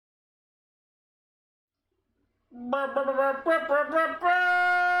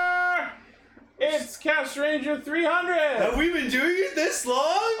It's Cast Ranger 300! Have we been doing it this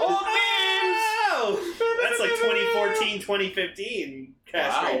long? Old Wow! That's like 2014, 2015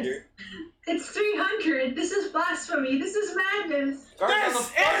 Cast Wow. Ranger. It's 300. This is blasphemy. This is madness.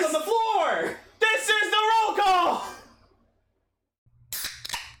 This is on the floor! This is the roll call!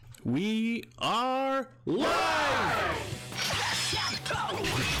 We are live!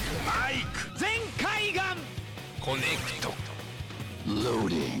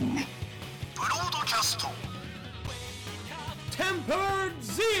 Loading. Tempered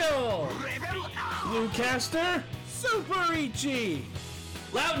Zeal! Bluecaster, Super Ichi!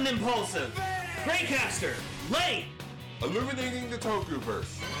 Loud and impulsive. Greycaster. Late. Illuminating the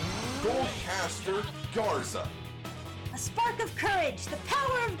Tokuverse. Goldcaster Garza. A spark of courage, the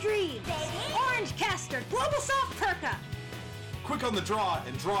power of dreams. Orange Caster, Global Soft Perka. Quick on the draw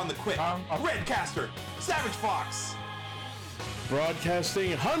and draw on the quick. Redcaster Savage Fox.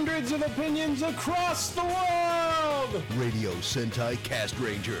 Broadcasting hundreds of opinions across the world! Radio Sentai Cast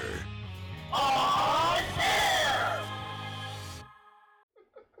Ranger.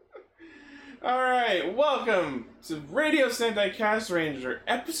 Alright, welcome to Radio Sentai Cast Ranger,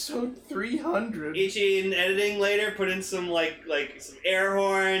 episode 300. Ichi in editing later put in some like some air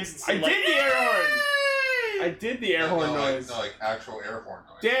horns. And some, I did the air horn! I did the air horn noise. Like actual air horn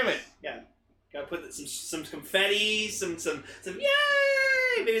noise. Damn it! Yeah. Gotta put some confetti, some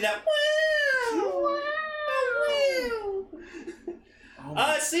yay! Maybe that wow!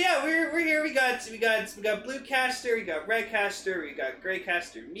 So yeah, we're here. We got Bluecaster, we got Redcaster, we got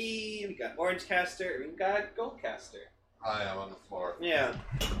Greycaster, me, we got Orangecaster, we got Goldcaster. I am on the floor. Yeah.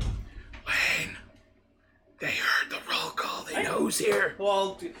 Wayne, they heard the roll call. They know who's here.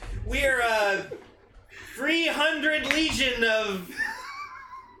 Well, we're 300 legion of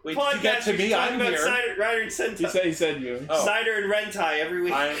Wait, podcasters did you get to me? talking I'm about here. Cider, Rider, and Sentai. He said you. Oh. Cider and Rentai every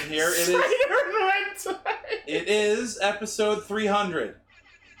week. I'm here. It is. Cider and It is episode 300.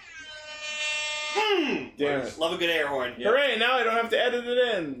 Damn it. Love a good air horn. Yeah. Hooray, now I don't have to edit it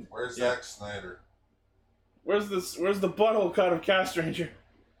in. Where's Yeah. Zack Snyder? Where's the butthole cut of Cast Ranger?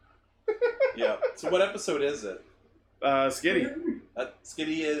 Yeah. So what episode is it? Skitty.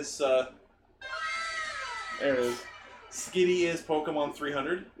 Skitty is There it is. Skitty is Pokemon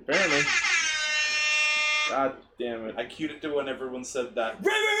 300. Apparently. God damn it. I queued it to when everyone said that.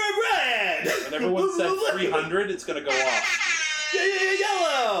 Red! When everyone said 300, it's gonna go off.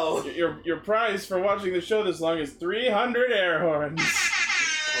 Yellow! Your prize for watching the show this long is 300 air horns.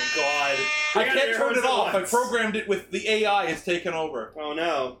 Oh god. I got can't air turn horns it at off. I once. programmed it with the AI has taken over. Oh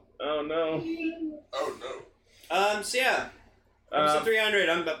no. Oh no. Oh no. So yeah. Episode 300.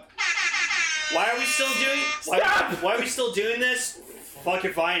 Why are we still doing? Why are we still doing this? Fuck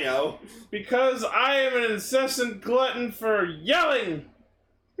if I know. Because I am an incessant glutton for yelling.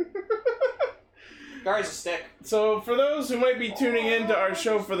 Gar's a stick. So for those who might be tuning in to our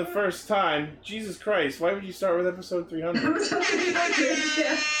show for the first time, Jesus Christ, why would you start with episode 300? Episode 300,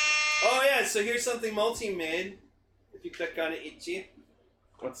 yeah. Oh yeah, so here's something Multi made. If you click on it, Ichi.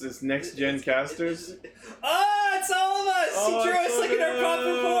 What's this, next gen casters? Oh, it's all of us! Oh, He drew it's us so like in our good.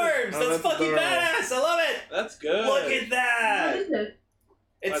 proper forms! Oh, That's that's fucking adorable. badass! I love it! That's good. Look at What that! is it?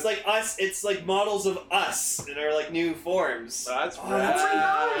 It's like us, it's like models of us in our like new forms. That's Oh, rad. that's my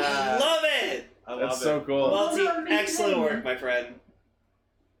gosh. Love it! I love That's it. so cool. Multi, Oh, amazing. excellent work, my friend.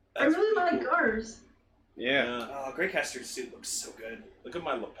 I That's really pretty like cool. ours. Yeah. Oh, Greycaster's suit looks so good. Look at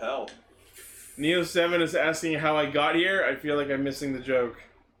my lapel. Neo7 is asking how I got here. I feel like I'm missing the joke.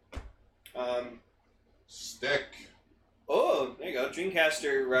 Stick. Oh, there you go,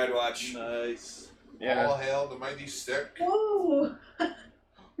 Dreamcaster Ride Watch. Nice. Yeah. All hail the mighty stick. Whoa!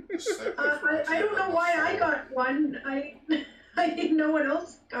 Stick I don't know why I got one. I think no one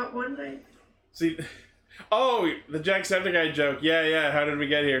else got one. See, oh, the Jacksepticeye joke. Yeah. How did we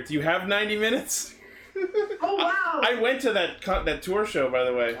get here? Do you have 90 minutes? Oh wow! I went to that tour show, by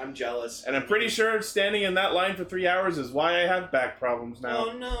the way, I'm jealous. and I'm pretty sure standing in that line for 3 hours is why I have back problems now.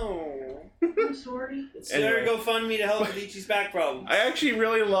 Oh no. I'm sorry. It's Anyway. anyway. GoFundMe to help with Ichi's back problems. I actually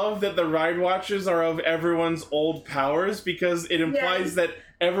really love that the ride watches are of everyone's old powers because it implies that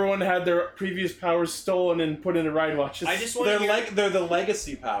everyone had their previous powers stolen and put into ride watches. I just want to hear. They're the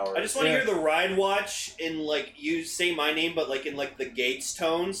legacy powers. I just want to Yeah. hear the Ride Watch in like you say my name, but like in like the Gates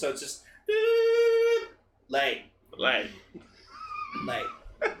tone. So it's just Lane, Lane.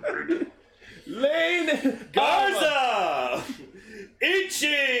 Lane, Garza,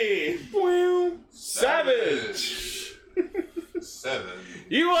 Ichi. Savage. 7.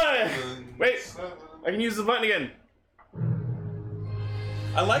 You want? 7, Wait. 7. I can use the button again.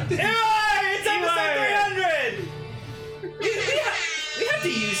 I like that. Hey, it's episode 300.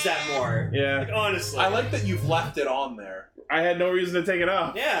 have to use that more. Yeah. Like, honestly. I like that you've left it on there. I had no reason to take it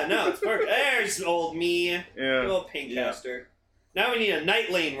off. Yeah, no, it's perfect. There's old me. Yeah. Good old Paintcaster. Now we need a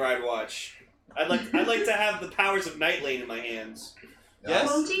Night Lane ride watch. I'd like to have the powers of Night Lane in my hands. Yes?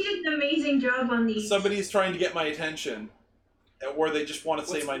 Monty did an amazing job on these. Somebody's trying to get my attention. Or they just want to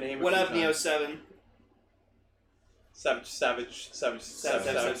say my name. What a few up, Neo times. 7? Savage.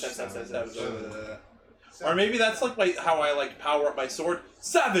 Savage. Or maybe that's like how I like power up my sword.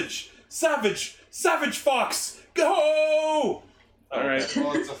 Savage Fox, go! Alright.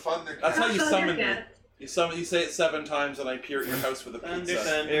 Well, it's a Thundercat. That's how you summon me. Thundercat. You say it 7 times, and I appear at your house with a pizza.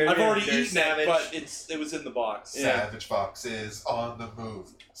 Thunder, I've already Thunder, eaten Savage. it, but it was in the box. Savage Fox is on the move.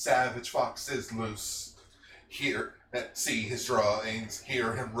 Savage Fox is loose. See his drawings,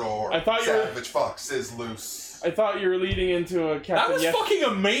 hear him roar. I thought you were- Savage Fox is loose. I thought you were leading into a That Captain was fucking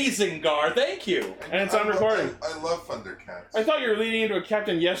amazing, Gar. Thank you. And it's on recording. I love Thundercats. I thought you were leading into a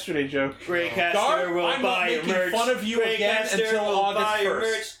Captain Yesterday joke. Greycaster Gar, will I'm buy not your making merch. fun of you again Greycaster until will August buy your 1st.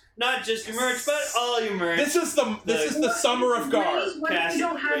 merch. Not just your merch, but all your merch. This is the summer of Gar. What if you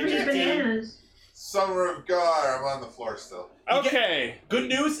don't have any Cassie, bananas? Summer of Gar. I'm on the floor still. Okay. Good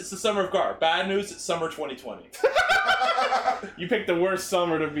news, it's the summer of Gar. Bad news, it's summer 2020. You picked the worst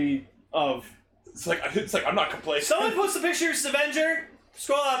summer to be of. It's like I'm not complaining. Someone post a picture of Scavenger.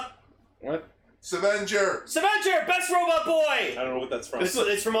 Scroll up. What? Scavenger. Scavenger, best robot boy. I don't know what that's from.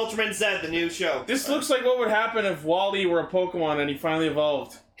 It's from Ultraman Z, the new show. This looks like what would happen if Wally were a Pokemon and he finally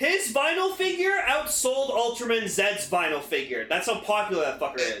evolved. His vinyl figure outsold Ultraman Z's vinyl figure. That's how popular that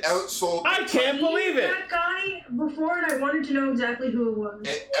fucker is. It outsold. I can't believe it! That guy before, and I wanted to know exactly who it was.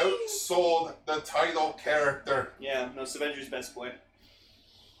 It outsold the title character. Yeah, no, Scavenger's best boy.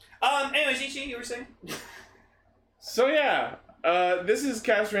 Anyways, Ichi, you were saying? So yeah, this is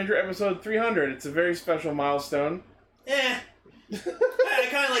Cast Ranger episode 300. It's a very special milestone. I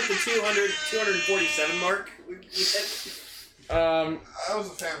kind of like the 247 mark. I was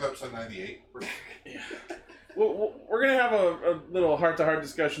a fan of episode 98. We're gonna have a little heart-to-heart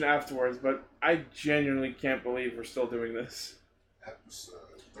discussion afterwards, but I genuinely can't believe we're still doing this. Episode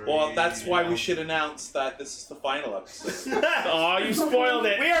Well, that's why we should announce that this is the final episode. Aw, you spoiled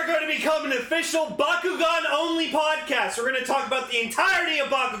it! We are going to become an official Bakugan-only podcast. We're going to talk about the entirety of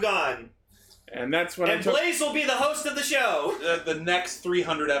Bakugan. And that's when And Blaze will be the host of the show. The next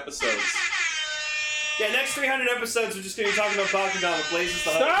 300 episodes. Yeah, next 300 episodes, we're just going to be talking about Bakugan with Blaze is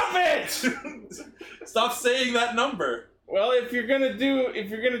the host. Stop it! Stop saying that number. Well, if you're gonna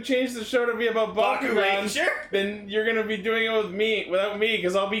change the show to be about Bakugan, then you're gonna be doing it without me,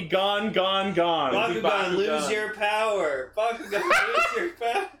 because I'll be gone. Bakugan, lose your power. Bakugan, lose your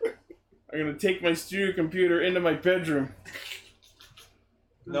power. I'm gonna take my studio computer into my bedroom.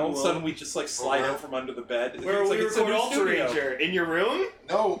 And all of a sudden we just like slide out from under the bed. Where It's will we it's a record new Ultra studio. Ranger? In your room?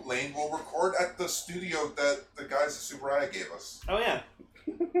 No, Lane will record at the studio that the guys at Super I gave us. Oh, yeah.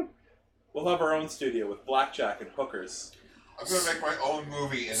 We'll have our own studio with blackjack and hookers. I'm gonna make my own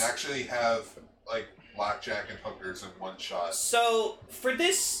movie and actually have like blackjack and hookers in one shot. So, for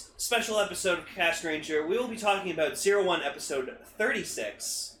this special episode of Cast Ranger, we will be talking about 01 episode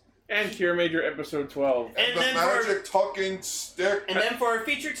 36. And Cure Major episode 12. And the magic talking stick. And then for our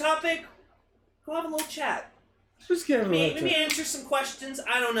feature topic, we'll have a little chat. Just give Maybe answer some questions.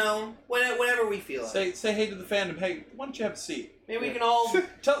 I don't know. Whenever we feel it. Say hey to the fandom. Hey, why don't you have a seat? Maybe we can all...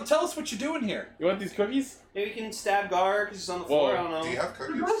 tell us what you're doing here. You want these cookies? Maybe we can stab Gar because he's on the floor. I don't know. Do you have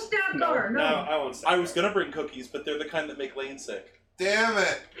cookies? Don't stab Gar, no. I won't stab I was gonna bring cookies, but they're the kind that make Lane sick. Damn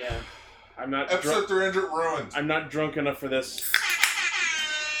it! Yeah. I'm not Episode 300 ruined. I'm not drunk enough for this.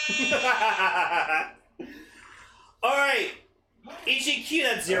 Alright. HEQ,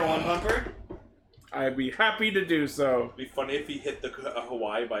 that's 01 bumper. I'd be happy to do so. It'd be funny if he hit the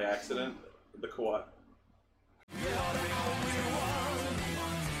Hawaii by accident. The Kauai.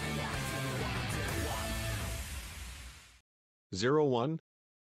 Zero 01,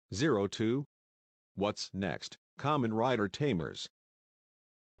 02. What's next? Kamen Rider Tamers.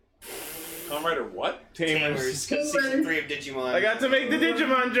 Kamen Rider what? Tamers. Season 3 of Digimon. I got to make the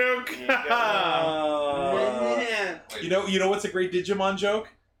Digimon joke. Yeah. You know what's a great Digimon joke?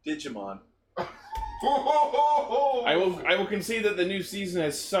 Digimon. I will concede that the new season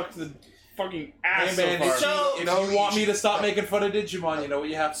has sucked the fucking ass Hey man, so far. if you want me to stop making fun of Digimon, you know what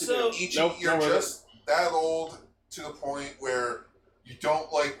you have to do. Ichi, Nope, you're no just that old to the point where you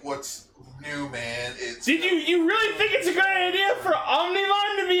don't like what's new, man. It's Did you really think it's a good idea for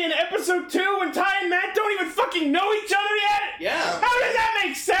Omnimon to be in episode 2 when Ty and Matt don't even fucking know each other yet? Yeah. How does that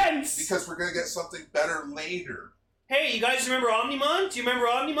make sense? because we're gonna get something better later. Hey, you guys remember Omnimon? Do you remember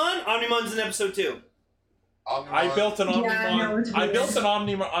Omnimon? Omnimon's in episode 2. Omnimon. I built an Omnimon. Yeah, no, it's I weird. built an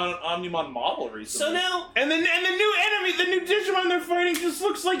Omnimon model recently. So now, And the new enemy, the new Digimon they're fighting just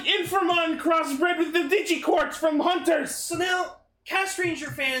looks like Infamon crossbred with the Digicorts from Hunters. Cast Ranger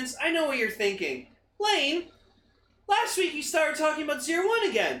fans, I know what you're thinking. Lane, last week you started talking about 01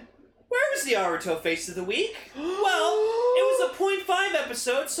 again. Where was the Aruto Face of the Week? Well, it was a 0.5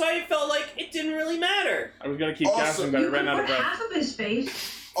 episode, so I felt like it didn't really matter. I was gonna keep Also, casting, but I You ran can out of put breath. half of his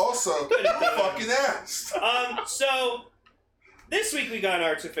face. Also, who fucking asked? So, this week we got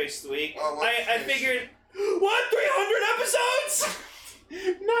Aruto Face of the Week. Oh, what's I this? figured, what, 300 episodes?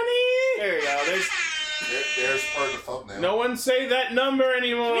 Nani? There we go, There's part of the thumbnail. No one say that number we have a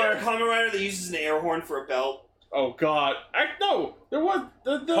anymore. Kamen Rider that uses an air horn for a belt. Oh God! No, there was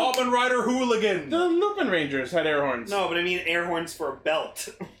the Kamen Rider Hooligan. the Lupin Rangers had air horns. No, but I mean air horns for a belt.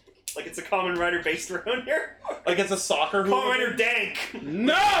 Like it's a Kamen Rider based around here. Like it's a soccer Kamen Rider hooligan. Dank.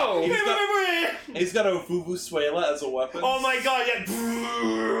 No! He's got a Vuvuzuela as a weapon. Oh my god, yeah.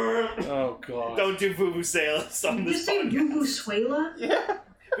 Oh God! Don't do Vuvuzelas on Did you this say podcast. Vuvuzela? Yeah.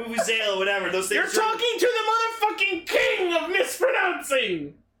 Vuvuzela, whatever. Those things You're talking to the motherfucking king of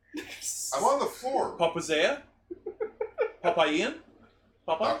mispronouncing. I'm on the floor. Papa Zaya? Papa Ian?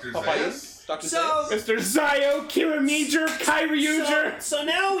 Papa? Dr. Papa Ian? Zayas? Dr. So- Zayas? Mr. Zayo, Kirameager, Kyryuger, So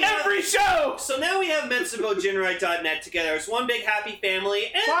now we have... every show. So now we have MetsuboJinrai.net together. It's one big happy family.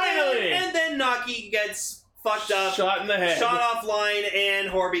 And Finally! Then Naki gets fucked up, Shot in the head. shot offline, and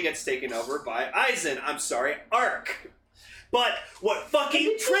Horby gets taken over by Aizen. I'm sorry, Ark. But what fucking Is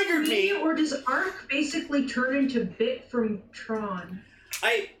it triggered me... Or does Ark basically turn into Bit from Tron?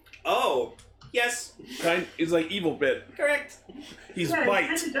 Oh, yes, He's like evil bit. correct. He's Yeah,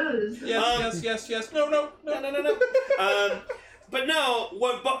 bite. it kinda does. Yes. No. But no,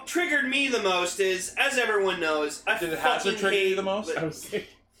 what triggered me the most is, as everyone knows, I Did it have to fucking trigger you hate the most? I was thinking,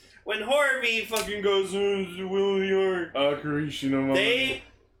 when Horby fucking goes, "Oh, the will of the Ark." Akarishina They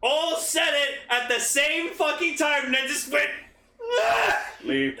all said it at the same fucking time, and then just went. "Ah!"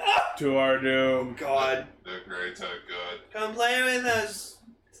 leap to our doom. God, The great are good. come play with us,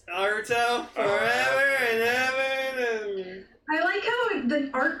 Naruto, forever and ever and ever. I like how the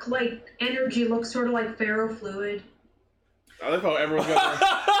Arc energy looks sort of like ferrofluid. I love how everyone's got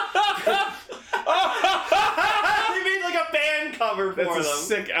They made like a band cover for that's a them.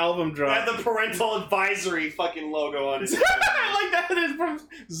 sick album They drop. had the parental advisory fucking logo on it. I like that. It's from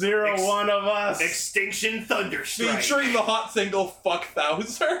Zero One of Us. Extinction Thunderstrike. Featuring the hot single Fuck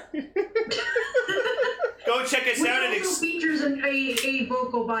Thouser. Go check us Which out at also features a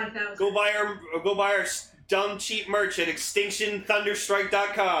vocal by Thousand. go buy our dumb cheap merch at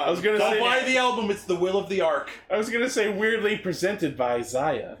extinctionthunderstrike.com. I was gonna Go say buy the album, it's the will of the Ark. I was gonna say weirdly presented by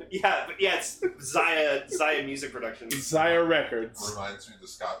Zaya. Yeah, but yeah, it's Zaya Music Productions. Zaya Records. Reminds me of the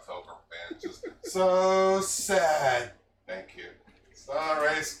Scott Pilgrim band. Just so sad. Thank you. Sorry,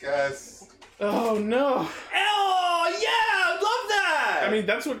 guys. Oh no! Oh yeah, I love that. I mean,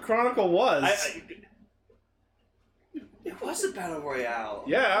 that's what Chronicle was. It was a battle royale.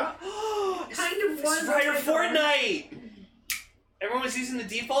 Yeah. Kind of was. Right, or Fortnite. Everyone was using the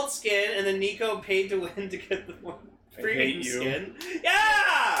default skin, and then Nico paid to win to get the one I premium hate you. skin.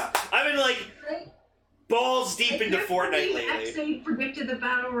 Yeah, I've been like balls deep I into can't Fortnite believe lately. XA predicted the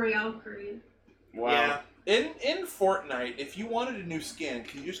Battle Royale craze. Wow. Yeah. In Fortnite, if you wanted a new skin,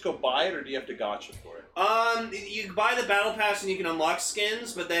 can you just go buy it or do you have to gacha for it? You buy the battle pass and you can unlock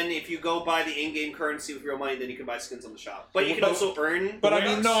skins, but then if you go buy the in-game currency with real money, then you can buy skins on the shop. But you can also earn. But I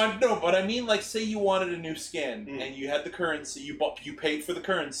mean, points. but I mean, like, say you wanted a new skin Mm. and you had the currency, you paid for the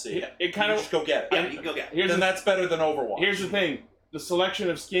currency. Yeah, it kind you of. just go get it. Yeah, you can go get it. Here's Then the, that's better than Overwatch. here's the thing: the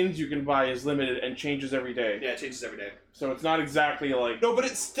selection of skins you can buy is limited and changes every day. Yeah, it changes every day. So it's not exactly like. No, but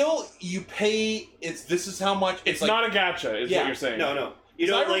it's still you pay. This is how much. It's like, not a gacha, is Yeah. what you're saying. No. You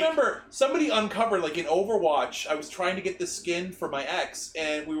So don't I like. remember somebody uncovered, like in Overwatch, I was trying to get the skin for my ex,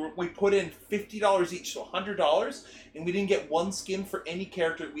 and we put in $50 each, so $100, and we didn't get one skin for any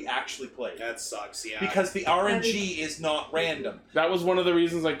character we actually played. That sucks. Yeah. Because the RNG is not random. That was one of the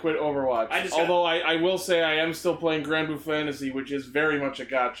reasons I quit Overwatch. Although I will say I am still playing Grand Blue Fantasy, which is very much a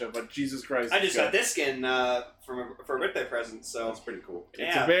gacha, but Jesus Christ. I it's just got this skin for a birthday present, so That's pretty cool.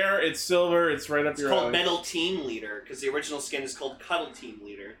 It's Yeah. a bear, it's silver, it's right up it's your called alley. Metal Team Leader because the original skin is called Cuddle Team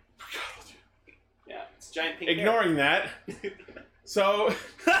Leader. Yeah, it's a giant pink. Ignoring that. So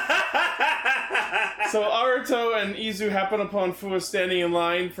Aruto and Izu happen upon Fua standing in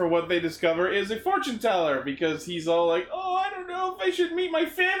line for what they discover is a fortune teller because he's all like, "Oh, I don't know if I should meet my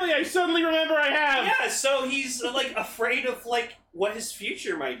family. I suddenly remember I have." Yeah, so he's like afraid of like what his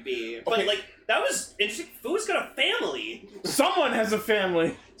future might be, but Okay. like That was interesting. Fu's got a family. Someone has a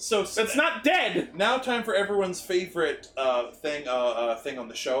family. So That's not dead. now, time for everyone's favorite thing on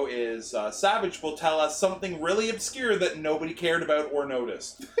the show is Savage will tell us something really obscure that nobody cared about or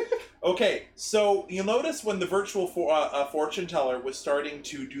noticed. Okay, so you'll notice when the virtual fortune teller was starting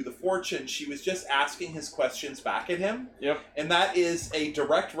to do the fortune, she was just asking his questions back at him. Yep. And that is a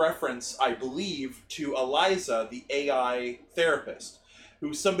direct reference, I believe, to Eliza, the AI therapist,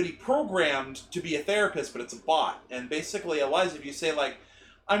 who's somebody programmed to be a therapist, but it's a bot. And basically, Eliza, if you say, like,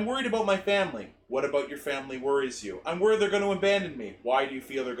 I'm worried about my family. What about your family worries you? I'm worried they're going to abandon me. Why do you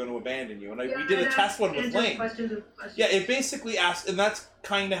feel they're going to abandon you? And we did a test one with Lane. Yeah, it basically asks, and that's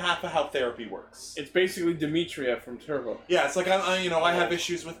kind of half of how therapy works. It's basically Demetria from Turbo. Yeah, it's like I have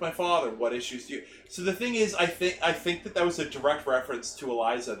issues with my father. What issues do you? So the thing is, I think that was a direct reference to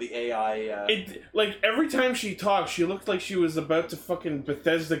Eliza, the AI. Like every time she talked, she looked like she was about to fucking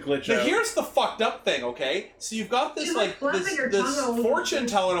Bethesda glitch But out. here's the fucked up thing, okay? So you've got this She's like flapping her this tongue all fortune over.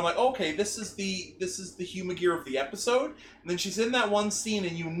 teller, and I'm like, okay, this is the Humagear of the episode, and then she's in that one scene,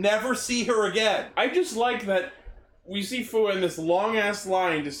 and you never see her again. I just like that we see Fu in this long ass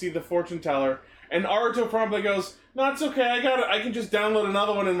line to see the fortune teller, and Aruto promptly goes, "No, it's okay. I got it. I can just download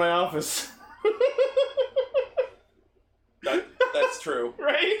another one in my office." That's true.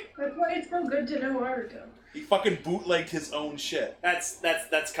 Right? That's why it's so good to know Aruto. He fucking bootlegged his own shit. That's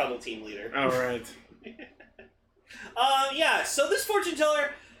Cuddle Team Leader. All right. Yeah. So this fortune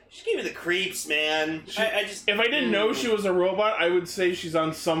teller, she gave me the creeps, man. I just. If I didn't know she was a robot, I would say she's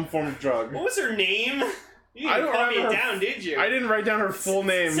on some form of drug. What was her name? You I didn't don't copy it remember down, did you? I didn't write down her full It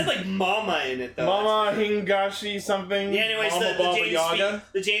name. said like Mama in it though. Mama Hingashi something. Yeah, anyways, Mama the Baba James Yaga?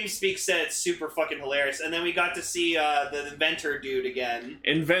 the James Speak said it's super fucking hilarious, and then we got to see the inventor dude again,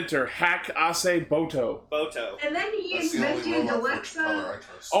 Inventor Hack Ase Boto. Boto. And then he That's the only invented robot fortune teller Alexa.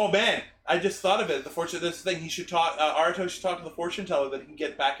 I trust. Oh man, I just thought of it. This thing he should talk. Aruto should talk to the fortune teller that he can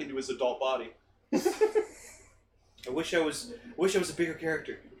get back into his adult body. I wish I was a bigger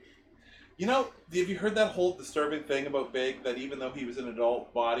character. You know, have you heard that whole disturbing thing about Big, that even though he was an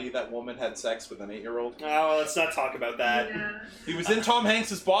adult body, that woman had sex with an 8-year-old? Oh, well, let's not talk about that. Yeah. He was in Tom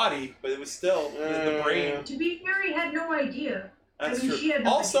Hanks' body, but it was still in the brain. To be fair, he had no idea. That's I mean, true. she had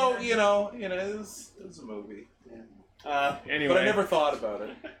no Also, idea. you know, it was a movie. Anyway. But I never thought about it.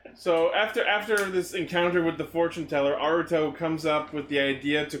 So after this encounter with the fortune teller, Aruto comes up with the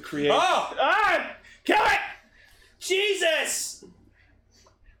idea to create. Oh! Kill it! Jesus!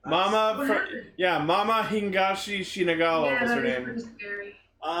 Mama, What happened? Mama Hingashi Shinagawa Yeah, was her that is name. pretty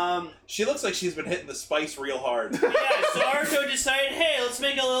scary. She looks like she's been hitting the spice real hard. Yeah, so Aruto decided, hey, let's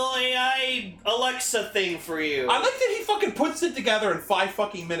make a little AI Alexa thing for you. I like that he fucking puts it together in 5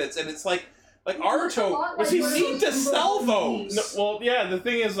 fucking minutes, and it's like It looks a Aruto, lot was like he one of need those to sell Simba those? No, well, yeah, the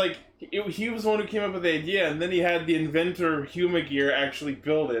thing is, like, he was the one who came up with the idea, and then he had the inventor Humagear actually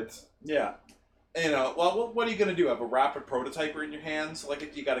build it. Yeah. You know, well, what are you going to do? Have a rapid prototyper in your hands?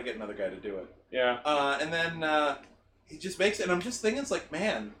 Like, you got to get another guy to do it. Yeah. And then he just makes it, and I'm just thinking, it's like,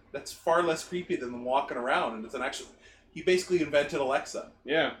 man, that's far less creepy than them walking around, and it's an actual... He basically invented Alexa.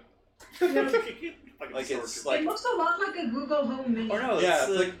 Yeah. Like, it's like... It looks a lot like a Google Home Mini. Or no, Yeah, it's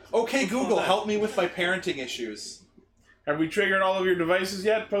it's like, okay, Google, help me with my parenting issues. Have we triggered all of your devices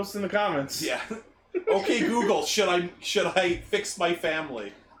yet? Post in the comments. Yeah. Okay, Google, should I fix my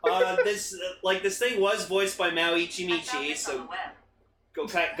family? This thing was voiced by Mao Ichimichi, so go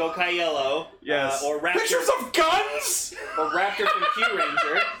Kai Yellow. Yes. Or Raptor. Pictures of guns? Or Raptor from Q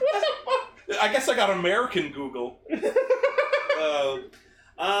Ranger. I guess I got American Google.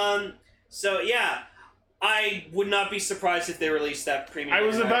 So yeah, I would not be surprised if they released that premium. I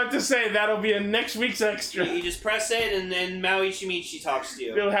was about to say that'll be in next week's extra. You just press it, and then Mao Ichimichi talks to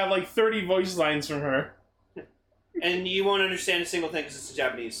you. It'll have like 30 voice lines from her. And you won't understand a single thing because it's in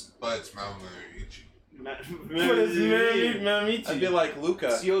Japanese. But it's Mamoichi. What is Mamichi? I'd be like, Luca,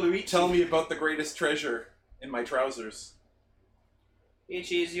 It's Yoruichi. tell me about the greatest treasure in my trousers.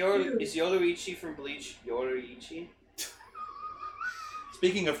 Ichi, is Yoruichi from Bleach Yoruichi?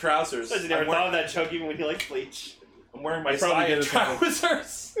 Speaking of trousers, I never thought of that joke even when you like Bleach. I'm wearing my I probably Saya did it before.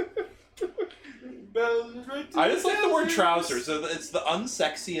 trousers. I just like the word trousers. It's the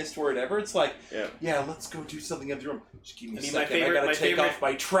unsexiest word ever. It's like, yeah, let's go do something in the room. Just give me a second. I gotta take off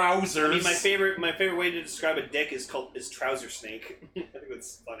my trousers. I mean, my favorite way to describe a dick is trouser snake. I think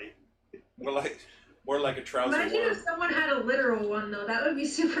that's funny. More like a trouser Imagine worm. if someone had a literal one, though. That would be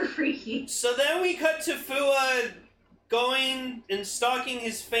super freaky. So then we cut to Fua going and stalking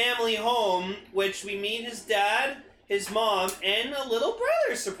his family home, which we meet his dad, his mom, and a little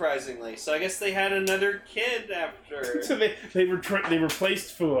brother, surprisingly. So I guess they had another kid after. So they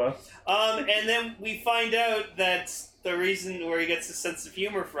replaced Fua. And then we find out that the reason where he gets his sense of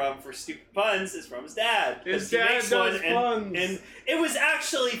humor from for stupid puns is from his dad. His dad does puns. And it was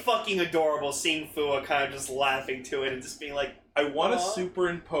actually fucking adorable seeing Fua kind of just laughing to it and just being like, I want to Aw.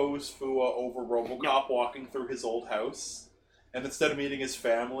 superimpose Fua over RoboCop walking through his old house, and instead of meeting his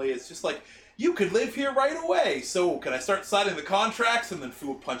family, it's just like, you could live here right away. So can I start signing the contracts? And then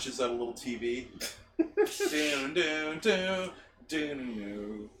Fua punches out a little TV. Dun, dun, dun,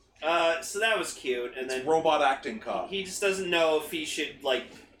 dun, dun. So that was cute. And It's then robot acting cop. he just doesn't know if he should like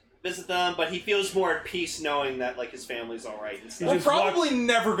visit them, but he feels more at peace knowing that like his family's all right and stuff. We're just probably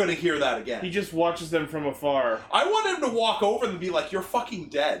never going to hear that again. He just watches them from afar. I want him to walk over and be like, "You're fucking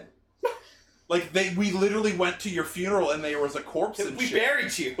dead." Like we literally went to your funeral and there was a corpse and We shit.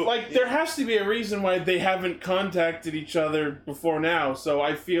 buried you. Like, there has to be a reason why they haven't contacted each other before now, so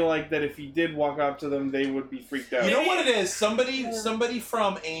I feel like that if he did walk up to them, they would be freaked out. You know what it is? Somebody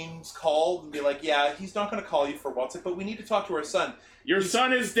from Ames called and be like, "Yeah, he's not going to call you for WhatsApp, but we need to talk to our son." Your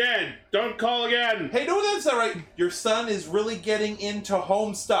son is dead! Don't call again! Hey, no, that's all right. Your son is really getting into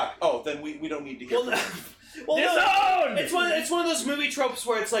Homestuck. Oh, then we don't need to hear. Well, from well, Disowned! no, it's one of those movie tropes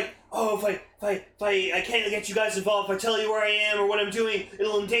where it's like, oh, if I can't get you guys involved, if I tell you where I am or what I'm doing,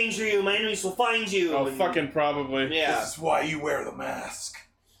 it'll endanger you. My enemies will find you. Oh, and- fucking probably. yeah. This is why you wear the mask.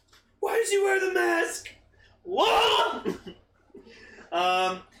 Why does he wear the mask? Whoa!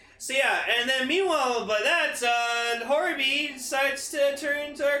 So yeah, and then meanwhile, by that, Horby decides to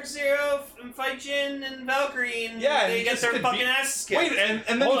turn to Arc Zero and fight Jin and Valkyrie, and Yeah, they he get just their could fucking be- asses kicked. Wait, and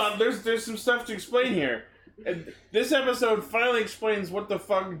then Hold on, there's some stuff to explain here. And this episode finally explains what the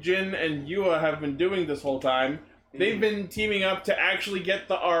fuck Jin and Yua have been doing this whole time. They've been teaming up to actually get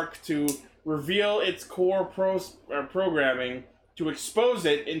the Arc to reveal its core programming, to expose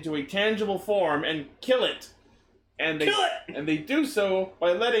it into a tangible form and kill it. And they, Kill it! And they do so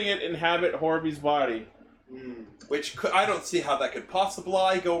by letting it inhabit Horby's body. Which I don't see how that could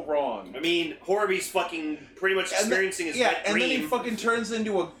possibly go wrong. I mean, Horby's fucking pretty much experiencing his wet and dream. then he fucking turns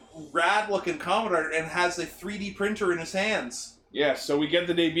into a rad-looking Commodore and has a 3D printer in his hands. Yes, so we get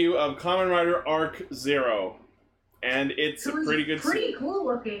the debut of Kamen Rider Arc Zero. And it's a It was pretty good pretty cool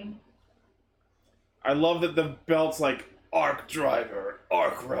looking. I love that the belt's like Arc Driver,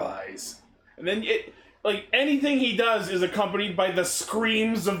 Arc Rise. And then it like anything he does is accompanied by the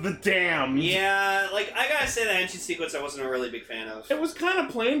screams of the damned. Yeah, like I gotta say the Henshin sequence I wasn't a really big fan of. It was kind of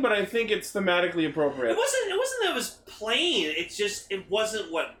plain, but I think it's thematically appropriate. It wasn't that it was plain. It's just it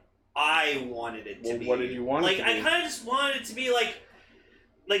wasn't what I wanted it to Well, be. what did you want it like to I be? kind of just wanted it to be like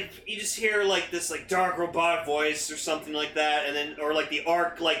you just hear like this like dark robot voice or something like that, and then or like the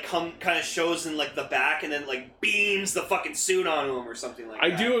arc like kind of shows in like the back and then like beams the fucking suit onto him or something like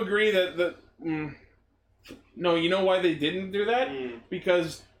that. I do agree that no, you know why they didn't do that?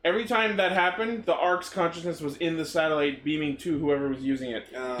 Because every time that happened, the Ark's consciousness was in the satellite beaming to whoever was using it.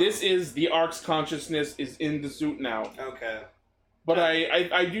 This is the Ark's consciousness is in the suit now. Okay. But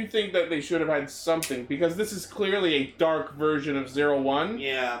I do think that they should have had something, because this is clearly a dark version of 01.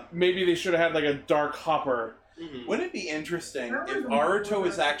 Yeah. Maybe they should have had like a dark hopper. Wouldn't it be interesting That if was Aruto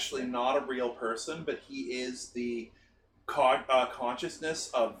is weird. actually not a real person, but he is the consciousness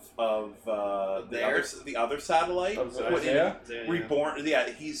of the other satellite? Of What- Isaiah? reborn. Yeah,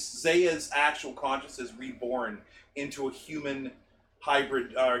 he's Zaya's actual consciousness reborn into a human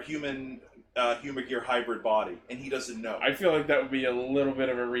hybrid, human Humagear hybrid body, and he doesn't know. I feel like that would be a little bit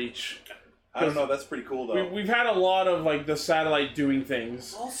of a reach. I don't know. That's pretty cool though. We've had a lot of like the satellite doing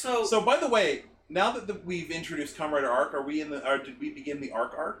things. Also, So, by the way, now that we've introduced Kamen Rider Arc, are we in the? Did we begin the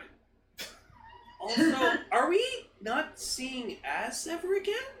arc? Also, are we not seeing Az ever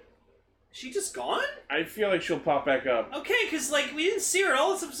again? Is she just gone? I feel like she'll pop back up. Okay, because, like, we didn't see her at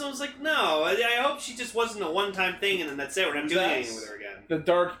all this episode. I was like, no, I hope she just wasn't a one-time thing and then that's it. We're not doing anything with her again. The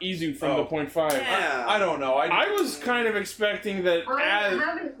Dark Izu from the Point 5. Yeah. I don't know. I was kind of expecting that I Az...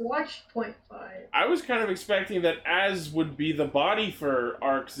 haven't watched Point 5. I was kind of expecting that Az would be the body for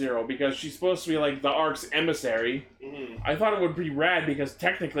Arc Zero, because she's supposed to be like the Arc's emissary. I thought it would be rad, because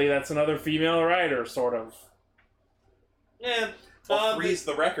technically that's another female rider, sort of. Yeah. Well, three's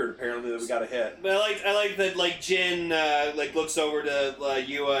the record apparently that we got to hit. But I like that like Jin like looks over to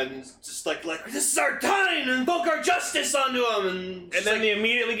Yua and is just like this is our time and invoke our justice onto him and then they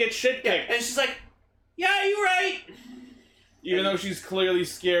immediately get shit kicked. and she's like, yeah, you're right. Even though she's clearly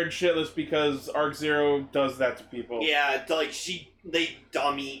scared shitless because Arc Zero does that to people. Yeah, like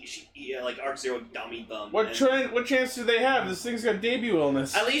Arc Zero dummied them. What chance do they have? This thing's got debut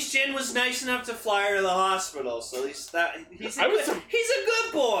illness. At least Jin was nice enough to fly her to the hospital, so at least he's a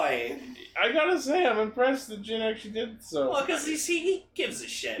good boy. I gotta say, I'm impressed that Jin actually did so. Well, because he gives a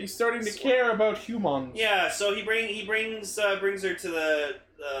shit. He's starting to care about humans. Yeah, so he brings her to the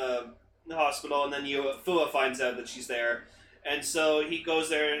hospital, and then Fua finds out that she's there. And so he goes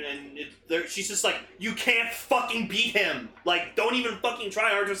there, and she's just like, you can't fucking beat him! Like, don't even fucking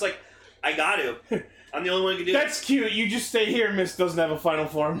try. Archer's like, I got to. I'm the only one who can do it. That's cute. You just stay here. Mist doesn't have a final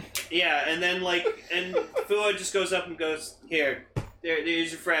form. Yeah, and then, and Fua just goes up and goes, here,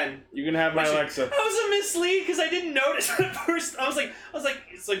 there's your friend. You can have my Alexa. That was a mislead, because I didn't notice at first. I was like,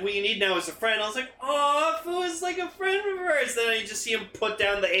 it's like, what you need now is a friend. I was like, oh, Fua's like a friend of hers. Then I just see him put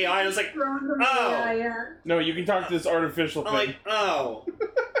down the AI, and I was like, oh. No, you can talk to this artificial thing. I'm like, oh.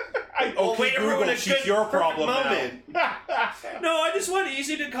 Okay, Google, she's your problem moment. Now. No, I just want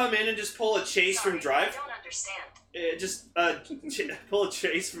Easy to come in and just pull a chase from Drive. I don't understand. Pull a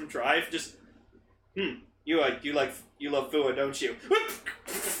chase from Drive. Just, you love Fua, don't you?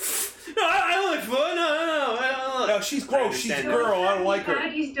 No, I don't like Fua. No. No, she's gross. She's a girl. I don't like her.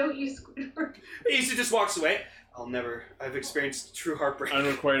 Daddies don't use Squidward. Easy just walks away. I've experienced true heartbreak.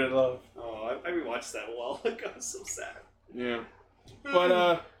 Unrequited love. Oh, I rewatched that a while ago. I was so sad. Yeah.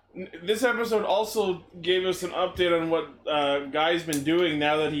 But, this episode also gave us an update on what Guy's been doing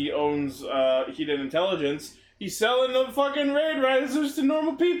now that he owns Heated Intelligence. He's selling the fucking Raid Risers to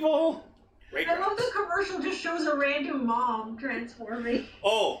normal people. I love the commercial just shows a random mom transforming.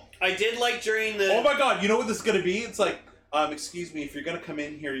 Oh, I did like during the... Oh my god, you know what this is going to be? It's like, excuse me, if you're going to come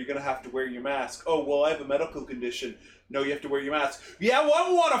in here, you're going to have to wear your mask. Oh, well, I have a medical condition. No, you have to wear your mask. Yeah, well, I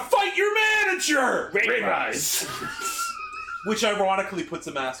want to fight your manager! Raid Rise! Which ironically puts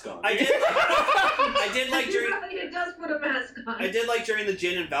a mask on. I did like during... It does put a mask on. I did like during the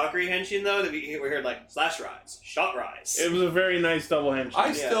Jin and Valkyrie henshin, though, that we heard, like, slash rise, shot rise. It was a very nice double henshin.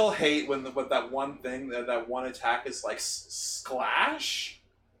 I still hate when that one thing, that one attack is like, Sklash?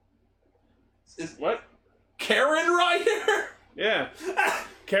 What? Karen Rider? Yeah.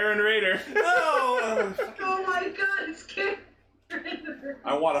 Karen Raider. Oh! Oh my god, it's Karen.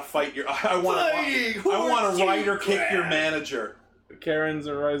 I want to fight your... I want to rider kick your manager. The Karens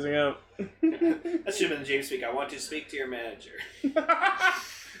are rising up. That should have been James speak. I want to speak to your manager.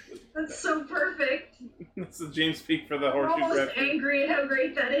 That's so perfect. That's the James speak for the I'm horseshoe almost crap. angry at how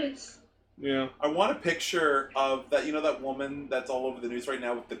great that is. Yeah. I want a picture of that, that woman that's all over the news right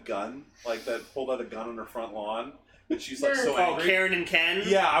now with the gun, like that pulled out a gun on her front lawn, and she's like so angry. Oh, Karen and Ken?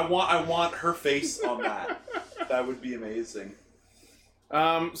 Yeah, I want her face on that. That would be amazing.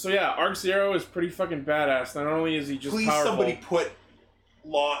 So yeah, Arc Zero is pretty fucking badass. Not only is he just Please powerful... somebody put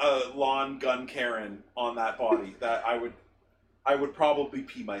lawn gun Karen on that body. That I would probably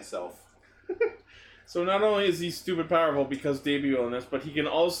pee myself. So not only is he stupid powerful because debut illness, but he can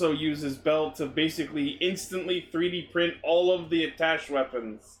also use his belt to basically instantly 3D print all of the attached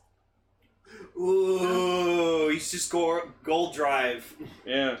weapons. Ooh, he's just Gold Drive.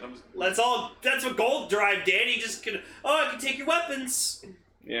 Yeah. That's what Gold Drive did. He just could. Oh, I can take your weapons.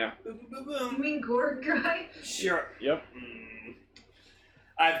 Yeah. Boom, boom, boom. You mean Gord Drive? Sure. Yep.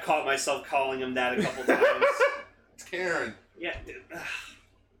 I've caught myself calling him that a couple times. It's Karen. Yeah.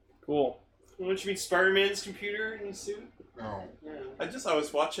 Cool. What you mean, Spider-Man's computer in his suit? No. Yeah. I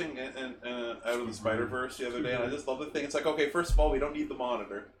was watching Out of the Spider-Verse the other day, and I just love the thing. It's like, okay, first of all, we don't need the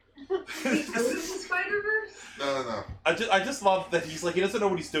monitor. Out of the Spider-Verse? No. I just love that he's like, he doesn't know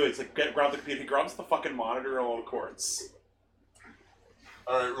what he's doing. It's like, grab the computer. He grabs the fucking monitor and all the cords.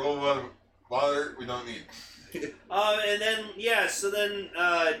 Alright, rule one. Monitor, we don't need. And then, so then,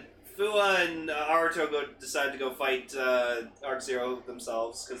 Fua and Aruto decide to go fight Arc Zero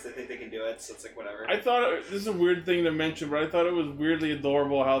themselves because they think they can do it, so it's like, whatever. I thought, this is a weird thing to mention, but I thought it was weirdly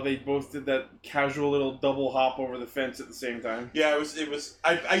adorable how they both did that casual little double hop over the fence at the same time. Yeah, it was.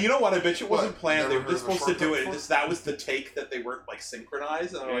 I you know what? I bet you it wasn't planned. They Never were just heard of a supposed to do shortcut it. That was the take that they weren't like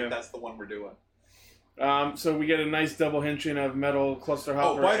synchronized, and I'm Yeah. like, that's the one we're doing. So we get a nice double henshin of Metal Cluster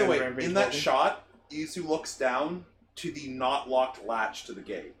Hopper. Oh, by the and way, Rampage in that Falcon. shot, Izu looks down to the not locked latch to the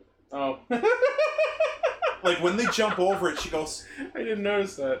gate. Oh. Like when they jump over it, she goes, I didn't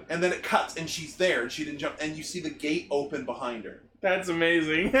notice that. and then it cuts, and she's there, and she didn't jump, and you see the gate open behind her. That's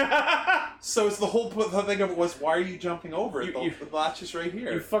amazing. So it's the whole thing of it was, why are you jumping over it? You- The latch is right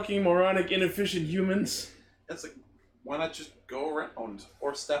here. You fucking moronic, inefficient humans. It's like, why not just go around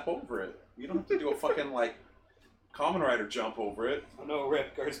or step over it? You don't have to do a fucking like Kamen Rider jump over it. Oh no,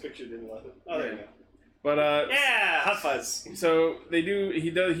 Rip. Guard's picture didn't love it. Oh, there you go. But Yeah, Hot Fuzz. so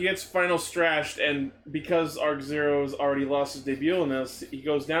he gets final strashed, and because Arc Zero's already lost his debut in this, he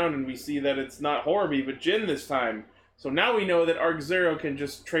goes down and we see that it's not Horby but Jin this time. So now we know that Arc Zero can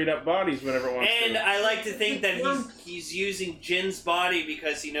just trade up bodies whenever it wants And to. I like to think that he's using Jin's body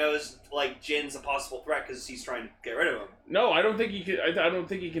because he knows like Jin's a possible threat because he's trying to get rid of him. No, I don't think he I don't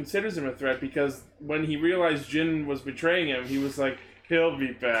think he considers him a threat, because when he realized Jin was betraying him, he was like, he'll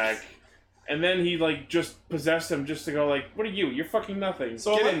be back. And then he like just possessed him just to go like, what are you? You're fucking nothing.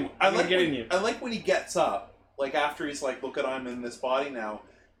 So Get I in. like, I'm gonna get in you. I like when he gets up, like after he's like, look at I'm in this body now.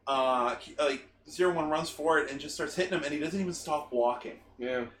 Like 01 runs forward and just starts hitting him, and he doesn't even stop walking.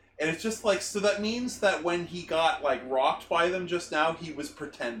 Yeah. And it's just like, so that means that when he got like rocked by them just now, he was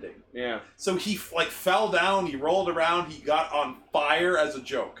pretending. Yeah. So he like fell down, he rolled around, he got on fire as a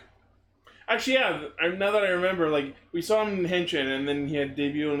joke. Actually, yeah. Now that I remember, like we saw him in Henshin, and then he had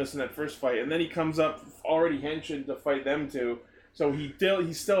debut illness in that first fight, and then he comes up already Henshin to fight them two. So he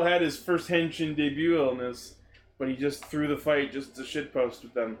still had his first Henshin debut illness, but he just threw the fight just to shitpost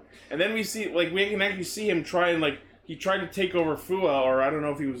with them. And then we see, like, we can actually see him try and like he tried to take over Fua, or I don't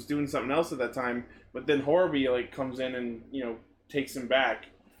know if he was doing something else at that time. But then Horby like comes in and takes him back.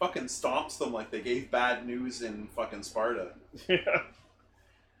 Fucking stomps them like they gave bad news in fucking Sparta. Yeah.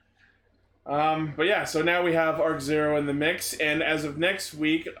 But yeah, so now we have Arc Zero in the mix, and as of next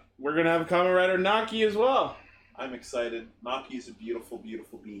week, we're gonna have Kamen Rider Naki as well. I'm excited. Naki is a beautiful,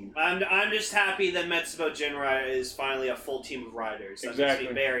 beautiful being. I'm just happy that Metsubo Jinrai is finally a full team of riders. That Exactly.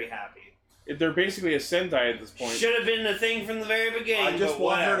 makes me very happy. They're basically a Sentai at this point. Should have been a thing from the very beginning. I just but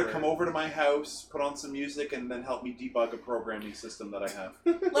want her to whatever. come over to my house, put on some music, and then help me debug a programming system that I have.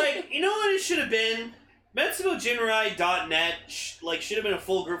 Like, you know what it should have been? MetsuboJinrai.net should have been a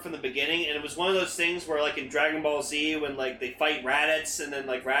full group from the beginning, and it was one of those things where, like in Dragon Ball Z, when like they fight Raditz, and then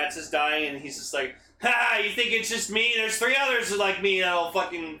like Raditz is dying, and he's just like, "Ha! You think it's just me? There's 3 others like me that'll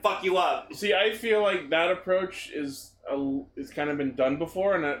fucking fuck you up." See, I feel like that approach is kind of been done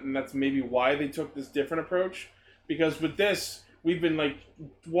before, and that's maybe why they took this different approach. Because with this, we've been like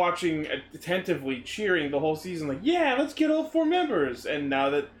watching attentively, cheering the whole season, like, yeah, let's get all 4 members. And now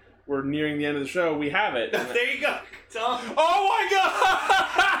that we're nearing the end of the show, we have it. There you go. Oh my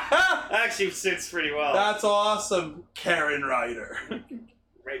god! Actually sits pretty well. That's awesome, Karen Ryder.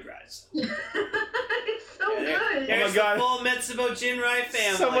 Great guys. It's so There- good. There's Oh my God. the full Metsubo Jinrai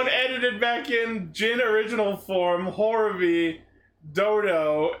family. Someone edited back in Jin original form, Horby,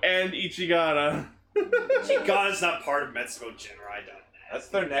 Dodo, and Ichigata. Gana's not part of Metsubo Jinrai.net. That's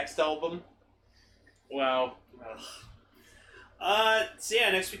their next album. Wow. So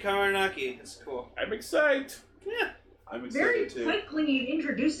yeah, next week Kamaranaki. That's cool. I'm excited. Yeah. I'm Very excited too. quickly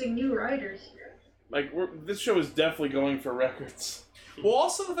introducing new riders here. Like, this show is definitely going for records. Well,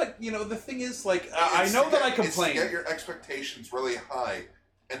 also the fact, the thing is, like, I know that I It's to complain. get your expectations really high,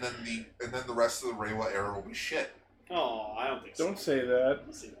 and then the rest of the Reiwa era will be shit. Oh, I don't think so. Don't say that.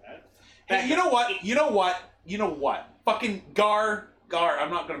 Don't say that. Hey, you know what? Fucking Gar. I'm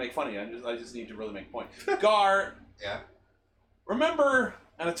not gonna make fun of you. I just need to really make a point. Gar. Yeah. Remember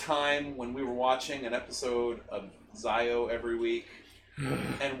at a time when we were watching an episode of Zio every week,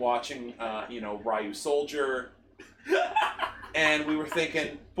 and watching, Ryu Soldier, and we were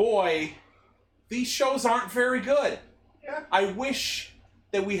thinking, boy, these shows aren't very good. Yeah. I wish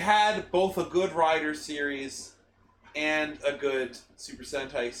that we had both a good Rider series and a good Super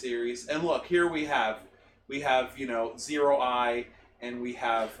Sentai series. And look, here we have, Zero Eye, and we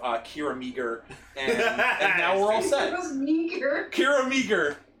have Kira Meager, and now we're all set. Meager. Kira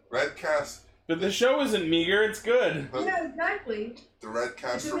Meager. Red Cast. But the show isn't meager, it's good. Yeah, exactly. The Red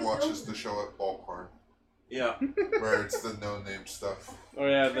Caster was watches so- the show at Ballcorn, Yeah. where it's the no-name stuff. Oh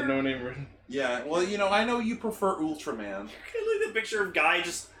yeah, the no-name version. Yeah, well, I know you prefer Ultraman. Look at the picture of Guy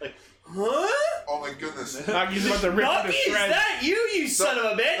just like, huh? Oh my goodness. Naki's about to rip him Naki, to is shreds. that you son of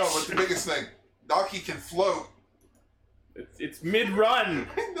a bitch? No, but the biggest thing, Naki can float. It's mid-run.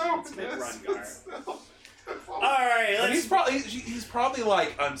 I know, It's mid-run, Gar. That's all. Alright, But let's... he's probably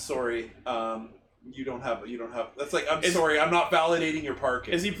like, I'm sorry, you don't have, that's like, I'm sorry, I'm not validating your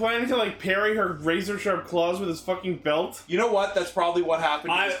parking. Is he planning to like parry her razor-sharp claws with his fucking belt? You know what? That's probably what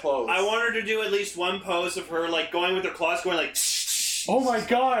happened to his clothes. I want her to do at least one pose of her like going with her claws, going like. Oh my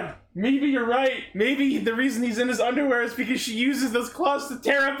god! Maybe you're right. Maybe the reason he's in his underwear is because she uses those claws to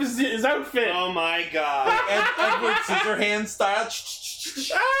tear up his outfit. Oh my god! Edward Scissorhands style.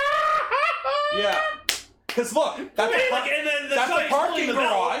 Yeah. Because look, that's Wait, like, and then the that's guy's a parking pulling the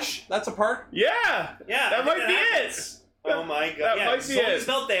belt. garage. That's a park. Yeah, Yeah, that I might think be that it. happens. Oh my god! That Yeah, might he's be holding it. his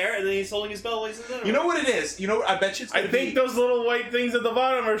belt there, and then he's holding his belt while he's in there. You know what it is? You know what? I bet you it's I gonna think be... those little white things at the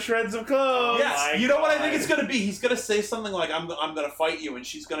bottom are shreds of clothes. my Yes, you know what I think God. it's gonna be? He's gonna say something like, I'm gonna fight you, and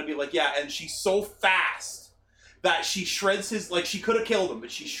she's gonna be like, yeah, and she's so fast that she shreds his, like, she could have killed him, but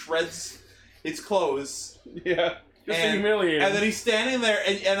she shreds his clothes. Yeah. Just to And- humiliate him. And then he's standing there,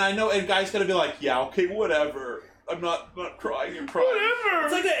 and I know, and guy's gonna be like, yeah, okay, whatever. I'm not crying and crying. Whatever.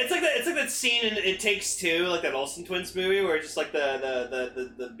 It's like that scene in It Takes Two, like that Olsen Twins movie, where just like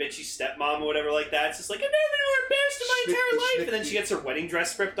the bitchy stepmom or whatever like that. It's just like, I've never been more embarrassed in my entire life, and then she gets her wedding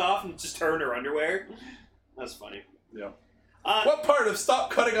dress ripped off and just her in her underwear. That's funny. Yeah. Uh, What part of stop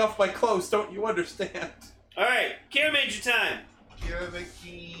cutting off my clothes don't you understand? All right, Kira Major time. Kira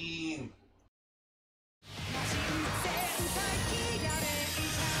McKean.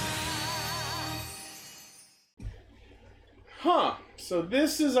 Huh. So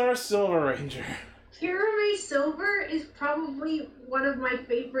this is our Silver Ranger. Kirame Silver is probably one of my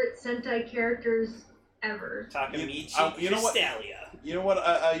favorite Sentai characters ever. Takamichi you know what? Crystalia. You know what?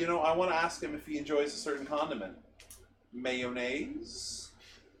 I want to ask him if he enjoys a certain condiment. Mayonnaise.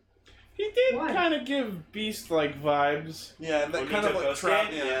 He did Why? kind of give Beast-like vibes. Yeah, and that kind of like trap.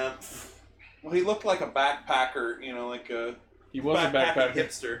 Yeah. Well, he looked like a backpacker. You know, like a He was a backpacking backpacker.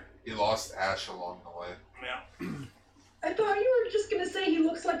 hipster. He lost Ash along the way. Yeah. I thought you were just gonna say he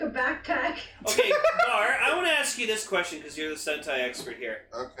looks like a backpack. Okay, Bar, I want to ask you this question because you're the Sentai expert here.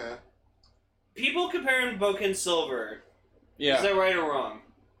 Okay. People compare him to Boken Silver. Yeah. Is that right or wrong?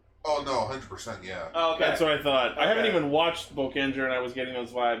 Oh no, 100%. Yeah. Oh, okay. That's what I thought. I haven't Okay. even watched Bokenger and I was getting those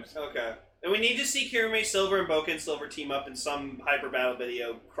vibes. Okay. And we need to see Kirame Silver and Boken Silver team up in some hyper battle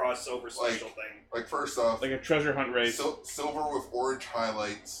video crossover special thing. Like first off, Like a treasure hunt race. silver with orange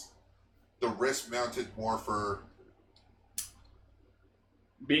highlights. The wrist mounted morpher.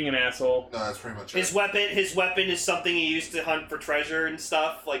 Being an asshole. No, that's pretty much His it. weapon is something he used to hunt for treasure and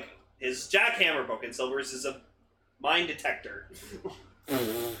stuff. Like his jackhammer, Boken Silver's, is a mine detector.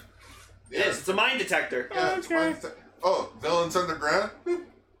 It Yeah. is. It's a mine detector. Yeah, it's fine. Oh, villains underground?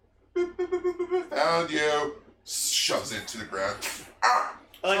 Found you. Shoves into the ground. Ah!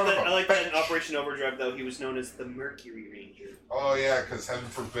 I like that in Operation Overdrive, though, he was known as the Mercury Ranger. Oh yeah, because heaven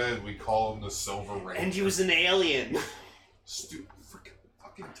forbid we call him the Silver Ranger. And he was an alien. Stupid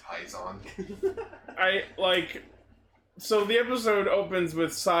fucking ties on. So the episode opens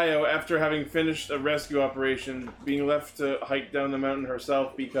with Sayo after having finished a rescue operation being left to hike down the mountain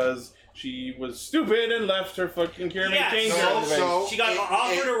herself because she was stupid and left her fucking Kirame Yes. Danger. So- She got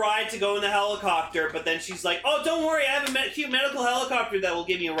offered a ride to go in the helicopter, but then she's like, "Oh, don't worry, I have a cute medical helicopter that will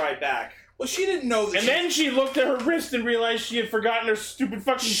give me a ride back." Well, she didn't know that. And then she looked at her wrist and realized she had forgotten her stupid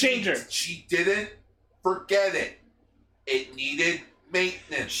fucking changer. She didn't forget it. It needed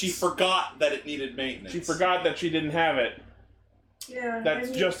maintenance. She forgot that it needed maintenance. She forgot that she didn't have it. Yeah. That's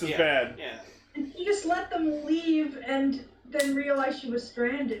and just as bad. Yeah. You just let them leave and then realize she was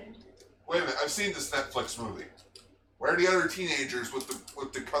stranded. Wait a minute, I've seen this Netflix movie. Where are the other teenagers with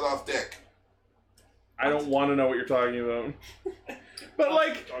the cut off dick? I don't want to know what you're talking about. But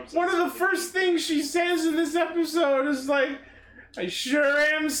like, one of the first things she says in this episode is like, "I sure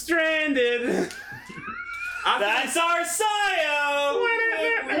am stranded." That's our Sayo!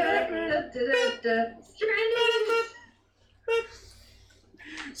 Stranded.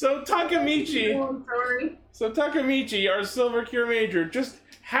 So Takamichi, Oh, I'm sorry. our Silver Cure Major, just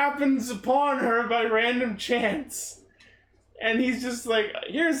happens upon her by random chance. And he's just like,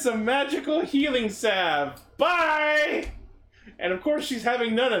 "Here's some magical healing salve. Bye!" And of course she's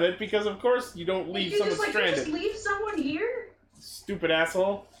having none of it because of course you don't leave You someone just stranded. just leave someone here? Stupid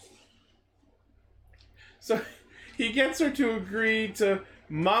asshole. So he gets her to agree to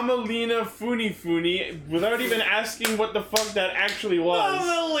Mama Lena Funi without even asking what the fuck that actually was.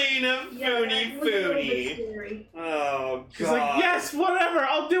 Mamalina Yeah, that was a little bit Foony. scary. Oh, God. She's like, "Yes, whatever,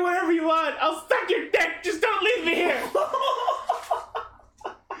 I'll do whatever you want. I'll suck your dick, just don't leave me here."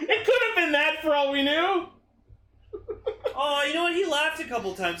 It could have been that for all we knew. Oh, you know what? He laughed a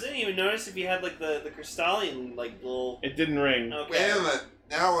couple times. I didn't even notice if he had, like, the Crystallian, like, little... It didn't ring. Okay. Wait a minute.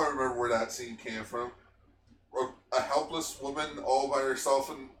 Now I remember where that scene came from. A helpless woman all by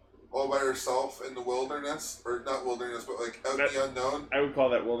herself in the wilderness, or not wilderness, but like out in the unknown. I would call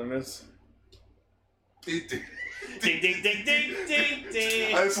that wilderness. Ding, ding, ding, ding, ding,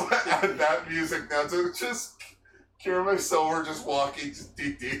 ding. I just want to add that music now to just Kirame Silver just walking, just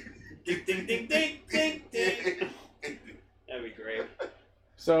ding ding. Ding, ding, ding, ding, ding, ding. That'd be great.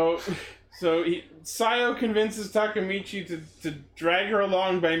 So Sayo convinces Takamichi to drag her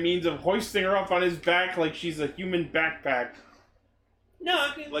along by means of hoisting her up on his back like she's a human backpack. No,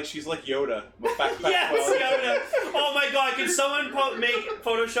 okay. Like she's like Yoda. With backpack Yes, quality. Yoda. Oh my god, can someone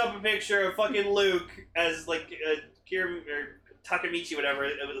Photoshop a picture of fucking Luke as like Kira or Takamichi, whatever,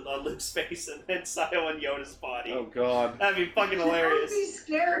 on Luke's face, and then Sayo on Yoda's body? Oh god. That'd be fucking hilarious. That would be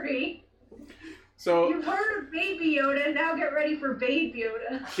scary. So You've heard of Baby Yoda, now get ready for Babe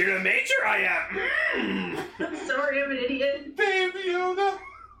Yoda. Kira Major, I am. I'm sorry, I'm an idiot. Baby Yoda.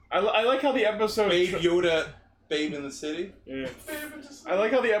 I like how the episode. Babe Yoda. Babe in the city. Yeah. I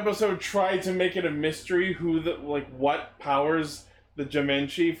like how the episode tried to make it a mystery who what powers the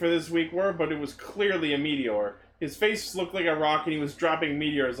Jamenchi for this week were, but it was clearly a meteor. His face looked like a rock, and he was dropping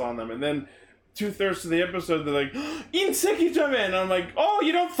meteors on them. And then 2/3 of the episode, they're like, "Inseki Jamen!" I'm like, "Oh,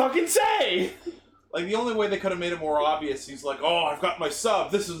 you don't fucking say!" Like, the only way they could have made it more obvious, he's like, "Oh, I've got my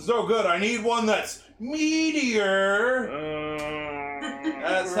sub. This is so good. I need one that's meteor."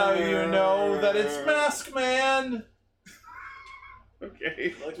 That's how you know that it's Mask Man.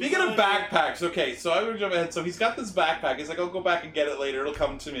 Okay. Speaking of backpacks, okay, so I'm gonna jump ahead. So he's got this backpack. He's like, "I'll go back and get it later. It'll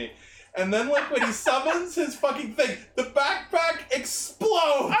come to me." And then, like, when he summons his fucking thing, the backpack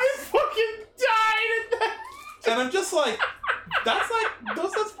explodes. I fucking died at that. And I'm just like,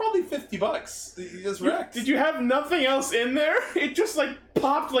 that's probably $50. He just wrecked. Did you have nothing else in there? It just like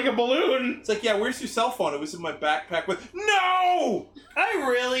popped like a balloon. It's like, yeah, where's your cell phone? It was in my backpack with. No! I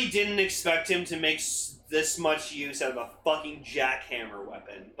really didn't expect him to make this much use out of a fucking jackhammer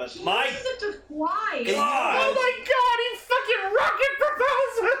weapon, but He my uses it to fly. God! Oh my god, he fucking rocket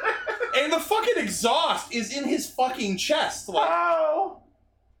propels! And the fucking exhaust is in his fucking chest. Like, Oh!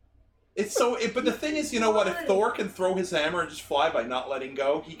 it's so. But the thing is, you know what? If Thor can throw his hammer and just fly by not letting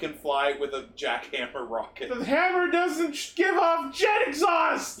go, he can fly with a jackhammer rocket. The hammer doesn't give off jet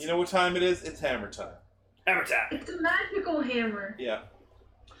exhaust! You know what time it is? It's hammer time. hammer tap. It's a magical hammer. Yeah.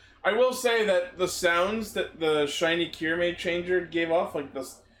 I will say that the sounds that the shiny Kirame changer gave off, like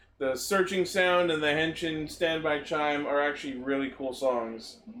the searching sound and the Henshin standby chime, are actually really cool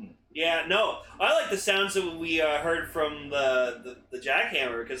songs. Yeah, no, I like the sounds that we heard from the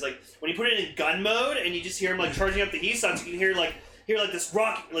jackhammer, because like when you put it in gun mode and you just hear him like charging up the Hisons, you can hear this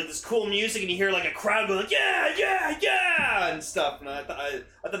rock, like this cool music, and you hear like a crowd going like, yeah, yeah, yeah, and stuff. And I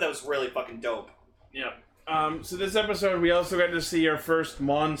thought that was really fucking dope. Yeah. So this episode, we also got to see our first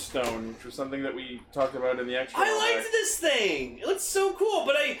Mon Stone, which was something that we talked about in the extra. I liked this thing. It looks so cool,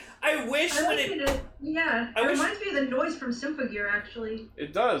 but I wish I when like it reminds me of the noise from Symphogear, actually.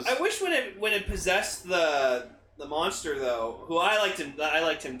 It does. I wish when it possessed the monster though, who I liked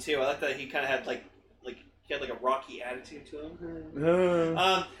him too. I liked that he kind of had like he had like a rocky attitude to him.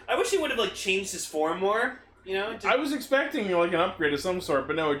 I wish he would have like changed his form more. You know, I was expecting like an upgrade of some sort,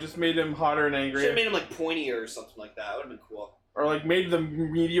 but no, it just made him hotter and angry. Should have made him like pointier or something like that. Would have been cool. Or like made the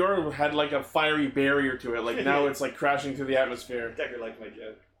meteor had like a fiery barrier to it. Like now it's like crashing through the atmosphere. Decker liked my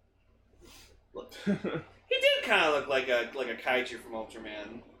joke. Look, he did kind of look like a kaiju from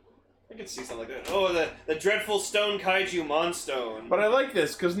Ultraman. I could see something like that. Oh, the dreadful stone kaiju Monstone. But I like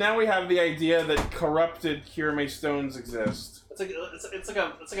this because now we have the idea that corrupted Kirame stones exist. It's like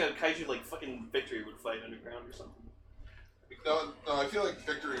a kaiju like fucking Victory would fight underground or something. No, I feel like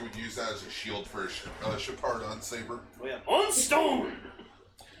Victory would use that as a shield for Shepard on Saber. Oh yeah, on stone.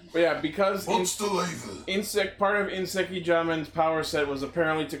 But yeah, because What's the laser? Part of Inseki Jamen's power set was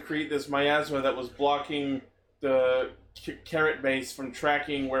apparently to create this miasma that was blocking the carrot base from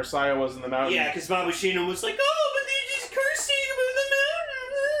tracking where Saya was in the mountain. Yeah, because Mabushina was like, oh, but they're just cursing about the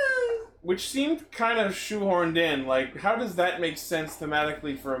mountain. Which seemed kind of shoehorned in. Like, how does that make sense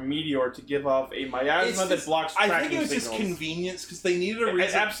thematically for a meteor to give off a miasma that blocks tracking I think it was signals? just convenience because they needed a reason.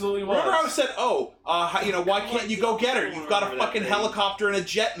 It absolutely was. Remember I said, why can't you go get her? You've got a fucking helicopter and a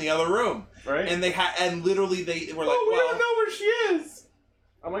jet in the other room. Right. And and literally they were like, we don't know where she is.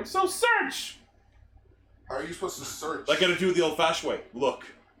 I'm like, so search! How are you supposed to search? I gotta do it the old-fashioned way. Look.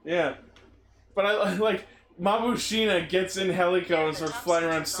 Yeah. But I like, Mabushina gets in Helico and starts flying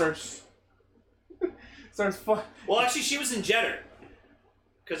around Well, actually, she was in Jetter.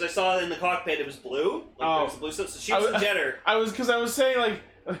 Because I saw in the cockpit it was blue. There was blue stuff, so she was in Jetter. I was saying, like,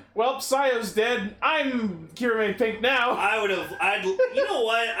 well, Sayo's dead. I'm Kirame Pink now. You know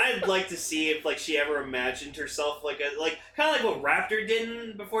what? I'd like to see if like she ever imagined herself like kind of like what Raptor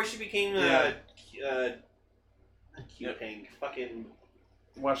did before she became cute pink, fucking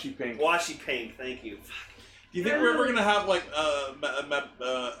Washy Pink. Washy Pink. Thank you. Do you think we're ever gonna have like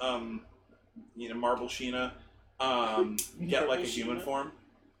Marble Sheena get like a human form?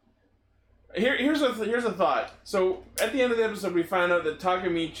 Here's a thought. So at the end of the episode, we find out that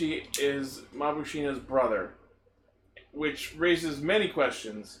Takamichi is Mabushina's brother, which raises many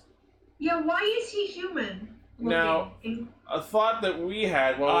questions. Yeah, why is he human? Now, a thought that we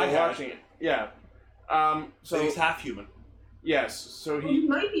had while we were watching it. Yeah. So he's half human. Yes. So He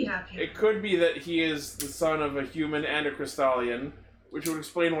might be happy. It could be that he is the son of a human and a Crystallian, which would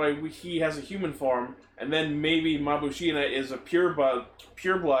explain why he has a human form, and then maybe Mabushina is a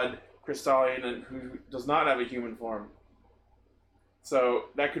pureblood Crystallian and who does not have a human form. So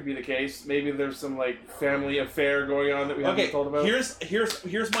that could be the case. Maybe there's some like family affair going on that we haven't been told about.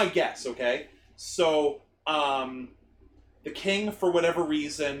 Here's my guess. Okay, so the king, for whatever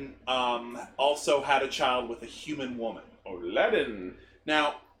reason, also had a child with a human woman. Aladdin.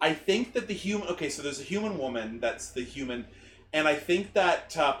 Now, I think that the human... Okay, so there's a human woman that's the human... And I think that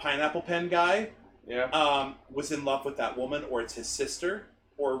Pineapple Pen guy was in love with that woman, or it's his sister,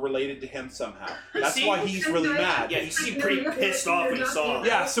 or related to him somehow. That's why he's really mad. Yeah, he seemed pretty pissed off when he saw him.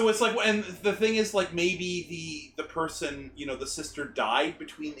 Yeah, so it's like... And the thing is, like, maybe the person, you know, the sister died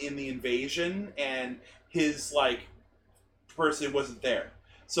in the invasion, and his, like, person wasn't there.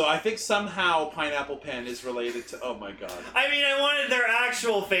 So I think somehow Pineapple Pen is related to... Oh my god. I mean, I wanted their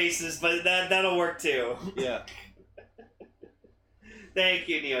actual faces, but that'll work too. Yeah. Thank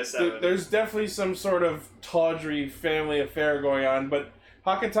you, Neo7. There's definitely some sort of tawdry family affair going on, but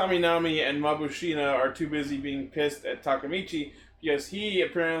Hakatami Nami and Mabushina are too busy being pissed at Takamichi because he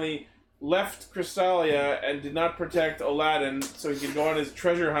apparently left Crystalia and did not protect Aladdin so he could go on his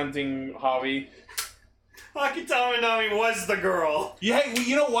treasure hunting hobby. Hakatami Nami was the girl. Yeah, well,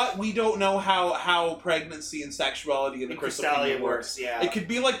 you know what? We don't know how pregnancy and sexuality in the Crystal Kingdom works. Yeah, it could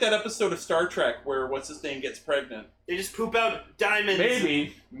be like that episode of Star Trek where what's his name gets pregnant. They just poop out diamonds.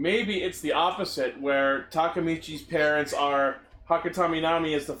 Maybe it's the opposite, where Takamichi's parents are Hakatami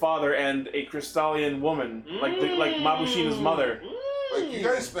Nami as the father and a Crystallian woman, like Mabushina's mother. Like, you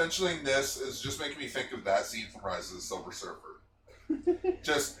guys mentioning this is just making me think of that scene from Rise of the Silver Surfer.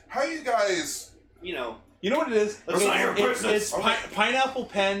 Just how you guys, you know what it is? It's Pineapple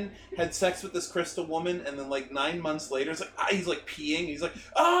Pen had sex with this crystal woman, and then like 9 months later, it's like he's like peeing. He's like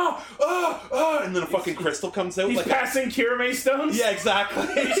and then a fucking crystal comes out. He's like passing Kirame stones. Yeah, exactly.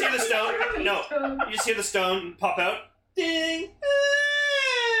 Did you see the stone? No, you just hear the stone pop out. Ding!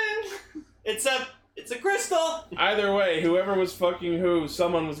 It's a crystal. Either way, whoever was fucking who,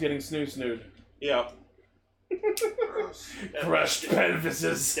 someone was getting snoo-snooed. Yeah. Crushed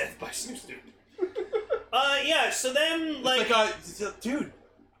pelvises. Death by snoo-snoo. Yeah. So then, like, dude,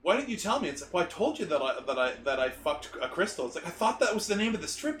 why didn't you tell me? It's like, well, I told you that I fucked a crystal. It's like I thought that was the name of the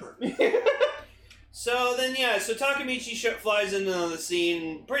stripper. So then, so Takamichi flies into the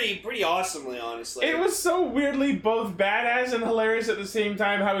scene pretty awesomely, honestly. It was so weirdly both badass and hilarious at the same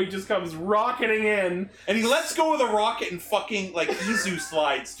time how he just comes rocketing in. And he lets go of the rocket and fucking, like, Izu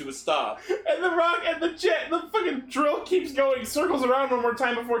slides to a stop. And the fucking drill keeps going, circles around one more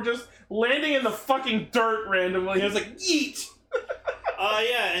time before just landing in the fucking dirt randomly. He was like, yeet!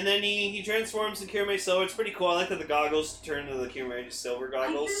 And then he transforms into Kirame Silver. It's pretty cool. I like that the goggles turn into the Kirame Silver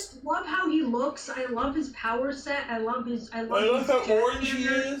goggles. I just love how he looks. I love his power set. I love how orange he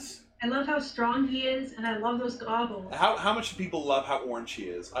is. I love how strong he is, and I love those goggles. How much do people love how orange he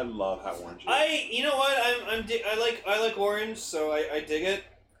is? I love how orange he is. You know what? I like orange, so I dig it.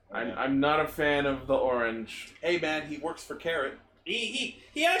 I'm not a fan of the orange. Hey man, he works for Carrot. He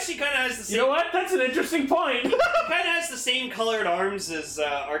actually kind of has the same... You know what? That's an interesting point. He kind of has the same colored arms as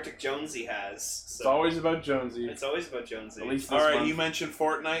Arctic Jonesy has. So. It's always about Jonesy. It's always about Jonesy. At least this Alright, month. you mentioned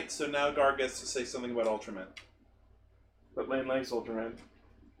Fortnite, so now Gar gets to say something about Ultraman. But Lane likes Ultraman.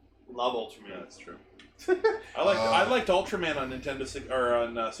 Love Ultraman. Yeah, that's true. I liked Ultraman on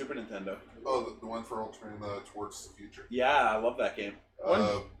Super Nintendo. Oh, the one for Ultraman Towards the Future? Yeah, I love that game.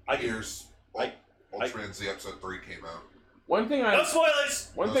 Ultraman Z Episode 3 came out. No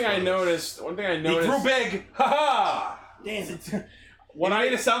spoilers! One thing I noticed. He grew big! Ha-ha! Damn it. What I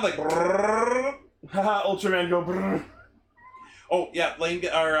made it sound like Haha, Ultraman go brrr. Oh, yeah,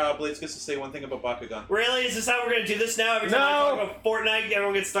 Blades gets to say one thing about Bakugan. Really? Is this how we're going to do this now? Every time I talk about Fortnite,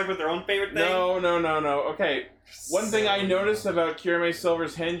 everyone gets stuck with their own favorite thing? No. Okay. One thing I noticed about Kirame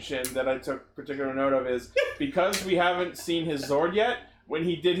Silver's henshin that I took particular note of is, because we haven't seen his Zord yet, when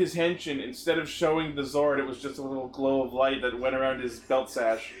he did his henshin, instead of showing the Zord, it was just a little glow of light that went around his belt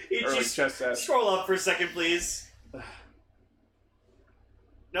sash. Or like chest sash. Scroll up for a second, please.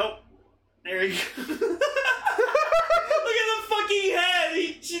 Nope. There you go. Look at the fucking head!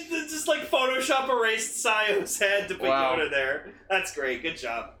 He just like Photoshop erased Sayo's head to put Yoda there. That's great. Good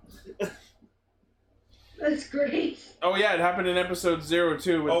job. That's great. Oh yeah, it happened in episode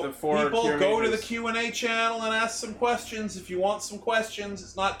 02 with the 4 people Kirame go to mages. the Q&A channel and ask some questions. If you want some questions,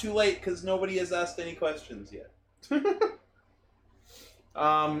 it's not too late because nobody has asked any questions yet.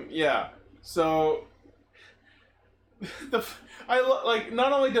 Yeah. So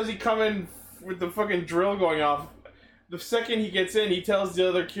Not only does he come in with the fucking drill going off, the second he gets in, he tells the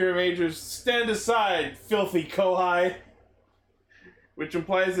other Kira Majors, "Stand aside, filthy Kohai," which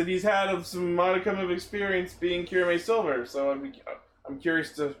implies that he's had some modicum of experience being Kirame Silver. So I'm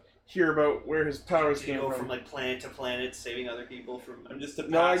curious to hear about where his powers came from like planet to planet, saving other people from. I'm just to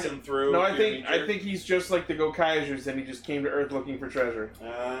pass him through. No, I think he's just like the Gokaijers, and he just came to Earth looking for treasure.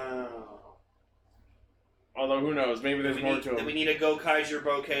 Oh. Although who knows? Maybe there's more to him. Then we need a Gokaiger,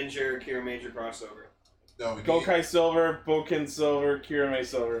 Bokenger, Kira Major crossover. No, we Gokai Silver, Boken Silver, Kirame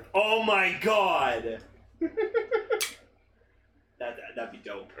Silver. Oh my god! That'd be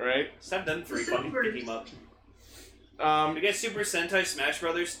dope. Right? Stop them three fucking pick him up. We get Super Sentai Smash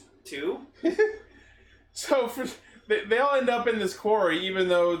Brothers 2? So they all end up in this quarry, even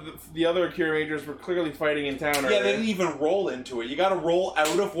though the other Akira Majors were clearly fighting in town. Yeah, they didn't even roll into it. You gotta roll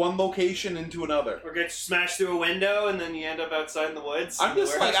out of one location into another. Or get smashed through a window and then you end up outside in the woods. I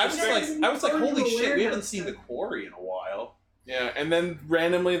was like, holy shit, we haven't seen the quarry in a while. Yeah, and then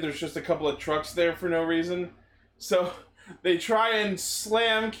randomly there's just a couple of trucks there for no reason. So they try and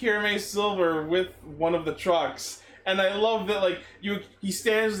slam Kirame Silver with one of the trucks. And I love that, like, he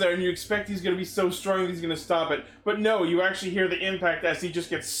stands there and you expect he's going to be so strong that he's going to stop it. But no, you actually hear the impact as he just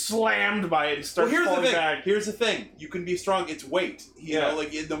gets slammed by it and starts falling back. Here's the thing. You can be strong. It's weight. You know,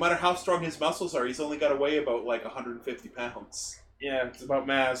 like, no matter how strong his muscles are, he's only got to weigh about, like, 150 pounds. Yeah, it's about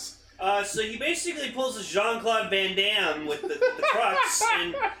mass. So he basically pulls a Jean-Claude Van Damme with the trucks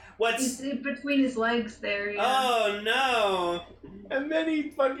and... He's in between his legs there, yeah. Oh, no. And then he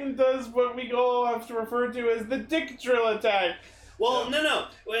fucking does what we all have to refer to as the dick drill attack. Well, no.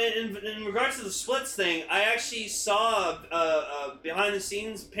 In regards to the splits thing, I actually saw a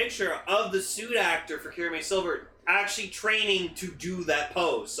behind-the-scenes picture of the suit actor for Kirame Silver actually training to do that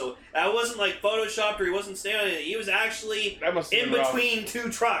pose. So that wasn't like photoshopped or he wasn't standing on it. He was actually in between two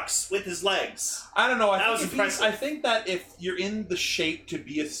trucks with his legs. I don't know. I think that if you're in the shape to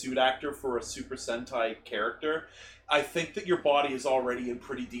be a suit actor for a Super Sentai character, I think that your body is already in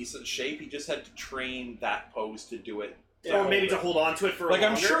pretty decent shape. He just had to train that pose to do it. Or maybe to hold on to it for longer.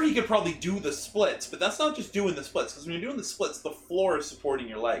 I'm sure he could probably do the splits, but that's not just doing the splits, because when you're doing the splits, the floor is supporting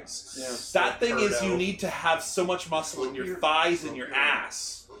your legs. Yeah. That thing is, you need to have so much muscle in your thighs and your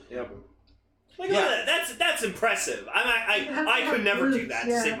ass. Yep. Look at that. That's impressive. I could never do that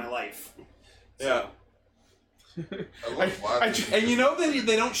to save my life. Yeah. And you know that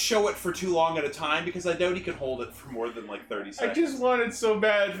they don't show it for too long at a time, because I doubt he could hold it for more than like 30 seconds. I just wanted so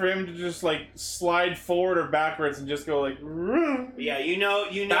bad for him to just like slide forward or backwards and just go like. Yeah, you know.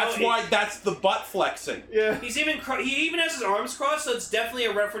 That's the butt flexing. Yeah. He even has his arms crossed, so it's definitely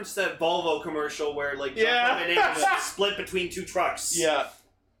a reference to that Volvo commercial where like split between two trucks. Yeah.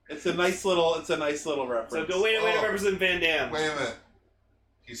 It's a nice little reference. So go way to represent Van Damme. Wait a minute.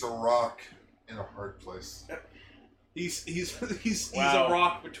 He's a rock in a hard place. He's a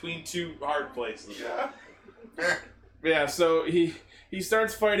rock between two hard places. Yeah. Yeah, so he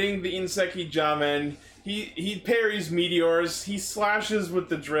starts fighting the Inseki Jamen. He parries meteors, he slashes with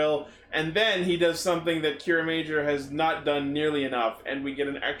the drill, and then he does something that Kira Major has not done nearly enough, and we get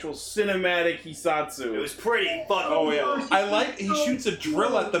an actual cinematic Hisatsu. It was pretty fucking he shoots a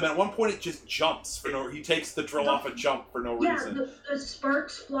drill at them, and at one point it just jumps he takes the drill off a jump for no reason. Yeah, the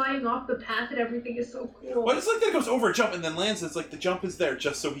sparks flying off the path and everything is so cool. But it's like that it goes over a jump and then lands, it's like the jump is there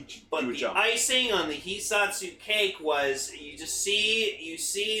just so he do a jump. The icing on the Hisatsu cake was you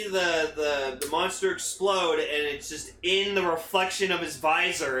see the monster explode, and it's just in the reflection of his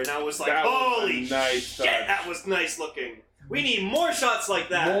visor, and I was like, holy nice shit, that was nice looking. We need more shots like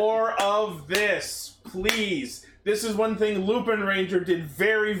that. More of this, please. This is one thing Lupin Ranger did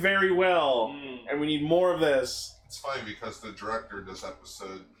very, very well, and we need more of this. It's funny because the director of this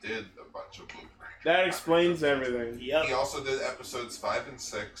episode did a bunch of Lupin Ranger. That explains everything. Yep. He also did episodes 5 and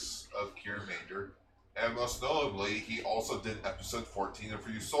 6 of Kira Major. And most notably, he also did episode 14 of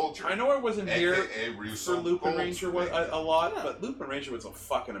Ryusoulger. I know I wasn't here for Lupin Ranger a lot, Yeah. but Lupin Ranger was a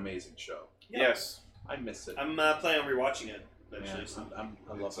fucking amazing show. Yeah. Yes. I miss it. I'm planning on rewatching it eventually.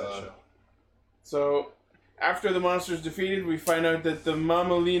 I love that show. So, after the monster's defeated, we find out that the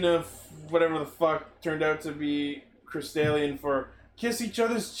Mamalina, whatever the fuck, turned out to be Crystallian for kiss each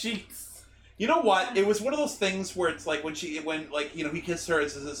other's cheeks. You know what? It was one of those things where it's like when he kissed her,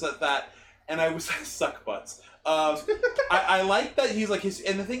 it's that. And I was suck butts. I like that he's like his,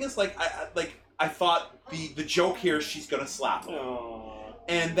 and the thing is I thought the joke here is she's gonna slap him,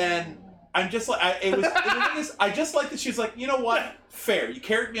 and then I'm just like, the thing is, I just like that she's like, you know what? Fair. You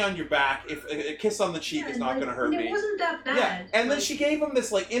carried me on your back. If a kiss on the cheek is not going to hurt me. It wasn't that bad. Yeah, and then she gave him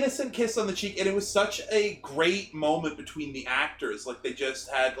this, like, innocent kiss on the cheek, and it was such a great moment between the actors. Like, they just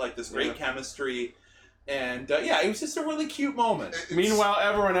had, like, this great chemistry. And, it was just a really cute moment. Meanwhile,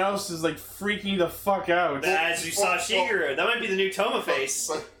 everyone else is, like, freaking the fuck out. As you saw Shigeru. That might be the new Toma face.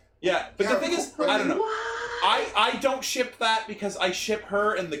 But the thing is, I don't know. I don't ship that because I ship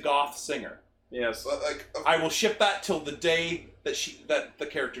her and the goth singer. Yes. But, like, I will ship that till the day that the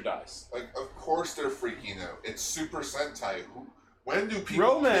character dies. Like, of course they're freaking out. It's Super Sentai. When do people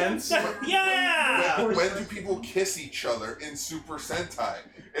romance? When do people kiss each other in Super Sentai?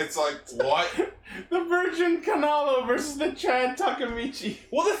 It's like, what? The Virgin Kanalo versus the Chad Takamichi.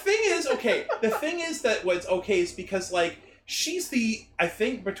 Well, the thing is that what's okay is because, like, she's I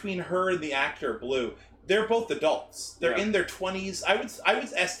think between her and the actor Blue, they're both adults. They're in their 20s. I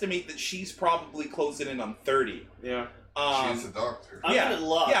would estimate that she's probably closing in on 30. Yeah. She's a doctor. I'm gonna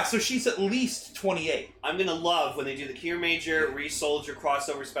love. Yeah, so she's at least 28. I'm gonna love when they do the Kier Major Re-Soldier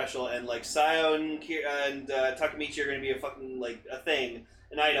crossover special, and like Sayo and Takamichi are gonna be a fucking like a thing,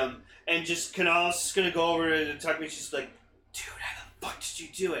 an item, and just Kanal's gonna go over to Takamichi's like, dude, how the fuck did you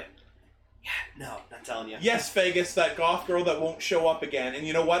do it? Yeah, no, not telling you. Yes, Vegas, that goth girl that won't show up again. And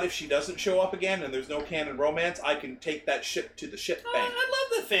you know what? If she doesn't show up again and there's no canon romance, I can take that ship to the ship bank. I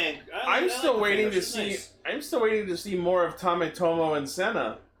love the fan. I'm still waiting to see more of Tametomo and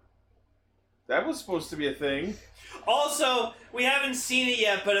Senna. That was supposed to be a thing. Also, we haven't seen it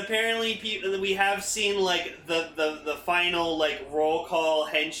yet, but apparently we have seen like the final like roll call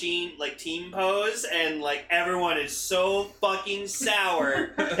henshin like team pose, and like everyone is so fucking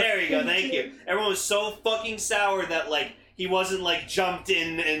sour. There you go, thank you. Everyone was so fucking sour that like he wasn't like jumped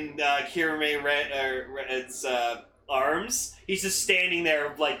in Kirame Red's arms. He's just standing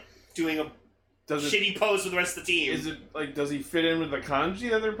there like doing a shitty pose with the rest of the team. Is it like, does he fit in with the kanji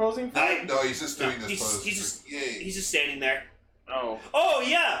that they're posing for? No, he's just doing this pose. He's just standing there. Oh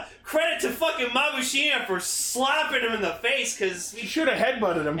yeah! Credit to fucking Mabushina for slapping him in the face, because we should have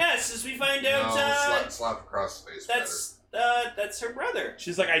headbutted him. Yeah, since we find out slap across the face. That's her brother.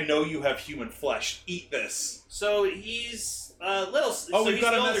 She's like, I know you have human flesh. Eat this. So he's little. Oh, so we've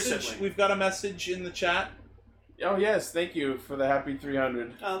got a message. Sibling. We've got a message in the chat. Oh yes, thank you for the happy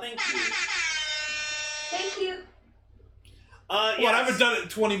 300. Oh, thank you. Thank you. Well, I haven't done it in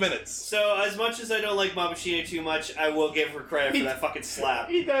 20 minutes. So, as much as I don't like Mabushina too much, I will give her credit for that fucking slap.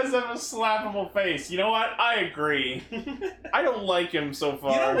 He does have a slappable face. You know what? I agree. I don't like him so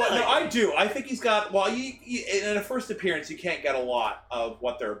far. You know what? No, I do. I think he's got... Well, in a first appearance, you can't get a lot of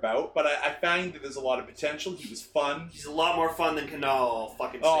what they're about, but I find that there's a lot of potential. He was fun. He's a lot more fun than Kanal. I'll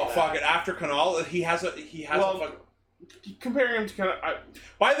fucking say that. Fuck it. After Kanal, he has a fucking... Comparing him to Kanal...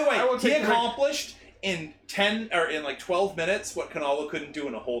 By the way, he accomplished... in 10 or in like 12 minutes what Kanalo couldn't do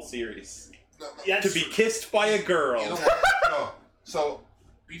in a whole series. To be kissed by a girl. You know what? No. So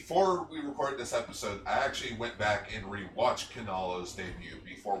before we recorded this episode, I actually went back and rewatched Kanalo's debut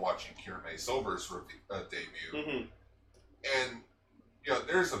before watching Kirame Silver's debut. Mm-hmm. And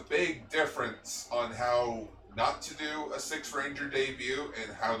there's a big difference on how not to do a Six Ranger debut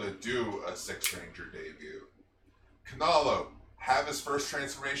and how to do a Six Ranger debut. Kanalo, have his first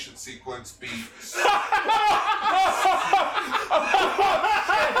transformation sequence be...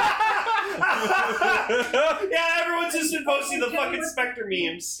 Yeah, everyone's just been posting the fucking Spectre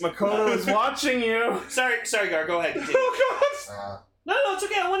memes. Makoto is watching you. Sorry, Gar, go ahead. Continue. Oh, God. No, it's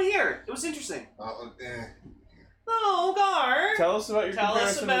okay. I want to hear. It was interesting. No, Gar. Tell us about your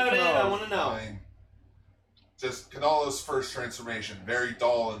comparison with it. Kanalo. I want to know. Fine. Just Kanalo's first transformation, very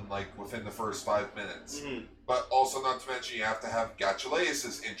dull and within the first 5 minutes. Mm-hmm. But also, not to mention, you have to have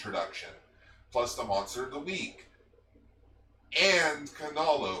Gachaleus' introduction, plus the Monster of the Week, and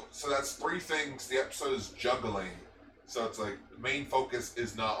Kanalo. So that's 3 things the episode is juggling. So it's like, the main focus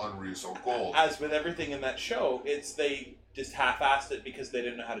is not on Russo Gold. As with everything in that show, they just half-assed it because they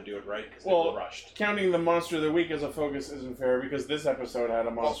didn't know how to do it right, because they were rushed. Counting the Monster of the Week as a focus isn't fair, because this episode had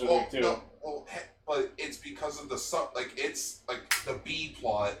a Monster of the Week, too. No, but it's because of the it's like the B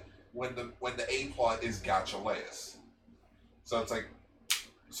plot when the A plot is Gachaleus. So it's like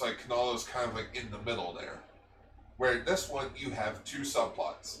Kanalo's kind of in the middle there. Where in this one you have 2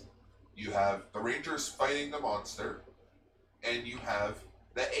 subplots. You have the Rangers fighting the monster, and you have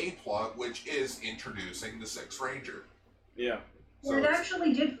the A plot, which is introducing the Sixth Ranger. Yeah. So it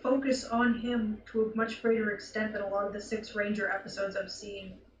actually did focus on him to a much greater extent than a lot of the Sixth Ranger episodes I've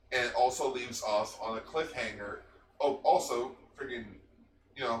seen. And it also leaves off on a cliffhanger. Oh, also, freaking,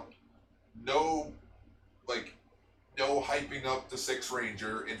 no hyping up the Sixth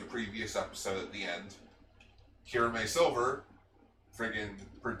Ranger in the previous episode at the end. Kirame Silver, friggin'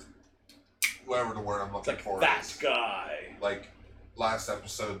 whatever the word I'm looking for That is. guy. Like, last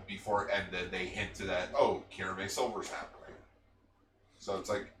episode before it ended, they hinted at, oh, Kirame Silver's happening. So it's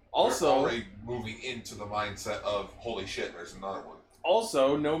like, Also- we're already moving into the mindset of, holy shit, there's another one.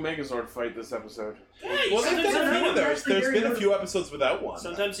 Also, no Megazord fight this episode. Hey, Well, there's sometimes been a you few don't of need those. There's been a few episodes without one.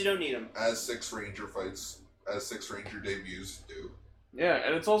 Sometimes you don't need them. As Sixth Ranger debuts do. Yeah,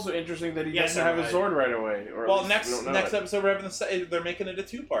 and it's also interesting that he Yes, doesn't have his right. sword right away. Or at Well, least next we don't know next it. episode we're having they're making it a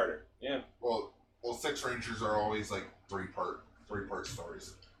two-parter. Well, Six Rangers are always like three-part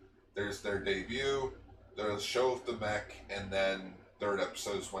stories. There's their debut, there's show of the mech, and then third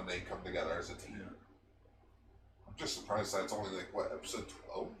episodes when they come together as a team. I'm just surprised that's only like what, episode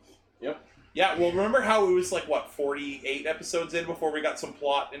 12? Yeah, well, remember how it was like, what, 48 episodes in before we got some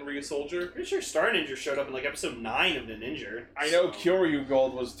plot in Ryusoulger? Pretty sure Star Ninja showed up in like episode 9 of the Ninja. I know Kyoryu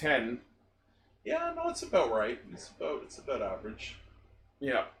Gold was 10. Yeah, no, it's about right. It's about average.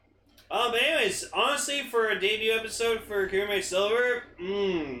 Yeah. But anyways, honestly, for a debut episode for Kirame Silver,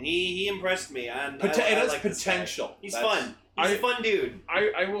 he impressed me. And It I has like this guy. potential. He's That's- fun. He's a fun dude.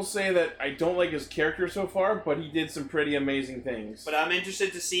 I will say that I don't like his character so far, but he did some pretty amazing things. But I'm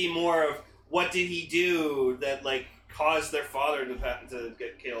interested to see more of what did he do that like caused their father to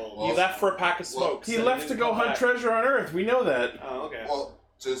get killed. He left for a pack of smokes. He and left to didn't go come hunt back. treasure on Earth. We know that. Oh, okay. Well,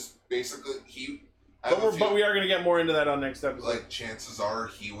 just basically, But we are going to get more into that on next episode. like, chances are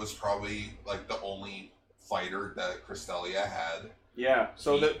he was probably like the only fighter that Crystalia had. Yeah,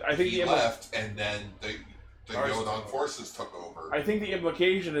 so I think he the left, and then the Ours Yodon took over. forces took over. I think the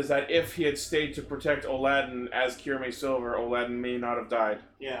implication is that if he had stayed to protect Aladdin as Kirame Silver, Aladdin may not have died.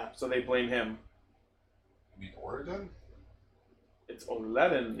 Yeah. So they blame him. You mean Oridon? It's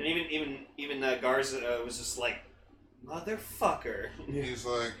Aladdin. And even Garza was just like, motherfucker. He's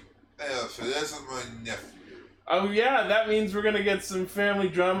like, so this is my nephew. Oh yeah, that means we're gonna get some family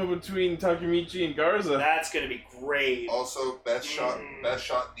drama between Takemichi and Garza. That's gonna be great. Also, best shot in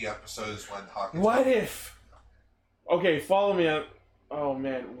the episode is when Hakuto. What if? Okay, follow me on. Oh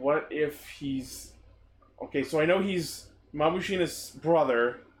man, what if he's? Okay, so I know he's Mabushina's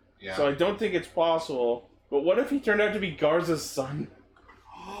brother, Yeah. so I don't think it's possible. But what if he turned out to be Garza's son?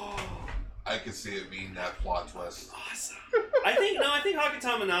 I could see it being that plot twist. Awesome. I think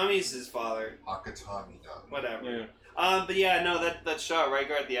Hakutama Nami is his father. Akatami no. Whatever. Yeah. But yeah, no, that shot right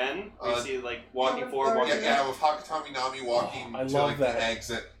there at the end, where you see like walking forward, walking back. Yeah, with Hakutami Nami walking I to love like that. the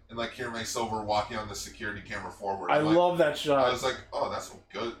exit, and like Kirame Silver walking on the security camera forward. I I'm like, love that I shot. was like, oh, that's some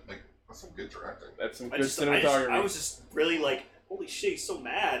good directing. That's some I good cinematography. was just really like, holy shit, he's so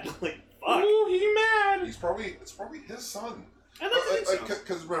mad. Like, fuck. Ooh, he mad. It's probably his son. I like to think so.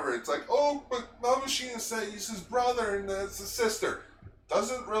 Because remember, it's like, oh, but Mabushina said he's his brother and that's his sister.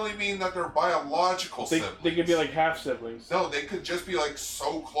 Doesn't really mean that they're biological siblings. They could be like half siblings. No, they could just be like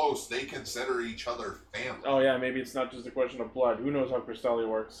so close they consider each other family. Oh yeah, maybe it's not just a question of blood. Who knows how Crystalia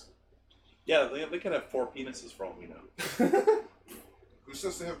works? Yeah, they could have 4 penises for all we know. Who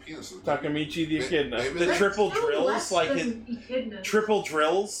says they have penises? Takemichi the Echidna. maybe The they- triple Still drills, less like than Echidna. triple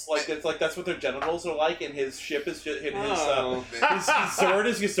drills, like it's like that's what their genitals are like, and his ship is just his Oh. his sword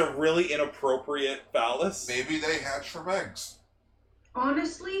is just a really inappropriate phallus. Maybe they hatch from eggs.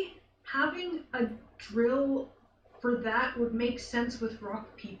 Honestly, having a drill for that would make sense with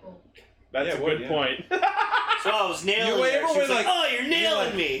rock people. That's Yeah, a it would, good yeah. point. So I was nailing You her. ever She was been like, like- oh, you're nailing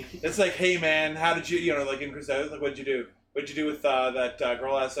like- me. It's like, hey man, how did you like in Crystalia, like what'd you do? What'd you do with that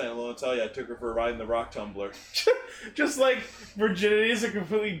girl last night? I'll tell you, I took her for a ride in the rock tumbler. Just like virginity is a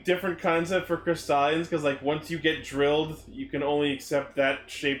completely different concept for Crystallians, because like once you get drilled, you can only accept that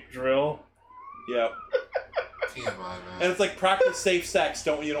shaped drill. Yep. TMI, man. And it's like practice safe sex.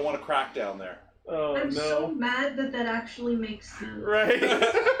 You don't want to crack down there. Oh I'm so no! mad that actually makes sense. Right.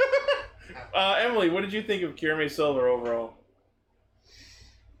 Emily, what did you think of Kirame Silver overall?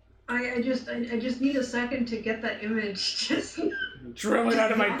 I just need a second to get that image. Just Drill it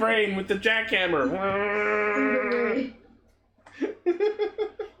out of my brain with the jackhammer.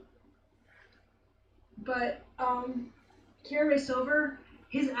 But Kirame Silver,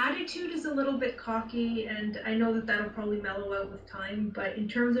 his attitude is a little bit cocky, and I know that that'll probably mellow out with time. But in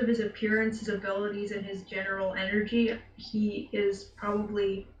terms of his appearance, his abilities, and his general energy, he is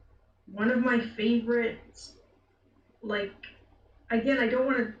probably one of my favorites. Like, again, I don't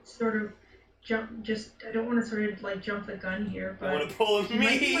want to sort of jump the gun here, I want but to pull he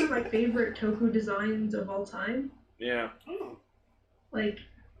might be one of me. my favorite Toku designs of all time. Yeah, Oh. Like,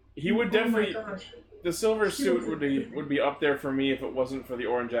 he would definitely. Oh my gosh. The silver suit would be up there for me if it wasn't for the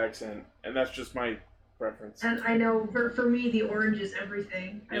orange accent, and that's just my preference. And I know for me, the orange is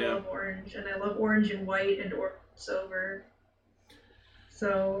everything. I Yeah. love orange, and I love orange and white and silver.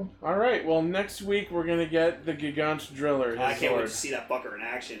 So All right. Well, next week we're gonna get the Gigant Driller. I his can't wait sword. to see that fucker in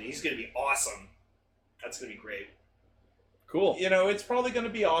action. He's gonna be awesome. That's gonna be great. Cool. You know, it's probably going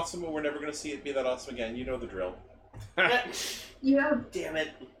to be awesome, but we're never going to see it be that awesome again. You know the drill. yeah. Damn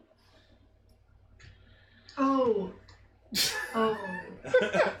it. Oh.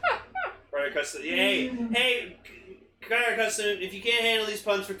 Ryder Custom. Hey, Ryder Custom, if you can't handle these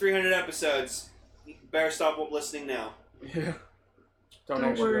puns for 300 episodes, you better stop listening now. Yeah. Don't Don't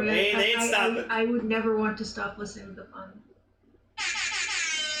actually. worry. Go. They ain't stopping. I would never want to stop listening to the fun.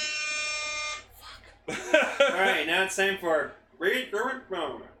 Alright, now it's time for...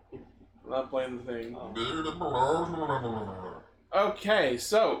 Not playing the thing. Oh. Okay,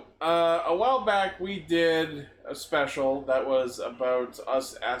 so a while back we did a special that was about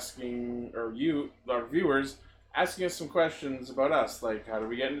us asking, or you, our viewers, asking us some questions about us, like how do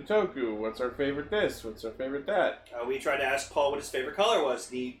we get into Toku? What's our favorite this? What's our favorite that? We tried to ask Paul what his favorite color was,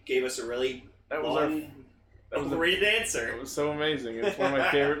 and he gave us a really That was long, that was overrated answer. It was so amazing. It's one of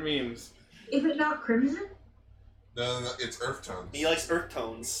my favorite memes. Is it not crimson? No, it's earth tones. He likes earth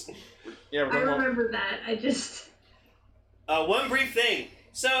tones. Yeah, I remember that. I just. One brief thing.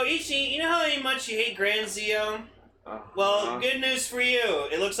 So, Ichi, you know how much you hate Grand Zeo? Well, good news for you.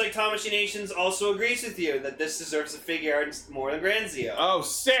 It looks like Tamashii Nations also agrees with you that this deserves a figure art more than Grand Zeo. Oh,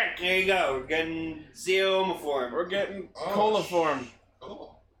 sick! There you go. We're getting Zeo form. We're getting Cola form.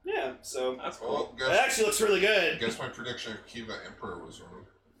 Oh. Yeah, so That's Well, it actually looks really good. Guess my prediction of Kiva Emperor was wrong.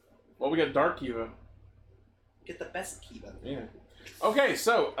 Well, we got Dark Eva. Get the best Kiba. Yeah. Okay,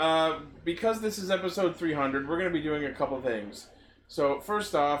 so because this is episode 300, we're going to be doing a couple things. So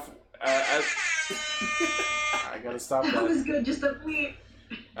first off, I gotta stop That that. was good. Just a wee.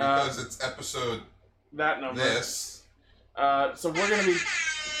 Because it's episode That number. this. So we're gonna be.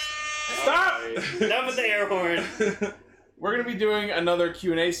 Stop! Enough with the air horn. We're gonna be doing another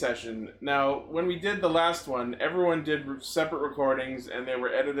Q&A session. Now, when we did the last one, everyone did separate recordings and they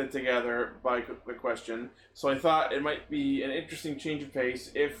were edited together by the question. So I thought it might be an interesting change of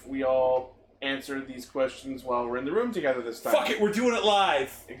pace if we all answered these questions while we're in the room together this time. Fuck it, we're doing it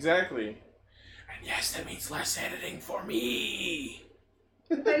live. Exactly. And yes, that means less editing for me.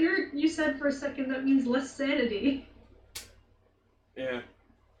 But you said for a second that means less sanity. Yeah.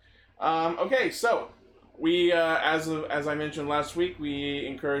 Okay, so we, as I mentioned last week, we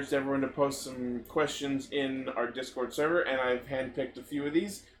encouraged everyone to post some questions in our Discord server, and I've handpicked a few of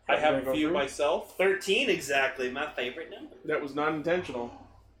these. I that have we're a gonna go few through. myself. 13 exactly, my favorite number. That was not intentional.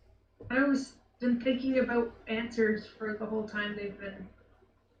 I was been thinking about answers for the whole time they've been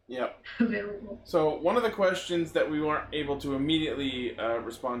Yep. available. So one of the questions that we weren't able to immediately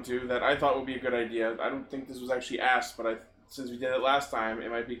respond to that I thought would be a good idea, I don't think this was actually asked, but since we did it last time,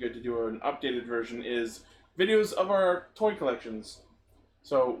 it might be good to do an updated version, is videos of our toy collections.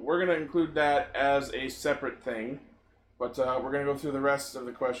 So we're going to include that as a separate thing, but we're going to go through the rest of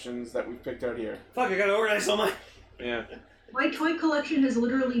the questions that we've picked out here. Fuck, I gotta organize all my... Yeah. My toy collection has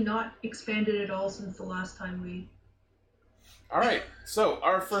literally not expanded at all since the last time we. All right. So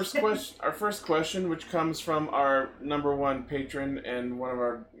our first question, which comes from our #1 patron and one of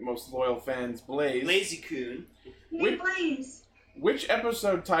our most loyal fans, Blaze. Lazy Coon. Hey, Blaze! Which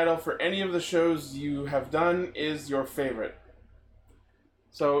episode title for any of the shows you have done is your favorite?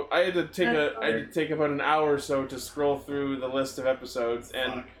 So I had to take about an hour or so to scroll through the list of episodes,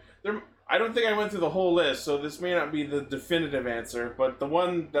 and I don't think I went through the whole list, so this may not be the definitive answer, but the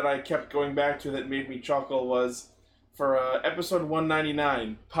one that I kept going back to that made me chuckle was for episode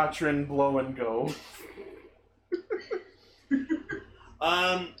 199, Patron Blow and Go.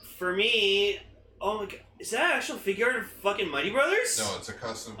 For me, oh my god, is that an actual figure art of fucking Mighty Brothers? No, it's a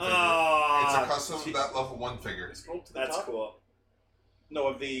custom figure. Oh, It's a custom that level 1 figure. Scroll to the that's top. cool. No,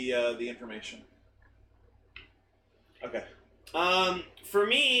 of the information. Okay. For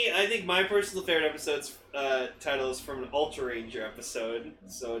me, I think my personal favorite episode's title is from an Ultra Ranger episode.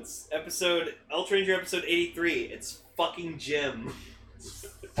 So it's Ultra Ranger episode 83. It's fucking Jim.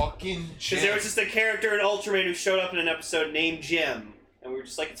 Fucking Because Jim. there was just a character in Ultraman who showed up in an episode named Jim. And we were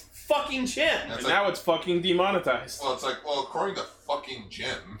just like, it's fucking Jim! That's And like, now it's fucking demonetized. well, it's like, well, according to fucking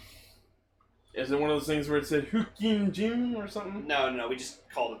Jim. Is it one of those things where it said Hookin' Jim or something? No, we just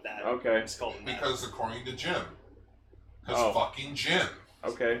called it that. Okay. We just called it that. Because according to Jim. Because Oh. fucking Jim.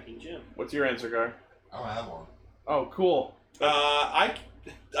 Okay. Fucking Jim. What's your answer, Gar? I don't have one. Oh, cool. I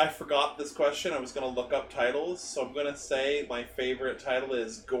forgot this question. I was going to look up titles, so I'm going to say my favorite title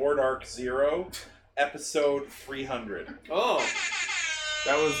is Gord Arc Zero, episode 300. Oh.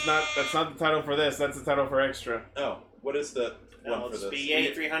 That's not the title for this. That's the title for Extra. Oh, what is the one It'll for just this? be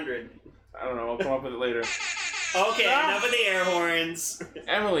Yay 300. I don't know. I'll come up with it later. Okay, enough of the air horns.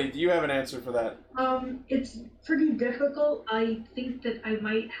 Emily, do you have an answer for that? It's pretty difficult. I think that I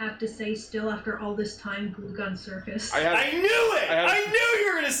might have to say still after all this time, Glue Gun Circus. I knew it! I knew you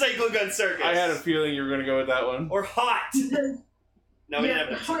were going to say Glue Gun Circus! I had a feeling you were going to go with that one. Or Hot! No, we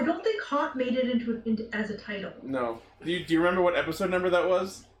didn't have I don't think Hot made it into as a title. No. Do you remember what episode number that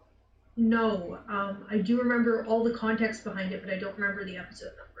was? No. I do remember all the context behind it, but I don't remember the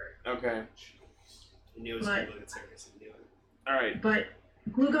episode number. Okay. I knew it was Glue Gun Circus. I knew it. Alright. But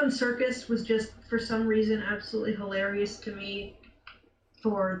Glue Gun Circus was just, for some reason, absolutely hilarious to me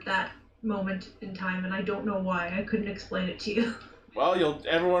for that moment in time, and I don't know why. I couldn't explain it to you. Well,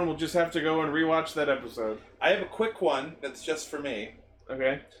 everyone will just have to go and rewatch that episode. I have a quick one that's just for me.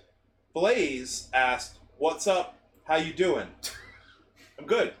 Okay. Blaze asked, "What's up? How you doing?" I'm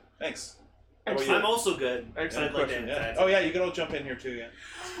good, thanks. How about you? I'm also good. Excellent I'd like to question. add Oh yeah, you can all jump in here too, yeah.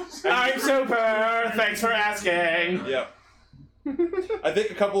 I'm super! Thanks for asking! Yeah. I think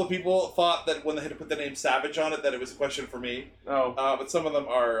a couple of people thought that when they had to put the name Savage on it, that it was a question for me. Oh. But some of them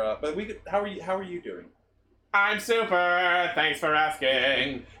are. But we could. How are you doing? I'm super! Thanks for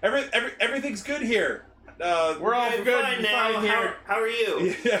asking! Everything's good here. We're all good fine now. fine here. How are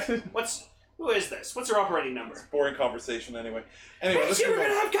you? Yeah. Who is this? What's your operating number? Boring conversation anyway. Anyway, let's Hey, we're move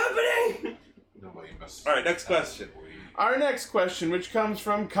gonna on. have company! Nobody must. All right, next question. Our next question, which comes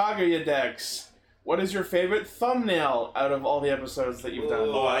from Kaguya Dex. What is your favorite thumbnail out of all the episodes that you've done?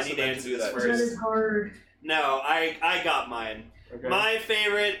 Oh, I so need to then answer do this that. first. That is hard. No, I got mine. Okay. My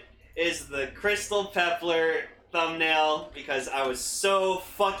favorite is the Crystal Pepler thumbnail because I was so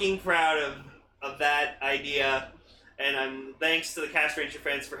fucking proud of that idea. And I'm thanks to the Cast Ranger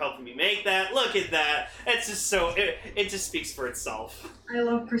fans for helping me make that. Look at that. It's just so it just speaks for itself. I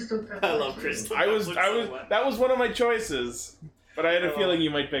love Crystal Pepper. I love Crystal I was Pepler so much. that was one of my choices. But I had a feeling you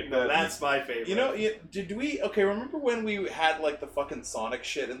might pick No, that. that's my favorite. You know, did we? Okay, remember when we had like the fucking Sonic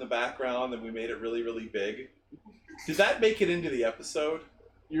shit in the background and we made it really, really big? Did that make it into the episode?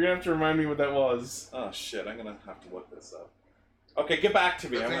 You're gonna have to remind me what that was. Oh shit! I'm gonna have to look this up. Okay, get back to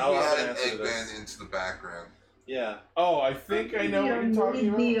me. I think I'll we have had an an answer to this. Eggman into the background. Yeah. Oh, I think I know what you're talking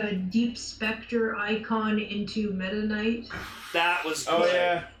about. The Deep Spectre icon into Meta Knight. That was Oh good.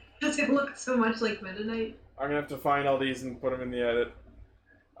 yeah. Does it look so much like Meta Knight? I'm gonna have to find all these and put them in the edit.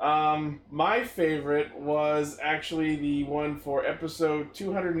 My favorite was actually the one for episode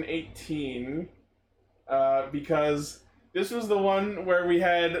 218, because this was the one where we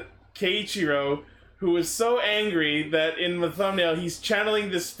had Keiichiro, who was so angry that in the thumbnail he's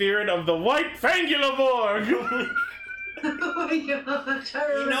channeling the spirit of the White Fangulaborg! Oh my gosh, I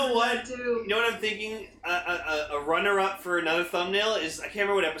remember You know what? that too. You know what I'm thinking? A runner-up for another thumbnail is I can't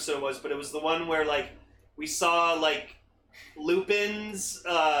remember what episode it was, but it was the one where like we saw like Lupin's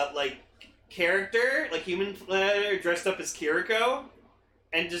like character, like human dressed up as Kiriko,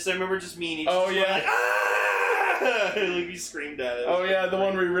 and just I remember just me and each Oh, just yeah. like, ah! Like he screamed at it. Oh yeah, the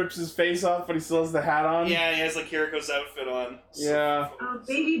one where he rips his face off but he still has the hat on? Yeah, and he has like Kiriko's outfit on. Yeah.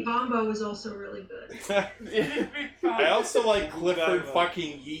 Baby Bombo was also really good. I also like Clifford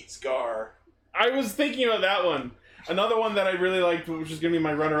fucking Yeatsgar. I was thinking about that one. Another one that I really liked, which is going to be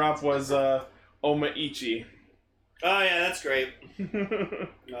my runner-up, was Omaichi. Oh yeah, that's great. I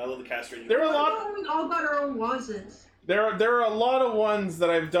love the Cast Ranger. There are a lot. Oh, we all got our own Wazens. There are a lot of ones that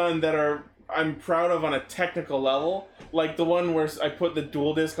I've done that I'm proud of on a technical level, like the one where I put the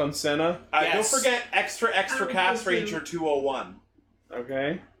dual disc on Senna. Yes. Don't forget Extra Oh, Cast thank you. Ranger 201.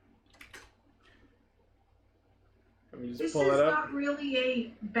 Okay. Let me just This pull is it up. not really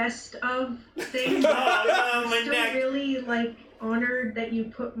a best of thing. No, I'm my still neck. really like honored that you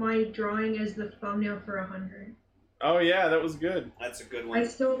put my drawing as the thumbnail for 100. Oh yeah, that was good. That's a good I one.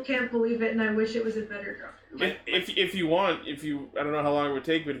 still can't believe it, and I wish it was a better drawing. If you want, I don't know how long it would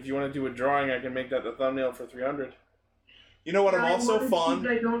take, but if you want to do a drawing, I can make that the thumbnail for 300. You know what? I'm I also wanted to, fond.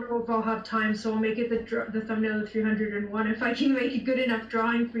 but I don't know if I'll have time, so I'll make it the thumbnail of 301 if I can make a good enough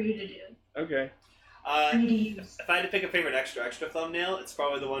drawing for you to do. Okay. For you to use. If I had to pick a favorite extra thumbnail, it's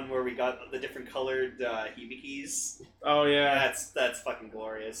probably the one where we got the different colored hibikis. Oh yeah. That's fucking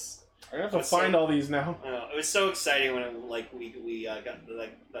glorious. I have to find all these now. I know, it was so exciting when we got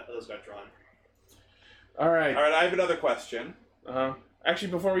those got drawn. All right. All right, I have another question.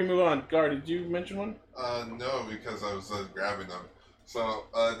 Actually, before we move on, Gar, did you mention one? No, because I was grabbing them. So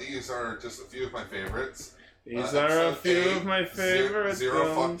these are just a few of my favorites. These are a episode few 8, of my favorite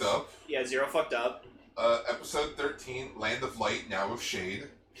Zero films. Fucked Up. Yeah, Zero Fucked Up. Episode 13, Land of Light, Now of Shade.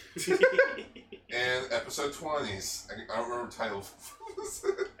 And episode 20s. I don't remember the title.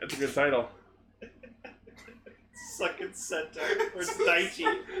 That's a good title. Sucking Center. Or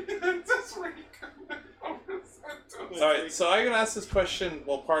Daichi. That's where you come Alright, so I'm going to ask this question,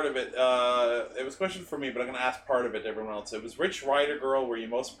 well, part of it, it was a question for me, but I'm going to ask part of it to everyone else. It was, which Rider Girl were you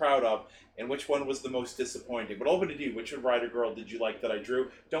most proud of, and which one was the most disappointing? But open to you, which Rider Girl did you like that I drew?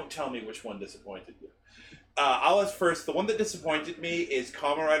 Don't tell me which one disappointed you. I'll ask first. The one that disappointed me is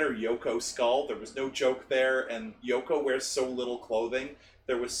Kamen Rider Yoko Skull. There was no joke there, and Yoko wears so little clothing.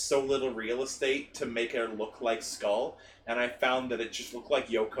 There was so little real estate to make her look like Skull, and I found that it just looked like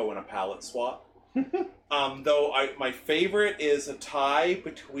Yoko in a palette swap. Though my favorite is a tie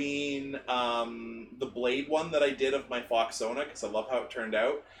between the Blade one that I did of my Foxona, because I love how it turned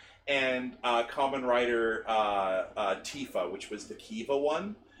out, and Kamen Rider Tifa, which was the Kiva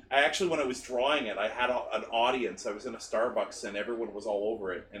one. I actually, when I was drawing it, I had an audience. I was in a Starbucks and everyone was all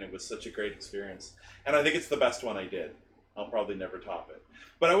over it, and it was such a great experience. And I think it's the best one I did. I'll probably never top it.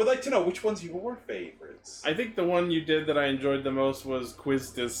 But I would like to know, which one's your favorites? I think the one you did that I enjoyed the most was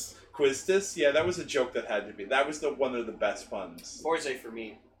Quiztis. Quiztis? Yeah, that was a joke that had to be. That was the one of the best puns. Forza for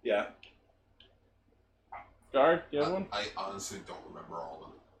me. Yeah. Guard, you have one? I honestly don't remember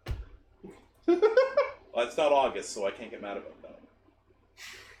all of them. Well, it's not August, so I can't get mad about that.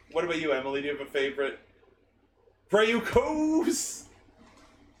 What about you, Emily? Do you have a favorite? Prayukos!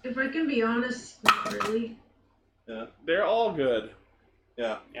 If I can be honest, not really. Yeah. They're all good.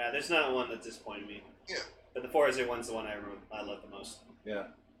 Yeah. Yeah, there's not one that disappointed me. Yeah. But the Forza one's the one I love the most. Yeah.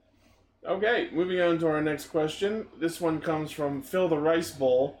 Okay, moving on to our next question. This one comes from Phil the Rice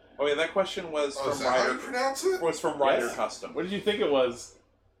Bowl. Oh yeah, that question was Oh, is from that how you Rider. pronounce it? Was from Rider Yes. Custom. What did you think it was?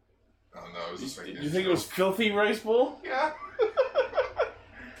 Oh no, it was just Did you think it was Filthy Rice Bowl? Yeah.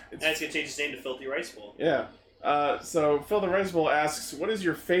 And it's going to change its name to Filthy Rice Bowl. Yeah. So Phil the Rice Bowl asks, what is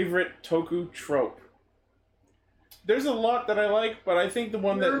your favorite Toku trope? There's a lot that I like, but I think the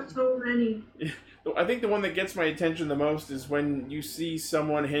one There are that so many. I think the one that gets my attention the most is when you see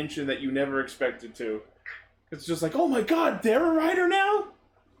someone henshin that you never expected to. It's just like, oh my god, they're a rider now?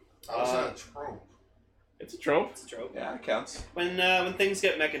 How is that a trope? It's a trope. It's a trope. Yeah, it counts. When things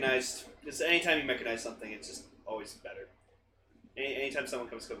get mechanized, because anytime you mechanize something, it's just always better. Anytime someone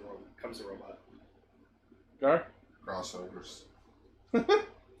comes a robot. Gar? Crossovers.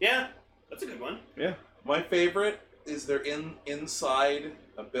 Yeah, that's a good one. Yeah. My favorite is they're inside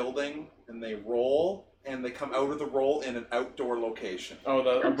a building and they roll and they come out of the roll in an outdoor location. Oh,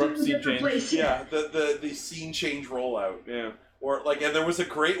 the abrupt scene Different change. place. Yeah, the scene change rollout. Yeah. Or like, and there was a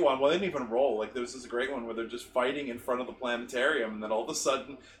great one. Well, they didn't even roll. Like there was this great one where they're just fighting in front of the planetarium, and then all of a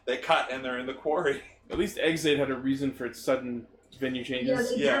sudden they cut and they're in the quarry. At least Exade had a reason for its sudden venue Yeah, changes.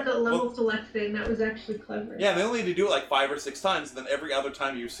 they Yeah. had that level Well- select thing. That was actually clever. Yeah, they only had to do it like 5 or 6 times, and then every other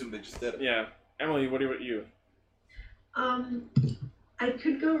time you assume they just did it. Yeah. Emily, what about you? I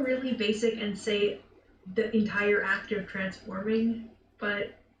could go really basic and say the entire act of transforming,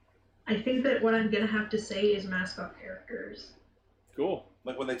 but I think that what I'm gonna have to say is mascot characters. Cool.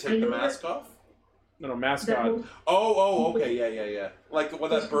 Like when they I take the know mask that- off. No, no, That mascot. whole- Okay, yeah. Like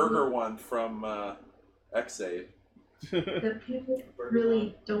that burger one from Exade. that people Burger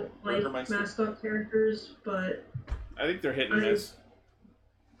really don't like Burgermeister. mascot characters, but I think they're hit and miss.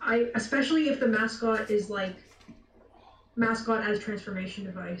 especially if the mascot is like mascot as transformation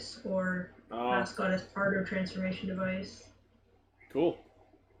device or Oh, mascot as part of transformation device. cool.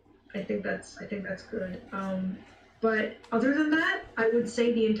 I think that's good. But other than that, I would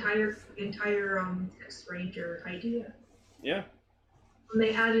say the entire Text Ranger idea. Yeah. When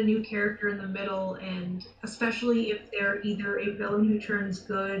they add a new character in the middle, and especially if they're either a villain who turns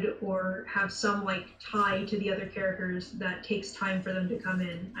good or have some like tie to the other characters that takes time for them to come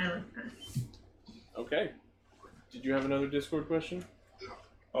in, I like that. Okay. Did you have another Discord question?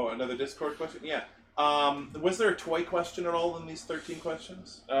 Oh, another Discord question? Yeah. Was there a toy question at all in these 13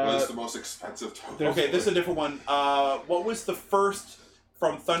 questions? What is the most expensive token? Okay, this is a different one. What was the first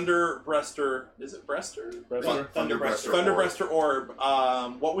from Thunder Breaster? Is it Breaster? Breaster? Thunderbreaster. Thunder Breaster Orb.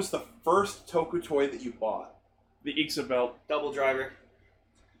 What was the first Toku toy that you bought? The Ixa belt. Double driver.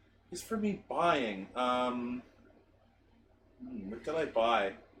 It's for me buying. What did I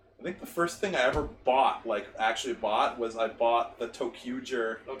buy? I think the first thing I ever bought, was I bought the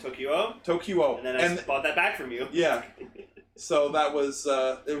Tokyuger. Oh, Tokyo. Tokuo. And then I bought that back from you. Yeah. So that was,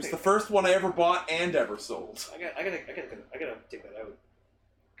 it was the first one I ever bought and ever sold. I gotta take that out.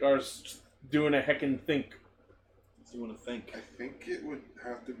 Gar's doing a heckin' think. Do you want to think? I think it would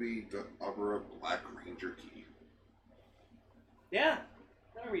have to be the Abra Black Ranger key. Yeah.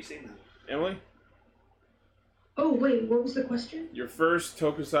 I remember you saying that. Emily? Oh wait, what was the question? Your first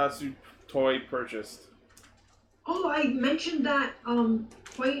Tokusatsu toy purchased? Oh, I mentioned that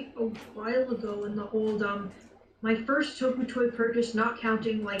quite a while ago in the old my first Toku toy purchase, not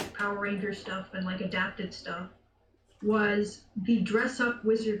counting like Power Ranger stuff and like adapted stuff, was the dress up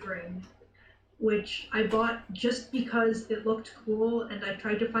wizard ring, which I bought just because it looked cool, and I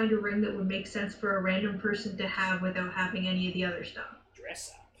tried to find a ring that would make sense for a random person to have without having any of the other stuff.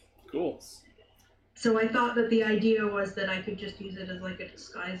 Dress up. Cool. So I thought that the idea was that I could just use it as like a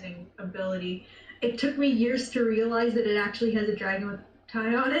disguising ability. It took me years to realize that it actually has a dragon with a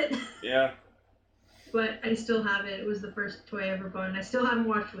tie on it, Yeah. but I still have it. It was the first toy I ever bought, and I still haven't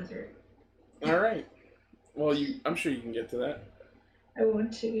watched Wizard. All right. Well, I'm sure you can get to that. I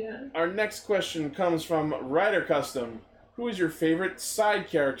want to, yeah. Our next question comes from Rider Custom. Who is your favorite side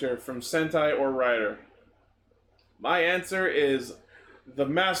character from Sentai or Rider? My answer is the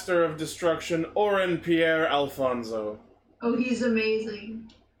Master of Destruction, Oren Pierre Alfonso. Oh, he's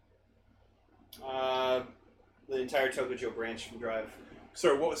amazing. The entire Tokujo branch from Drive.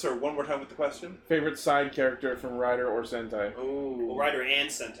 Sorry, one more time with the question? Favorite side character from Rider or Sentai? Well, Rider and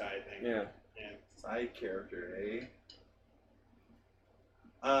Sentai, I think. Yeah. Side character, eh?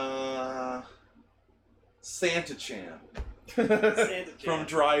 Santa-chan. Santa From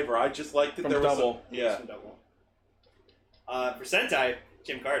Driver. I just liked that From there was Double. Yeah. From Double. For Sentai,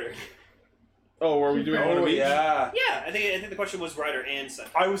 Jim Carter. Oh, were we doing one of each? Yeah. Yeah, I think the question was Rider and Sentai.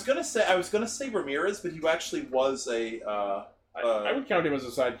 I was gonna say Ramirez, but he actually was a. I would count him as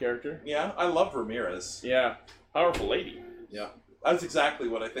a side character. Yeah, I love Ramirez. Yeah. Powerful lady. Yeah, that's exactly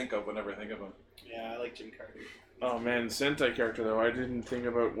what I think of whenever I think of him. Yeah, I like Jim Carter. Oh man, Sentai character though. I didn't think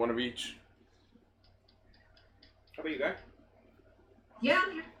about one of each. How about you, Guy? Yeah,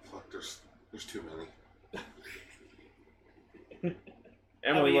 I'm here. Fuck, there's too many.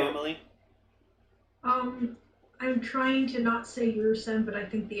 Emily, How what- about you, Emily? I'm trying to not say Yursen, but I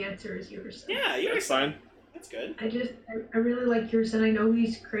think the answer is Yursen. Yeah, you're that's fine. That's good. I really like Yursen. I know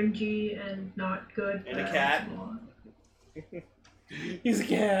he's cringy and not good. And but a I cat. like him a lot. He's a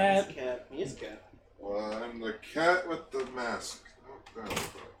cat. He's a cat. He is a cat. Well, I'm the cat with the mask.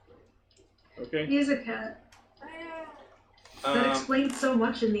 Okay. He is a cat. That explained so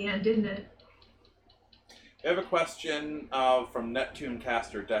much in the end, didn't it? I have a question from Neptune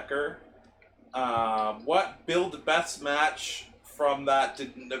Caster Decker. What build best match from that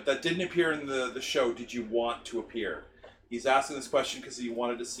didn't appear in the show did you want to appear? He's asking this question because he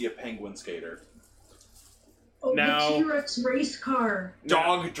wanted to see a penguin skater. Oh, Now- the T-Rex race car.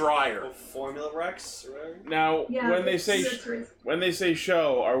 Dog dryer. Oh, Formula Rex or whatever. Now, Yeah, when they the say T-Rex race. when they say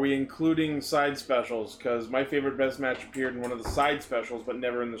show, are we including side specials? Because my favorite best match appeared in one of the side specials, but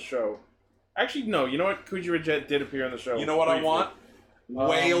never in the show. Actually, no. You know what? Kujira Jet did appear in the show. You know what I briefly. want?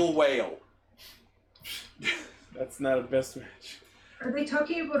 Whale. That's not a best match. Are they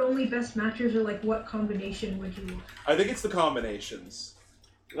talking about only best matches, or like what combination would you? I think it's the combinations.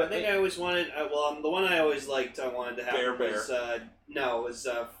 I think I always wanted. The one I always liked. I wanted to have Bear. was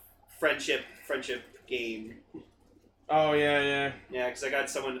friendship game. Oh yeah. Yeah, because I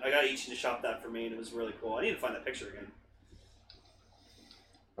got Ichi to shop that for me, and it was really cool. I need to find that picture again.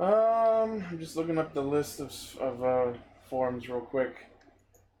 I'm just looking up the list of forums real quick.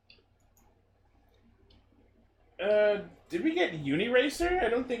 Did we get Uniracer? I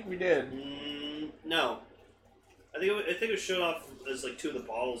don't think we did. No, I think it was showed off as like two of the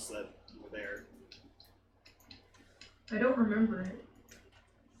bottles that were there. I don't remember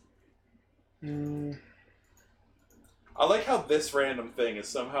it. I like how this random thing is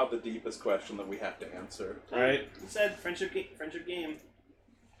somehow the deepest question that we have to answer. Right? It said friendship game.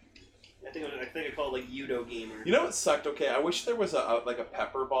 I think I called it like Yudo Gamer. You know what sucked? Okay, I wish there was a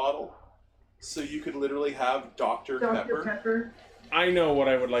pepper bottle, so you could literally have Dr. Dr. Pepper. I know what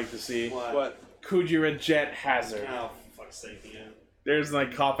I would like to see. What? Kujira Jet Hazard. Oh, for fuck's sake, yeah. There's my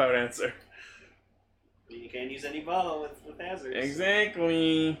cop-out answer. You can't use any bottle with hazards.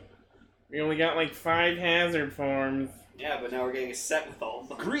 Exactly. We only got like 5 hazard forms. Yeah, but now we're getting a set with all of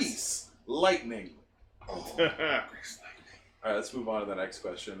them. Grease, lightning. Oh, Alright, let's move on to the next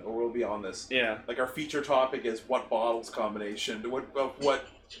question, or we'll be on this. Yeah. Like, our feature topic is what bottles combination, what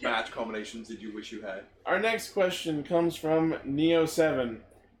match combinations did you wish you had? Our next question comes from Neo7.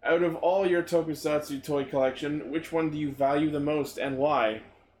 Out of all your Tokusatsu toy collection, which one do you value the most and why?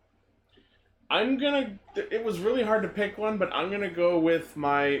 It was really hard to pick one, but I'm gonna go with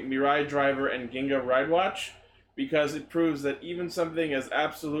my Mirai Driver and Ginga Ride Watch, because it proves that even something as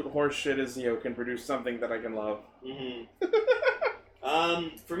absolute horseshit as Neo can produce something that I can love.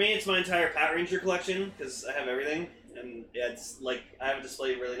 For me, it's my entire Pat Ranger collection, because I have everything, and it's like, I have it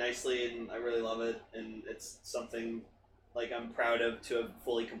displayed really nicely, and I really love it, and it's something like I'm proud of to have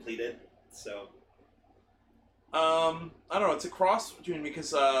fully completed. So. I don't know. It's a cross between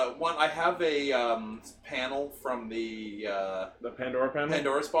because one, I have a panel from the Pandora panel.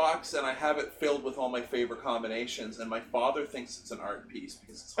 Pandora's box, and I have it filled with all my favorite combinations. And my father thinks it's an art piece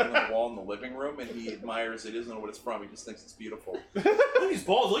because it's hung on the wall in the living room, and he admires it. He doesn't know what it's from. He just thinks it's beautiful. Look at these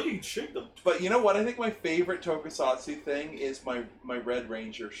balls. Look, you can shake them. But you know what? I think my favorite Tokusatsu thing is my Red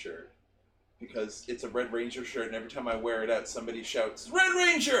Ranger shirt. Because it's a Red Ranger shirt, and every time I wear it out, somebody shouts, "Red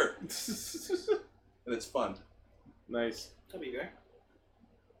Ranger!" And it's fun. Nice. That'll be fair.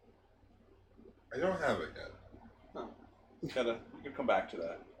 I don't have it yet. You can come back to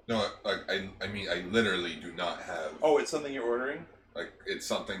that. No, like I mean, I literally do not have. Oh, it's something you're ordering? Like it's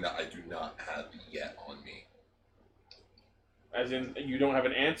something that I do not have yet on me. As in, you don't have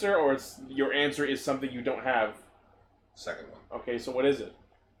an answer, or it's your answer is something you don't have? Second one. Okay, so what is it?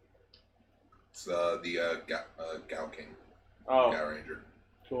 It's the Gao King. Oh. Gao Ranger.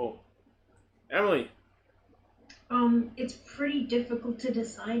 Cool. Emily. It's pretty difficult to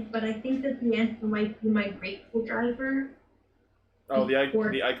decide, but I think that the answer might be my Grateful Driver. Oh, the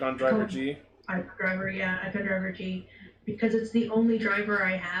Icon Driver G? Icon Driver G. Because it's the only driver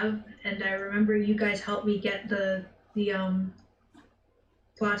I have, and I remember you guys helped me get the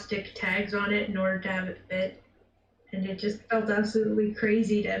plastic tags on it in order to have it fit. And it just felt absolutely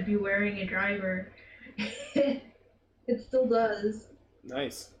crazy to be wearing a driver. It still does.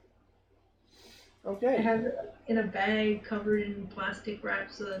 Nice. I Okay. have it in a bag covered in plastic wrap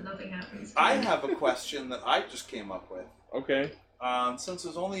so that nothing happens. I have a question that I just came up with. Okay. Since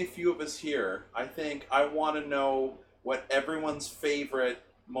there's only a few of us here, I think I want to know what everyone's favorite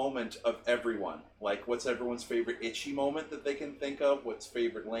moment of everyone. Like, what's everyone's favorite Itchy moment that they can think of? What's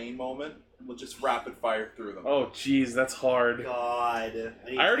favorite Lane moment? We'll just rapid fire through them. Oh, jeez, that's hard. God.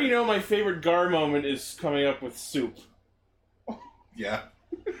 I already know my favorite Gar moment is coming up with Soup. Yeah.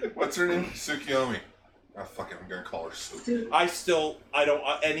 What's her name? Tsukiyomi. Oh, fuck it, I'm gonna call her Soup. I don't,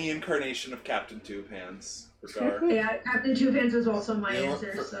 any incarnation of Captain Two Hands for Gar. Yeah, Captain Two Hands was also my You know what,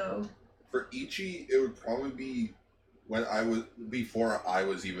 answer, so. For Ichi, it would probably be before I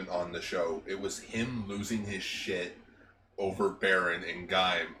was even on the show. It was him losing his shit over Baron and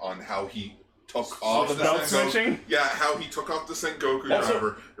Gaim on how he took off the belt switching? Yeah, how he took off the Sengoku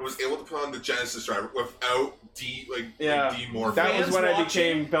driver and was able to put on the Genesis driver without demorphing. That was when I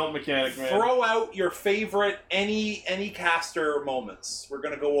watching, became belt mechanic, man. Throw out your favorite any caster moments. We're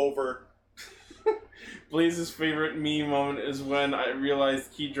gonna go over. Blaze's favorite me moment is when I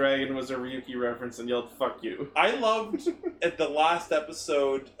realized Key Dragon was a Ryuki reference and yelled "fuck you." I loved at the last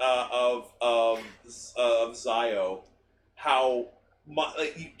episode of Zio how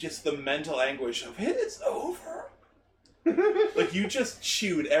just the mental anguish of it's over. Like you just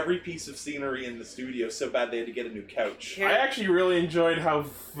chewed every piece of scenery in the studio so bad they had to get a new couch. I actually really enjoyed how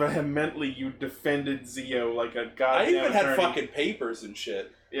vehemently you defended Zio like a goddamn I even had attorney. fucking papers and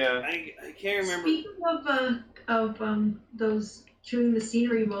shit. Yeah. I can't remember. Speaking of those chewing the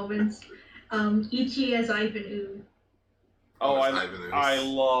scenery moments, Ichi as Ivan Ooh. Oh, Ivan Ooze. I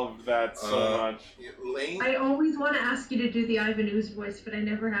loved that so much. Lane. I always want to ask you to do the Ivan Ooze voice, but I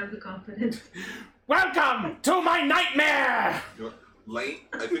never have the confidence. Welcome to my nightmare! You know, Lane.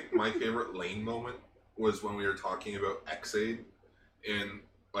 I think my favorite Lane moment was when we were talking about X-Aid, and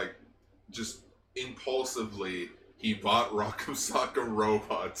like just impulsively he bought Rock'em Sock'em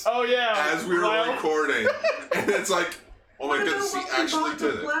robots. Oh yeah. As we were recording, and it's like, oh my goodness, he actually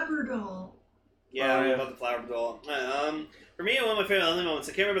did it. Flapper doll. Yeah, Oh, yeah. about the flower doll. For me, one of my favorite Emily moments,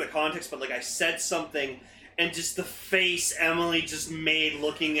 I can't remember the context, but like I said something, and just the face Emily just made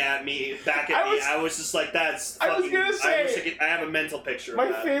looking at me, back at me, I was just like, that's fucking, I was gonna say, I have a mental picture my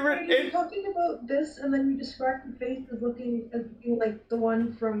of that. favorite. You're talking about this, and then you describe the face as looking like the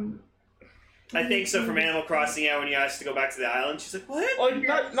one from. I think so, from Animal Crossing, yeah, when you asked to go back to the island, she's like, what?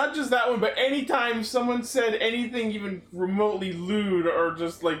 Like not just that one, but anytime someone said anything even remotely lewd or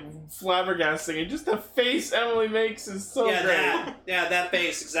just like flabbergasting, and just the face Emily makes is so great. That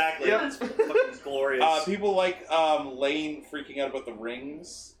face, exactly. Yep. It's fucking glorious. People like Lane freaking out about the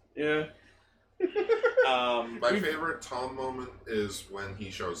rings. Yeah. My favorite Tom moment is when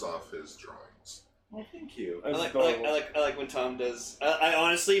he shows off his drawings. Well, thank you. I like when Tom does. I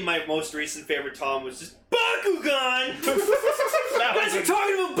honestly, my most recent favorite Tom was just Bakugan. You guys are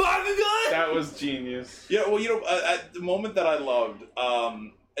talking about Bakugan. That was genius. Yeah, well, the moment that I loved,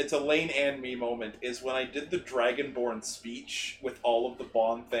 it's a Lane and me moment, is when I did the Dragonborn speech with all of the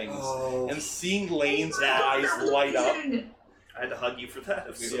Bond things, and seeing Lane's eyes light up. I had to hug you for that. It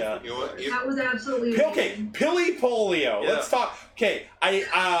was so Yeah. fucking You know what? hilarious. That was absolutely. Okay, Pilly Polio. Yeah. Let's talk. Okay,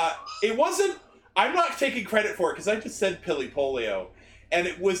 it wasn't. I'm not taking credit for it because I just said Pilly Polio. and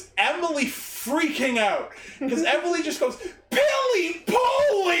it was Emily freaking out because Emily just goes, "Billy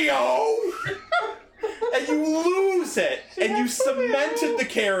Polio!" and you lose it, and you cemented the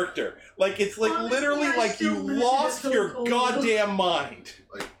character. Like, it's like literally like you lost your goddamn mind.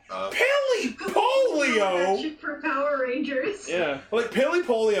 Like, Billy Polio! For Power Rangers. Yeah. Like, Billy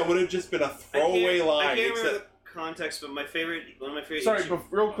Polio would have just been a throwaway line. I can't remember except- the context, but one of my favorite. Sorry,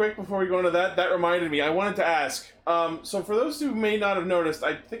 real quick before we go into that, that reminded me. I wanted to ask. So for those who may not have noticed,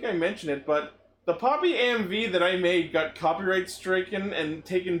 I think I mentioned it, but the Poppy AMV that I made got copyright stricken and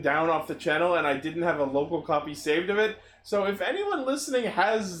taken down off the channel, and I didn't have a local copy saved of it. So if anyone listening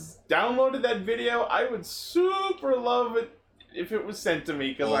has downloaded that video, I would super love it if it was sent to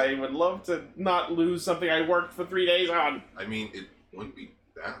me, because I would love to not lose something I worked for 3 days on. I mean, it wouldn't be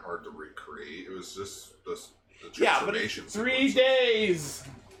that hard to recreate. It was just the Yeah, but transformation. 3 days!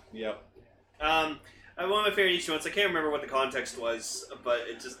 Yep. One of my favorite Easter ones. I can't remember what the context was, but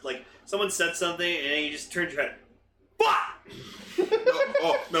it just like someone said something and then you just turned your head.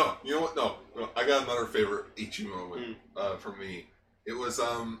 No, you know what? No, I got another favorite Ichi moment from me. It was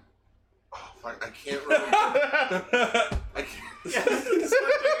I can't remember.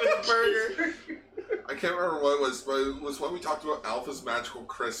 I can't remember what it was, but it was when we talked about Alpha's Magical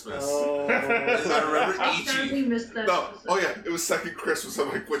Christmas. Oh. And I remember Sadly Ichi. missed that No, episode. oh yeah, it was second Christmas. I'm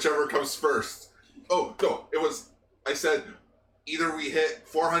like, whichever comes first. Oh no, it was. I said either we hit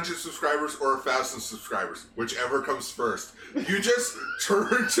 400 subscribers or 1,000 subscribers, whichever comes first. You just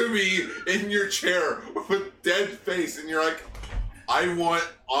turn to me in your chair with a dead face, and you're like, I want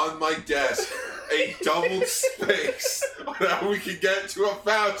on my desk a doubled space that we can get to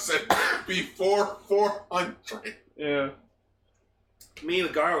 1,000 before 400. Yeah. Me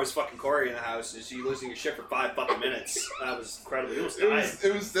with Gara was fucking Corey in the house, and she losing your shit for 5 fucking minutes. That was incredible. You almost died.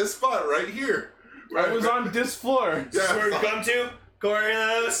 It was this spot right here. I was on this floor. Yeah. Where we come to? Corey in the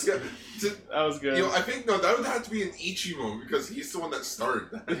house? Yeah, That was good. you know, I think that would have to be an Ichi moment because he's the one that started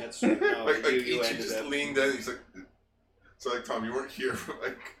that. That's true. No, like you Ichi ended just it. leaned in. He's like, so like Tom, you weren't here.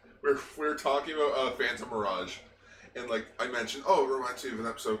 Like we were talking about Phantom Mirage, and like I mentioned, oh, it reminds me of an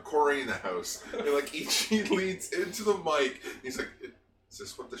episode of Corey in the House, and like Ichi leans into the mic. And he's like, is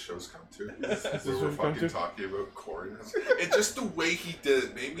this what the show's come to? Is this what we're we've come fucking to? talking about Corey? And just the way he did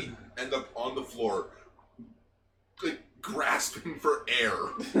it made me end up on the floor, like grasping for air.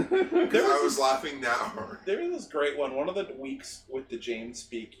 Because I was laughing that hard. There was this great one. One of the weeks with the James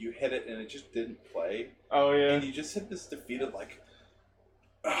speak, you hit it and it just didn't play. Oh, yeah. And you just hit this defeated, like...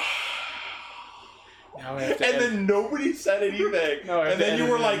 Now I have to and edit. then nobody said anything. No, I have and to then you edit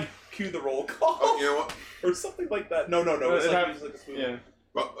were it like, in. cue the roll call. Oh, you know what? Or something like that. No. It's it like, hap- it's like a smooth.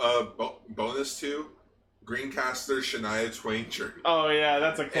 Yeah. Bonus 2, Greencaster Shania Twain shirt. Oh, yeah,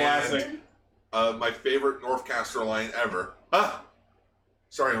 that's a classic. My favorite Northcaster line ever.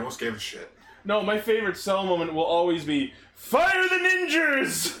 Sorry, I almost gave a shit. No, my favorite Cell moment will always be, Fire the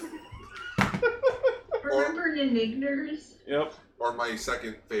Ninjas! Remember Nigners? Yep. Or my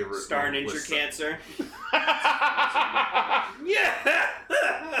second favorite. Star one Ninja was, Cancer. Yeah!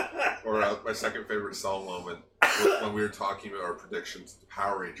 Or my second favorite Cell moment was when we were talking about our predictions to the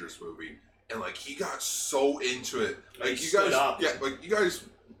Power Rangers movie, and like he got so into it. Like He you stood guys, up. yeah, like you guys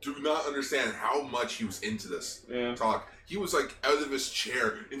do not understand how much he was into this Yeah. talk. He was like out of his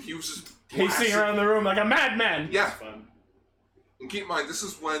chair, and he was just Pacing blasting- around the room like a madman. Yeah, Fun. and keep in mind this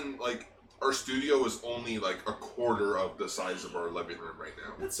is when like our studio was only like a quarter of the size of our living room right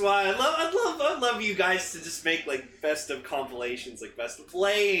now. That's why I'd love you guys to just make like best of compilations, like best of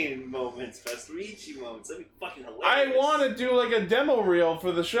playing moments, best of Ichi moments. That'd be fucking hilarious. I want to do like a demo reel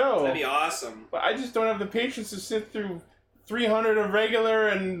for the show. That'd be awesome. But I just don't have the patience to sit through 300 of regular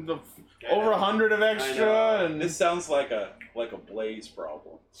and I over know. 100 of I extra. know. And This sounds like a Blaze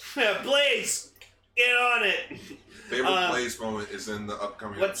problem. Blaze, get on it. Favorite plays moment is in the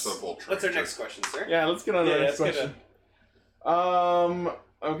upcoming episode of Ultra What's our Ranger. next question, sir? Yeah, let's get on to the next let's get question.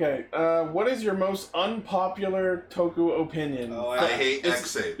 Okay. What is your most unpopular Toku opinion? Oh, I hate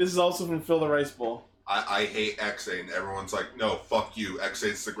This- X8. This is also from Phil the Rice Bowl. I hate X8, and everyone's like, no, fuck you.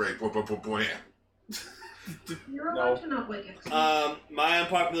 X8's the great. Blah. You're No. allowed to not like X. My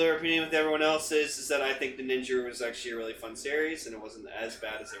unpopular opinion with everyone else is that I think the Ninja was actually a really fun series, and it wasn't as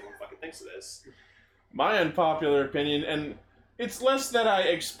bad as everyone fucking thinks it is. My unpopular opinion, and it's less that I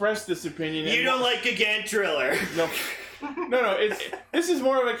express this opinion. You and don't like Gigant Driller. No. This is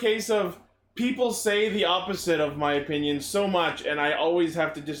more of a case of people say the opposite of my opinion so much, and I always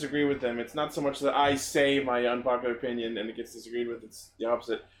have to disagree with them. It's not so much that I say my unpopular opinion and it gets disagreed with. It's the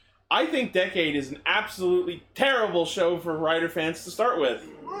opposite. I think Decade is an absolutely terrible show for Rider fans to start with.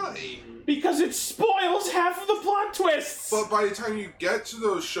 Why? Because it spoils half of the plot twists! But by the time you get to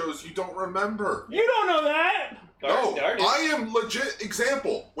those shows, you don't remember. You don't know that! No, I am legit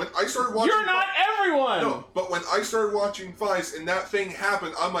example. When I started watching... You're not everyone! No, but when I started watching Vice and that thing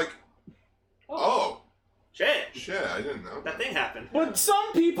happened, I'm like, oh. Shit. Shit, I didn't know. That thing happened. But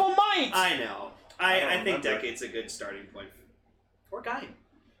some people might! I know. I think remember. Decade's a good starting point. Or Gaim.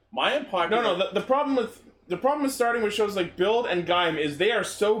 My unpopular... No, the problem with starting with shows like Build and Gaim is they are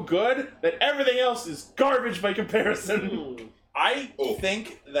so good that everything else is garbage by comparison. I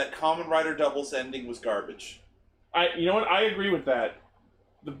think that Kamen Rider Double's ending was garbage. You know what? I agree with that.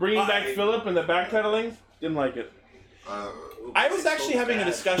 The bringing back Philip and the backpedaling, didn't like it. I was actually having a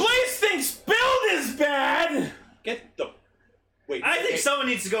discussion... Blaze thinks Build is bad! Get the... Wait. I think someone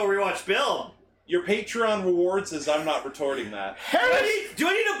needs to go rewatch Build. Your Patreon rewards is I'm not retorting that. Do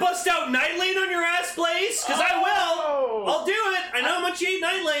I need to bust out Night Lane on your ass, Blaze? Because I will. I'll do it. I know how much you hate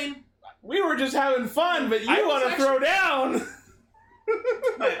Night Lane. We were just having fun, but you want to throw down.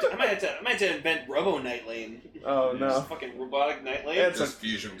 I might have to invent Robo Night Lane. Oh no! Just fucking robotic Night Lane. Just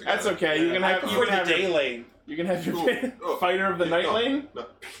fusion together. That's okay. You can have the day lane. You can have your fighter of the night lane. No.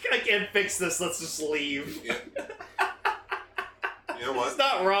 I can't fix this. Let's just leave. Yeah. You know what? It's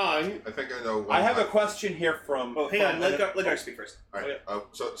not wrong. I think I know. I have a question here from... Oh, hang on. Let Gar speak first. All right.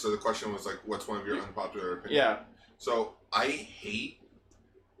 So the question was like, what's one of your unpopular opinions? Yeah. So I hate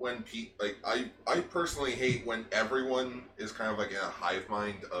when I personally hate when everyone is kind of like in a hive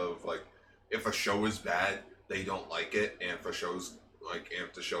mind of like, if a show is bad, they don't like it, and if the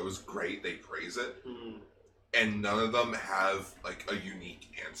show is great, they praise it. Mm. And none of them have like a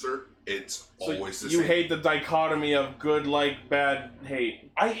unique answer. It's always the same. You hate the dichotomy of good, like, bad,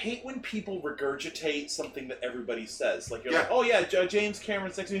 hate. I hate when people regurgitate something that everybody says. Like, you're like, oh yeah, James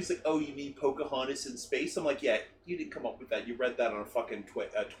Cameron's next to me. He's like, oh, you mean Pocahontas in space? I'm like, yeah, you didn't come up with that. You read that on a fucking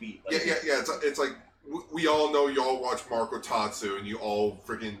tweet. Like, yeah. It's like, we all know you all watch Marco Tatsu, and you all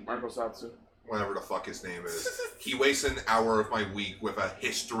freaking... Marco Tatsu. Whatever the fuck his name is. He wastes an hour of my week with a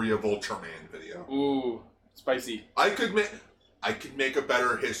History of Ultraman video. Ooh, spicy. I could make a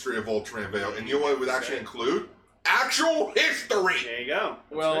better History of Ultraman video, and you know what it would actually include? Actual history! There you go.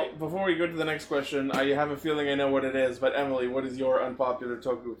 Well, before we go to the next question, I have a feeling I know what it is, but Emily, what is your unpopular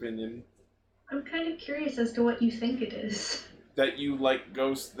Toku opinion? I'm kind of curious as to what you think it is. That you like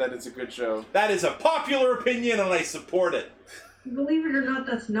Ghost, that it's a good show. That is a popular opinion, and I support it. Believe it or not,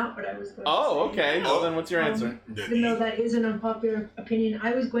 that's not what I was going to say. Oh, okay. Well, then what's your answer? Even though that is an unpopular opinion,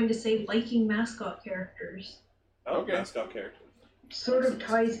 I was going to say liking mascot characters. Okay. Mascot character. Sort of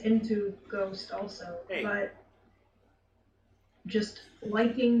ties into Ghost also, but just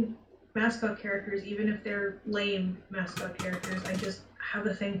liking mascot characters, even if they're lame mascot characters, I just have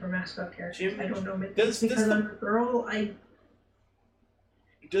a thing for mascot characters. I don't know, because I'm a girl,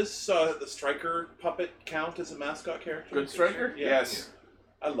 Does the Striker puppet count as a mascot character? Good Striker? Yes.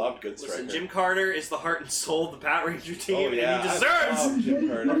 I loved Good Striker. Listen, Jim Carter is the heart and soul of the Pat Ranger team, and he deserves Jim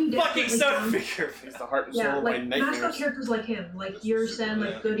Carter. fucking stuff figure. He's the heart and soul of my like nightmares. mascot characters like him, like Yursen,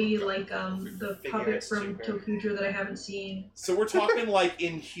 like Goody, like the puppet from Tokujo that I haven't seen. So we're talking like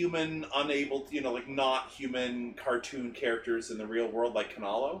inhuman, unable, like not human cartoon characters in the real world, like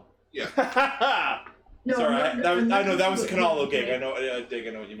Kanalo? Yeah. No, sorry, I know that was a Kanalo gig. Okay. I know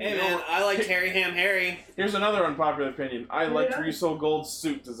what you mean. Hey man, I like Harry Ham Harry. Here's another unpopular opinion. I liked Riso Gold's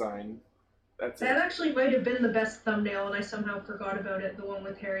suit design. That's that actually might have been the best thumbnail, and I somehow forgot about it. The one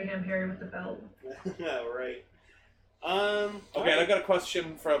with Harry Ham Harry with the belt. Yeah, right. Okay, I got a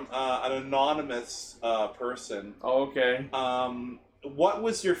question from an anonymous person. Oh, okay. What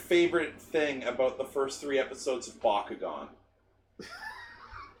was your favorite thing about the first 3 episodes of Bakugan?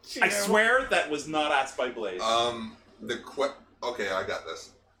 I swear that was not asked by Blaze. Okay, I got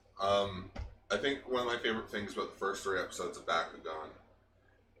this. I think one of my favorite things about the first 3 episodes of Bakugan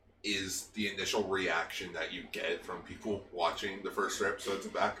is the initial reaction that you get from people watching the first 3 episodes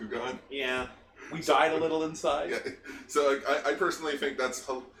of Bakugan. Yeah. We died a little inside. Yeah. So, I personally think that's,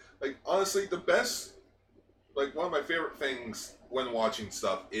 honestly, the best, one of my favorite things when watching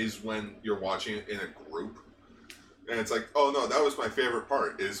stuff is when you're watching it in a group. And it's like, oh no, that was my favorite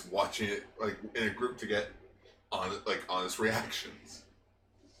part, is watching it in a group to get honest reactions.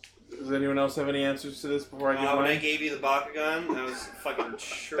 Does anyone else have any answers to this before I give mine? When I gave you the Bakugan, I was fucking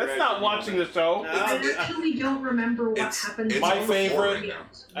sure. That's not watching the show. No, I actually don't remember what happened. My favorite.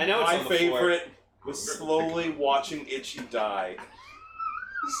 I know. My favorite was slowly watching Ichi die.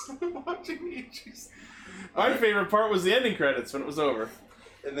 Watching Ichi. My favorite part was the ending credits when it was over.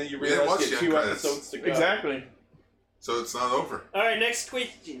 And then you realize you had 2 episodes to go. Exactly. So it's not over. All right, next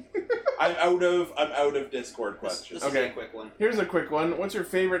question. I'm out of Discord questions. This is Okay. a quick one. Here's a quick one. What's your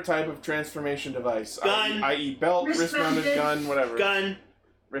favorite type of transformation device? Gun. I.e. belt, wrist-mounted Wrist-mounted. gun, whatever. Gun.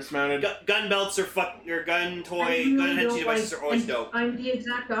 Wrist-mounted. Gun belts are or gun toy, I really gun don't head devices are always and dope. I'm the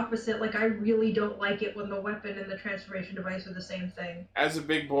exact opposite. Like, I really don't like it when the weapon and the transformation device are the same thing. As a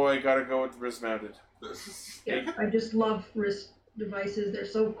big boy, gotta go with wrist-mounted. Yeah, I just love wrist devices. They're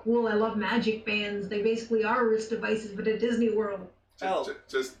so cool. I love magic bands. They basically are wrist devices, but at Disney World. Hell,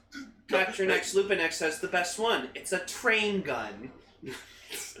 Just Capture X, Lupin X has the best one. It's a train gun.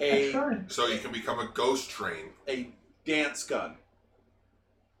 That's A fun. so you can become a ghost train. dance gun.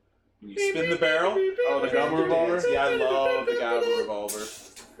 You spin the barrel. Oh, the Gabba revolver? Yeah, I love the Gabba revolver.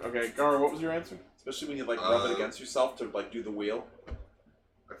 Okay, Gar, what was your answer? Especially when you like rub it against yourself to like do the wheel.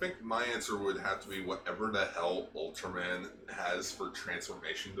 I think my answer would have to be whatever the hell Ultraman has for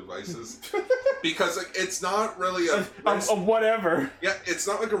transformation devices, because like, it's not really a Whatever. yeah, it's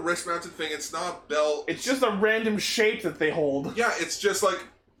not like a wrist-mounted thing. It's not a belt. It's just a random shape that they hold. Yeah, it's just like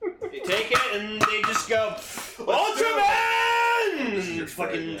They take it and they just go, Ultraman! And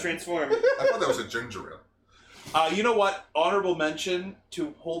fucking transform. I thought that was a ginger ale. You know what? Honorable mention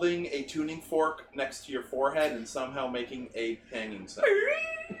to holding a tuning fork next to your forehead and somehow making a hanging sound.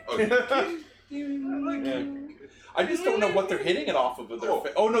 Okay. Yeah. I just don't know what they're hitting it off of with their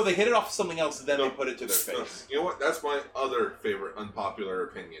face. Oh no, they hit it off of something else and then No. they put it to their face. You know what? That's my other favorite unpopular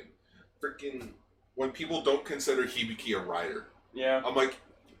opinion. Freaking when people don't consider Hibiki a rider, Yeah. I'm like,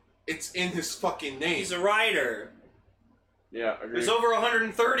 it's in his fucking name. He's a rider. Yeah, agreed. There's over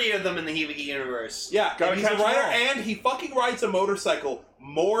 130 of them in the Hibiki universe. Yeah, Gotta and he's a catch 'em rider all. and he fucking rides a motorcycle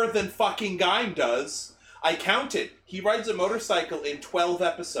more than fucking Gaim does. I counted. He rides a motorcycle in 12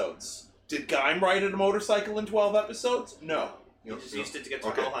 episodes. Did Gaim ride a motorcycle in 12 episodes? No. He just used it to get to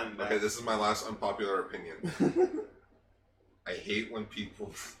Okay. Valheim back. Okay, this is my last unpopular opinion. I hate when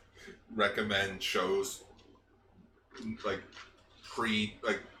people recommend shows like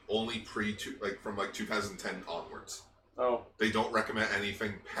from 2010 onwards. Oh, They don't recommend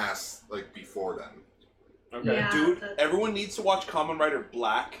anything past like before then. okay. Yeah, Dude, that's- everyone needs to watch Kamen Rider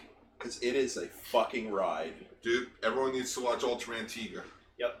Black because it is a fucking ride. Dude, everyone needs to watch Ultraman Tiga.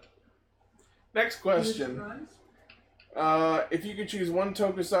 Yep. Next question. If you could choose one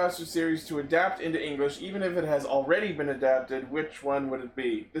Tokusatsu series to adapt into English, even if it has already been adapted, which one would it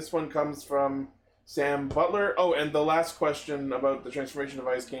be? This one comes from Sam Butler. Oh, and the last question about the transformation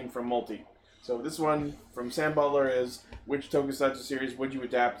device came from Multi. So this one from Sam Butler is, which Tokusatsu series would you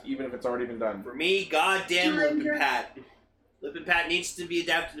adapt, even if it's already been done? For me, goddamn Ranger. Lupin Pat. Lupin Pat needs to be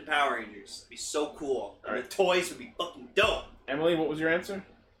adapted to Power Rangers. It'd be so cool. And the toys would be fucking dope. Emily, what was your answer?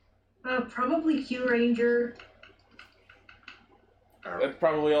 Probably Q Ranger. That's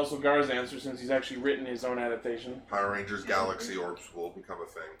probably also Gar's answer, since he's actually written his own adaptation. Power Rangers Galaxy Orbs will become a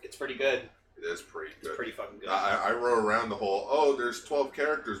thing. It's pretty good. It is pretty good. It's pretty fucking good. I wrote around the whole, there's 12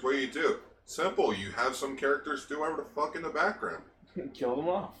 characters, what do? Simple, you have some characters do whatever the fuck in the background. Kill them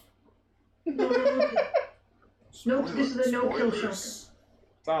off. Nope, this is a no-kill Spoilers.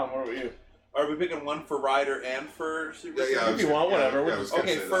 Tom, what about you? Are we picking one for Rider and for Super Yeah, Sentai? If you want, whatever. I was gonna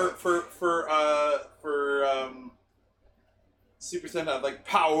Okay, say for Super Sentai, I'd like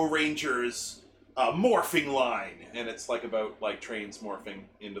Power Rangers morphing line, and it's like about like trains morphing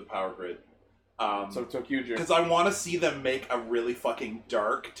into the power grid. So Tokyuger. Because I want to see them make a really fucking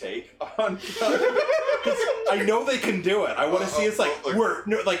dark take on. Because I know they can do it. I want to see it's like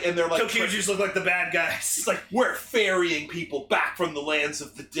and they're like Tokyugers look like the bad guys. It's like we're ferrying people back from the lands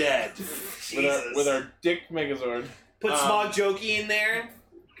of the dead. with our dick Megazord. Put Smog Jokey in there,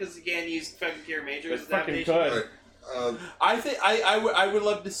 because you can't use fucking Kira Major They as fucking adaptation. could. I think I would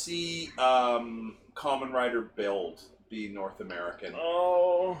love to see Kamen Rider Build be North American.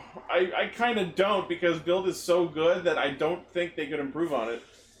 Oh, I kind of don't, because Build is so good that I don't think they could improve on it.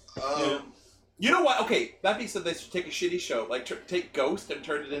 You know what? Okay, that being said, they should take a shitty show, like take Ghost and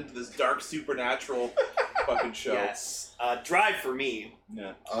turn it into this dark supernatural fucking show. Yes. Drive for me.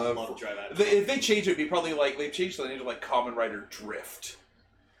 Yeah. Love Drive out. If they change it, it'd be probably like they've changed the name to like Kamen Rider Drift.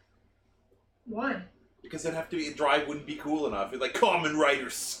 Why? Because it'd have to be Drive wouldn't be cool enough. It's like Kamen Rider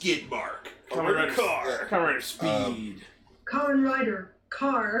Skid Mark. Kamen Rider Car. Kamen Rider Speed. Kamen Rider.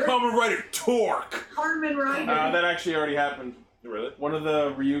 Car. Kamen Rider Torque. Carmen Rider. That actually already happened. Really? One of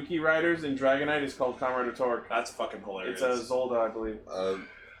the Ryuki riders in Dragonite is called Kamen Rider Torque. That's fucking hilarious. It's a Zolda, I believe.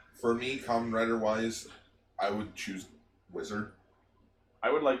 For me, Kamen Rider wise, I would choose Wizard.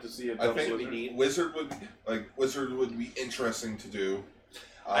 I would like to see a I double think Wizard. Wizard would be interesting to do.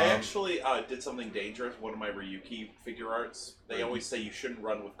 I actually did something dangerous. One of my Ryuki figure arts. They always say you shouldn't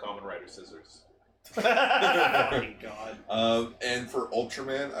run with Kamen Rider scissors. Oh my god. And for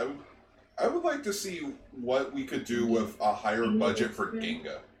Ultraman, I would like to see what we could do with a higher budget for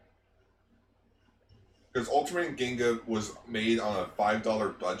Ginga. Because Ultraman Ginga was made on a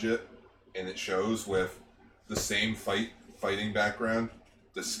 $5 budget, and it shows with the same fighting background,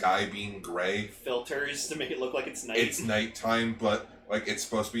 the sky being gray. Filters to make it look like it's night. It's nighttime, but like it's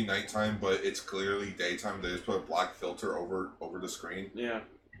supposed to be nighttime, but it's clearly daytime. They just put a black filter over the screen. Yeah.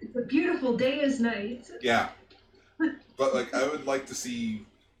 It's a beautiful day as night. Yeah. But like I would like to see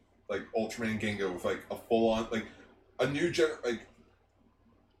like Ultraman Ginga with like a full on like a new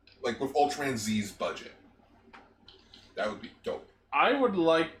like with Ultraman Z's budget. That would be dope. I would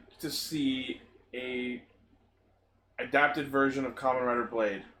like to see a adapted version of Kamen Rider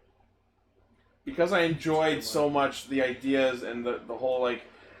Blade. Because I enjoyed so much the ideas and the whole, like,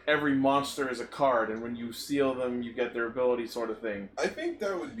 every monster is a card, and when you seal them, you get their ability sort of thing. I think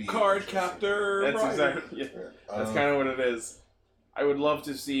that would be Card captor. That's Rider. exactly, that's kind of what it is. I would love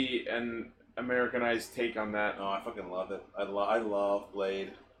to see an Americanized take on that. Oh, I fucking love it. I love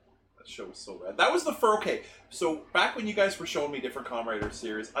Blade. That show was so rad. That was the first. Okay, so back when you guys were showing me different Kamen Rider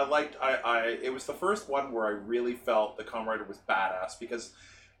series, it was the first one where I really felt the Kamen Rider was badass because,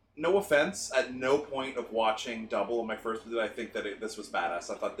 no offense, at no point of watching Double, my first did I think that this was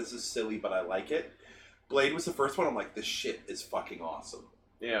badass. I thought this is silly, but I like it. Blade was the first one. I'm like, this shit is fucking awesome.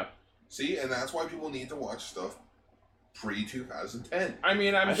 Yeah. See, and that's why people need to watch stuff pre-2010. I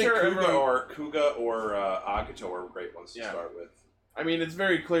mean, I think sure Kuga or Agito are great ones to start with. I mean, it's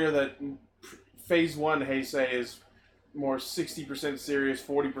very clear that Phase 1 Heisei is more 60% serious,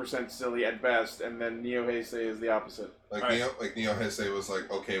 40% silly at best, and then Neo Heisei is the opposite. Like Neo Heisei was like,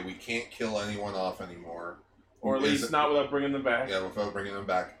 okay, we can't kill anyone off anymore. Or at least not without bringing them back. Yeah, without bringing them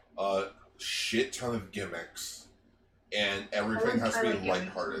back. Shit ton of gimmicks. And everything has to be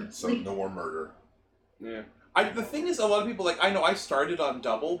lighthearted, so no more murder. Yeah. The thing is, a lot of people, like, I know I started on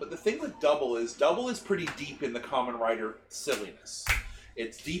Double, but the thing with Double is pretty deep in the Kamen Rider silliness.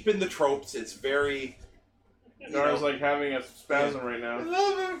 It's deep in the tropes, it's very... Nara's like having a spasm right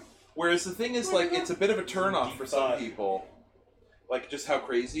now. Whereas the thing is, like, it's a bit of a turnoff for some people. Like, just how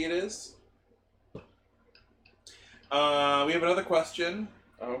crazy it is. We have another question.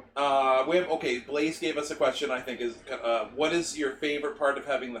 Blaze gave us a question, I think, is what is your favorite part of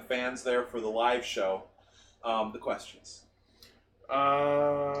having the fans there for the live show? The questions.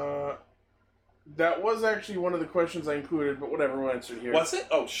 That was actually one of the questions I included, but whatever, we'll answer it here. Was it?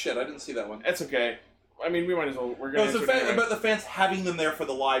 Oh shit, I didn't see that one. That's okay. I mean, we might as well. We're going to answer it about the fans having them there for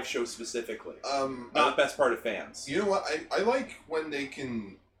the live show specifically. Not the best part of fans. You know what? I like when they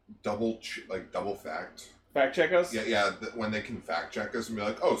can double fact check us. Yeah. When they can fact check us and be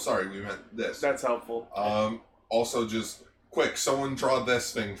like, "Oh, sorry, we meant this." That's helpful. Also, just quick, someone draw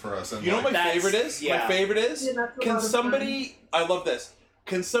this thing for us. And you know what my favorite is? Yeah. My favorite is. Yeah, can somebody? I love this.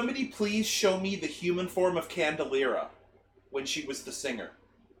 Can somebody please show me the human form of Candelira when she was the singer?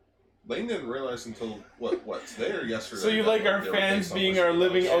 Lane didn't realize until today or yesterday. So you like our fans being our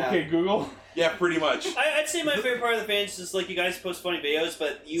living OK Google? Yeah, pretty much. I'd say my favorite part of the fans is like you guys post funny videos,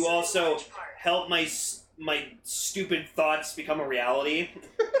 but you also help my stupid thoughts become a reality.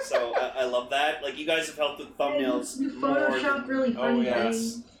 So I love that. Like you guys have helped with thumbnails. You Photoshop really funny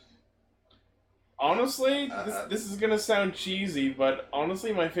things. Honestly, this is gonna sound cheesy, but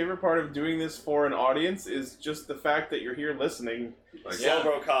honestly, my favorite part of doing this for an audience is just the fact that you're here listening.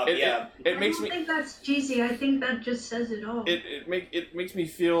 It makes me. I don't think that's cheesy. I think that just says it all. It makes me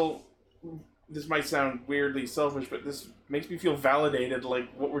feel. This might sound weirdly selfish, but this makes me feel validated.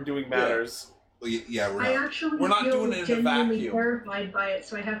 Like what we're doing matters. Yeah, we're not doing it in a vacuum. Terrified by it,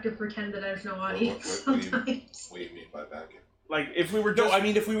 so I have to pretend that there's no audience sometimes. What do you mean by vacuum? Like if we were just,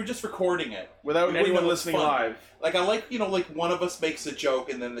 if we were just recording it without anyone listening live. Like I like one of us makes a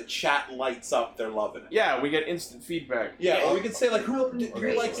joke and then the chat lights up. They're loving it. Yeah, we get instant feedback. Yeah, or we can say like who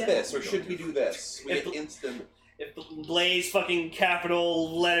likes this or should we do this? We get instant. If Blaze fucking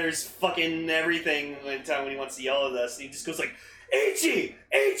capital letters fucking everything anytime when he wants to yell at us, he just goes like Ichi!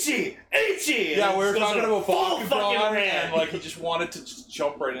 Ichi! Ichi! Yeah, we were talking about full fucking rant. And like he just wanted to just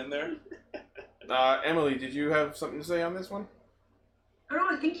jump right in there. Emily, did you have something to say on this one? I don't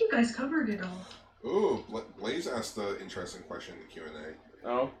know, I think you guys covered it all. Ooh, Blaze asked an interesting question in the Q&A.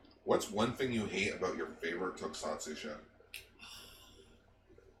 Oh? What's one thing you hate about your favorite Tokusatsu show?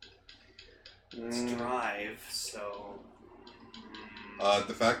 It's Drive, so...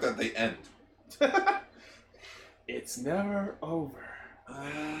 The fact that they end. It's never over.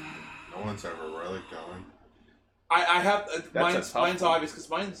 No one's ever really going. I have... mine's obvious, because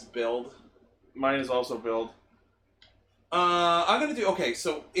mine's Build. Mine is also Build. I'm gonna do... Okay,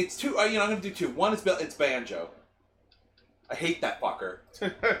 so it's two... I'm gonna do two. One is it's Banjo. I hate that fucker.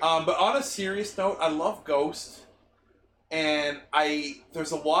 But on a serious note, I love Ghost, and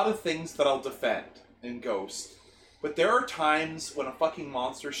there's a lot of things that I'll defend in Ghost. But there are times when a fucking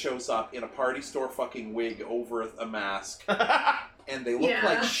monster shows up in a party store fucking wig over a mask, and they look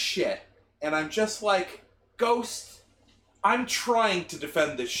like shit. And I'm just like, Ghost, I'm trying to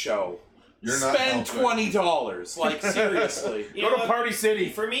defend this show. You're not Spend $20. Like, seriously. Go to Party City.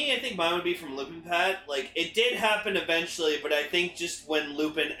 For me, I think mine would be from Lupin Pat. Like, it did happen eventually, but I think just when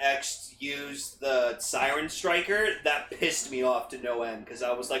Lupin X used the Siren Striker, that pissed me off to no end. Because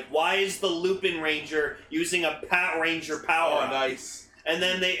I was like, why is the Lupin Ranger using a Pat Ranger power? Oh, nice. And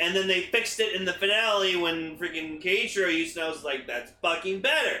then they fixed it in the finale when freaking Keiichiro used it. I was like, that's fucking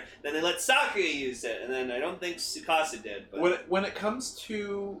better. Then they let Sakuya use it, and then I don't think Tsukasa did. But When it comes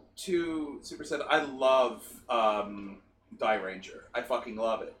to Super Sentai, I love Die Ranger. I fucking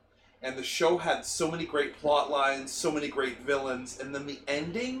love it. And the show had so many great plot lines, so many great villains, and then the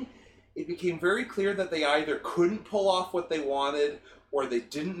ending, it became very clear that they either couldn't pull off what they wanted, or they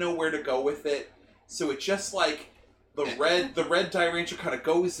didn't know where to go with it. So it just like the red Die Ranger kind of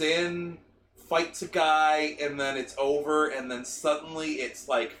goes in, fights a guy, and then it's over, and then suddenly it's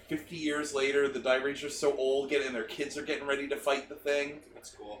like 50 years later, the Die Ranger's so old, and their kids are getting ready to fight the thing.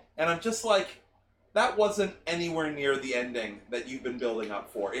 that's cool. And I'm just like, that wasn't anywhere near the ending that you've been building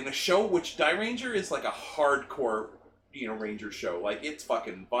up for. In a show which Die Ranger is like a hardcore, Ranger show. Like, it's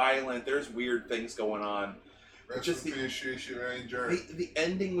fucking violent, there's weird things going on. Just the Ranger. The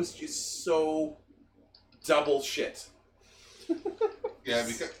ending was just so double shit. Yeah,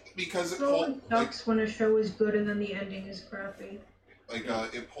 because it Rolling pulled sucks when a show is good and then the ending is crappy.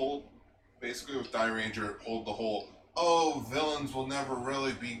 it pulled basically with Die Ranger. It pulled the whole villains will never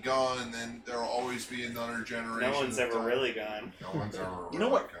really be gone, and there'll always be another generation. No one's ever really gone. No one's ever. You know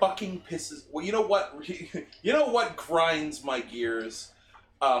what fucking pisses? Well, you know what? You know what grinds my gears?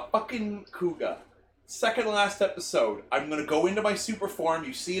 Fucking Kuga. Second last episode. I'm gonna go into my super form.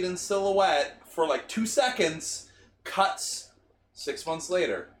 You see it in silhouette for like 2 seconds. Cuts. 6 months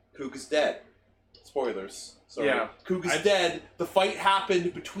later, Kuga's dead. Spoilers. Sorry. Yeah. Kuga's dead. The fight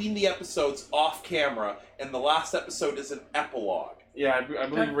happened between the episodes off camera, and the last episode is an epilogue. Yeah, I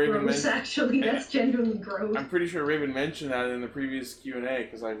believe That's Raven gross, mentioned. actually. That's genuinely gross. I'm pretty sure Raven mentioned that in the previous Q&A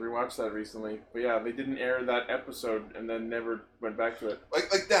because I rewatched that recently. But yeah, they didn't air that episode and then never went back to it.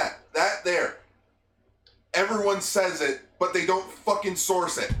 Like that. That there. Everyone says it, but they don't fucking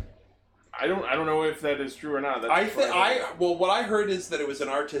source it. I don't know if that is true or not. That's what I heard is that it was an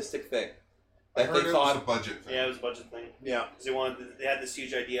artistic thing. I That heard they it thought, was a budget thing. Yeah, it was a budget thing. yeah. Because they had this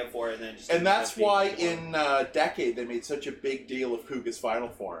huge idea for it, and then just. And that's why in. in Decade they made such a big deal of Kuga's final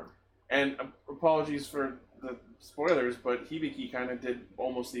form. And apologies for the spoilers, but Hibiki kind of did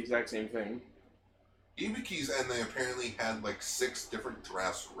almost the exact same thing. Ibiki's, and they apparently had like 6 different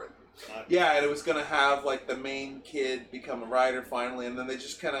drafts written. Yeah, and it was gonna have like the main kid become a writer finally, and then they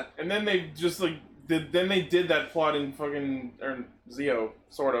just kind of. And then they just like did that plot in fucking Zio,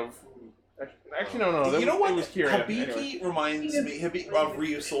 sort of. Actually, no. You know what? It was Kira. Hibiki Anyway. reminds me of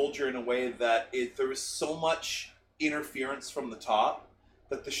Ryu Soldier in a way that there was so much interference from the top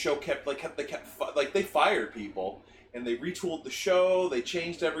that the show they fired people and they retooled the show. They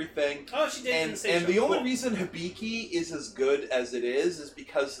changed everything. Oh, she did. And the only reason Hibiki is as good as it is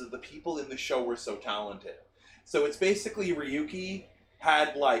because the people in the show were so talented. So it's basically Ryuki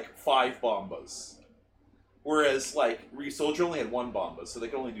had like 5 bombas, whereas like Ryu Soldier only had 1 bomba, so they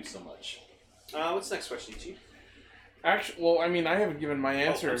could only do so much. What's the next question, Ichi? Actually, well, I mean, I haven't given my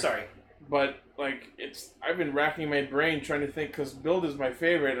answer. Oh, I'm sorry. But like, I've been racking my brain trying to think because build is my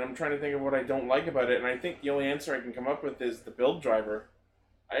favorite, and I'm trying to think of what I don't like about it. And I think the only answer I can come up with is the build driver.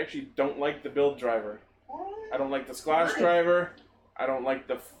 I actually don't like the build driver. I don't like the splash driver. I don't like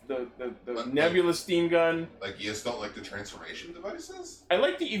the Nebula steam gun. Like, you just don't like the transformation devices? I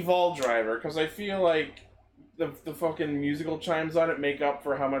like the Evolve driver because I feel like the fucking musical chimes on it make up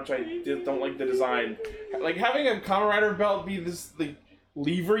for how much I don't like the design. Like, having a Kamen Rider belt be the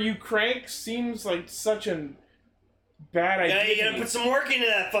lever you crank seems like such a bad idea. Yeah, you gotta put some work into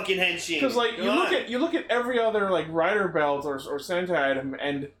that fucking henshin. Because like you look at every other like rider belt or Sentai item,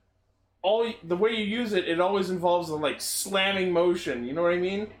 and the way you use it, it always involves a like slamming motion. You know what I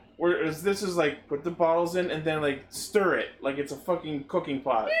mean? Whereas this is like put the bottles in and then like stir it like it's a fucking cooking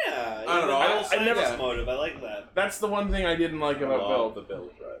pot. Yeah, I don't know. I never Yeah. motive. I like that. That's the one thing I didn't like about build. the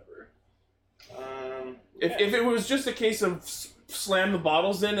build driver. If it was just a case of slam the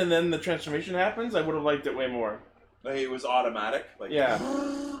bottles in and then the transformation happens, I would have liked it way more. Like, it was automatic. Like, Yeah.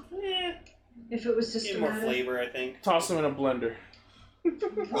 Yeah, If it was get more systematic. flavor, I think. Toss them in a blender.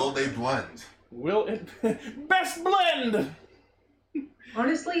 Will they blend? Will it best blend?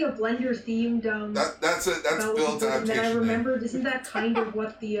 Honestly, a Blender themed That's it. That's belt Build that I adaptation. remembered. Isn't that kind of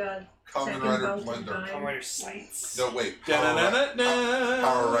what the Kamen second Rider belt in Blender. Kamen time? Rider Sights. No, wait.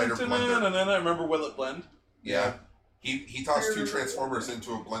 Power Rider Blender. Remember Will It Blend? Yeah. He tossed 2 Transformers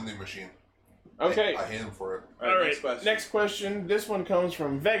into a blending machine. Okay. I hate him for it. All right. Next question. Next question. This one comes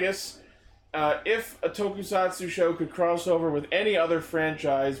from Vegas. If a tokusatsu show could cross over with any other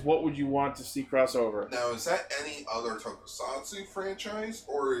franchise, what would you want to see cross over? Now, is that any other tokusatsu franchise,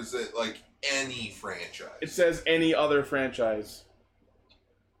 or is it like any franchise? It says any other franchise.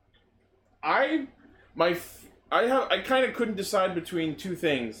 I kind of couldn't decide between two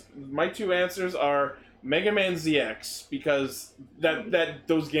things. My two answers are Mega Man ZX, because that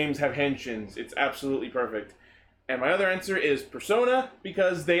those games have henshins. It's absolutely perfect. And my other answer is Persona,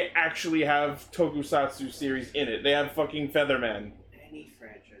 because they actually have tokusatsu series in it. They have fucking Featherman. Any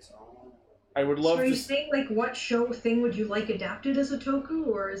franchise. Oh. I would So love are to. you saying like what show thing would you like adapted as a toku,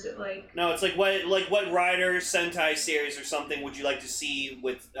 or is it like? No, it's like what Rider Sentai series or something would you like to see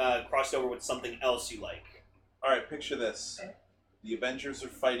with crossed over with something else you like? Alright, picture this. The Avengers are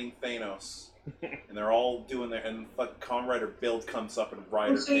fighting Thanos. And they're all doing their... And Kamen Rider Build comes up and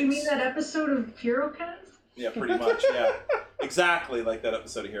Rider So you mean that episode of HeroCast? Yeah, pretty much, yeah. Exactly like that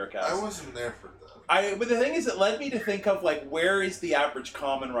episode of HeroCast. I wasn't there for that. But the thing is, it led me to think of, like, where is the average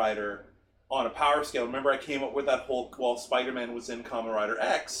Kamen Rider on a power scale? Remember I came up with that whole... Well, Spider-Man was in Kamen Rider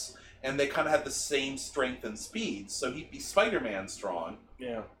X, and they kind of had the same strength and speed, so he'd be Spider-Man strong.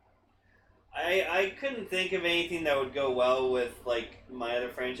 Yeah. I couldn't think of anything that would go well with, like, my other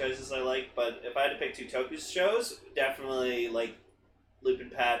franchises I like, but if I had to pick two Toku shows, definitely, like,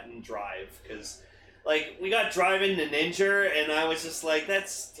 Lupin Pat and Drive, because, like, we got Drive-In to Ninja, and I was just like,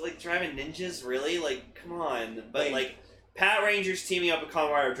 that's, like, Drive-In Ninjas, really? Like, come on. But, like, Pat Rangers teaming up with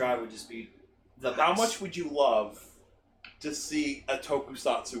Kamen Rider Drive would just be the best. How much would you love to see a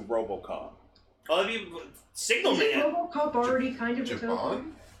Tokusatsu RoboCop? Oh, that'd be Signal Isn't Man. RoboCop already kind of a toku?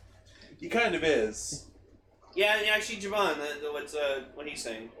 Japan? He kind of is. Yeah, actually, Javon, what's what he's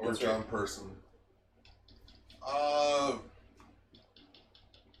saying? Or That's John right. Person? For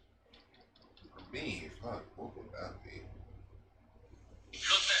me, fuck, what would that be?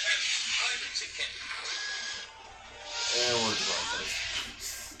 And we're Javon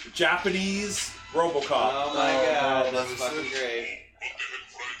first. Japanese RoboCop. Oh my god, that that's was fucking it. great.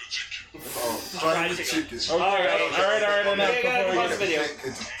 Oh, Fried chicken. Okay, Alright. all right, enough Okay, before we pause get the video.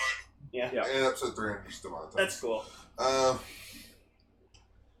 Yeah. Yeah. And episode 300 still on time. That's cool. I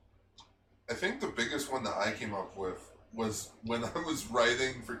think the biggest one that I came up with was when I was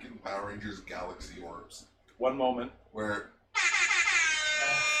writing freaking Power Rangers Galaxy Orbs. One moment. Where...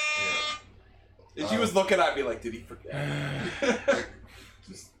 yeah. She was looking at me like, did he forget?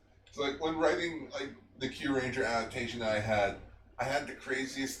 It's like when writing like the Q Ranger adaptation that I had the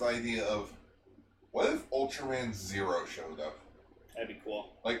craziest idea of what if Ultraman Zero showed up? That'd be cool.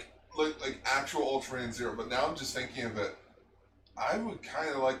 Like actual Ultraman Zero, but now I'm just thinking of it. I would kind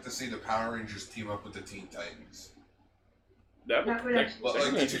of like to see the Power Rangers team up with the Teen Titans. That would actually But like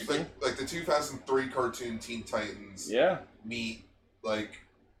be the, interesting. like the 2003 cartoon Teen Titans Yeah. meet like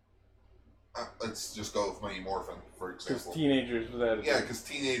let's just go with Mighty Morphin for Because example. teenagers with that. Yeah, because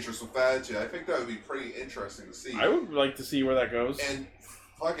teenagers with attitude. I think that would be pretty interesting to see. I would like to see where that goes. And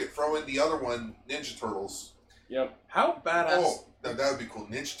fuck it, throw in the other one, Ninja Turtles. Yep. How badass? Oh, now that would be cool.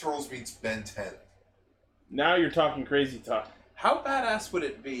 Ninja Turtles meets Ben 10. Now you're talking crazy talk. How badass would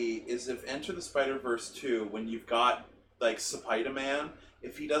it be is if Enter the Spider-Verse 2, when you've got, like, Spider-Man,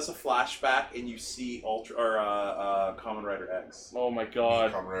 if he does a flashback and you see Kamen Rider X? Oh my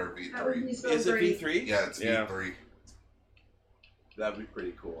god. Kamen Rider That would V3. be so Is it great. V3? Yeah, it's Yeah. V3. That'd be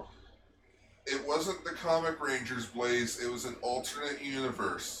pretty cool. It wasn't the Comic Rangers, Blaze. It was an alternate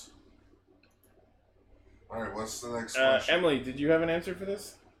universe. Alright, what's the next question? Emily, did you have an answer for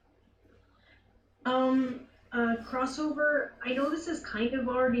this? Crossover. I know this has kind of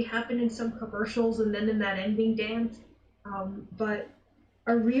already happened in some commercials and then in that ending dance, but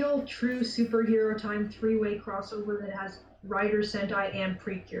a real true superhero time three-way crossover that has Rider, Sentai, and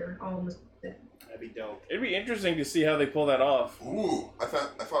Precure all in the thing. That'd be dope. It'd be interesting to see how they pull that off. Ooh, I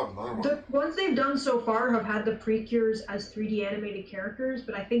thought of another one. The ones they've done so far have had the Precures as 3D animated characters,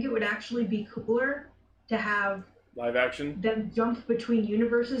 but I think it would actually be cooler to have Live action. them jump between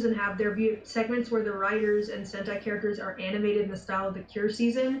universes and have there be segments where the Riders and Sentai characters are animated in the style of the Cure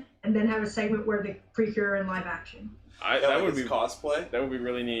season, and then have a segment where the Precure in live action. That would be cosplay. That would be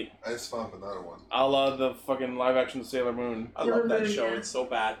really neat. I just found another one. A la the fucking live action Sailor Moon. I love that Yeah. show. It's so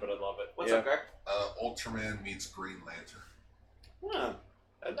bad, but I love it. What's Yeah. up, Greg? Ultraman meets Green Lantern. Huh.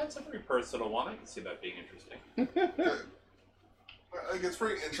 That's a pretty personal one. I can see that being interesting. Good. Like, it's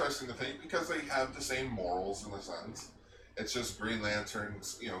pretty interesting to think because they have the same morals in a sense. It's just Green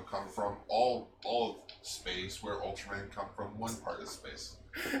Lanterns, come from all of space, where Ultraman come from one part of space.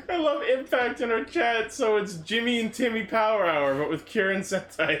 I love Impact in our chat, so it's Jimmy and Timmy Power Hour, but with Kieran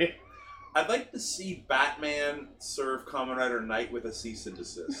Sentai. I'd like to see Batman serve Kamen Rider Knight with a cease and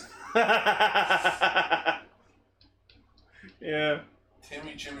desist. Yeah.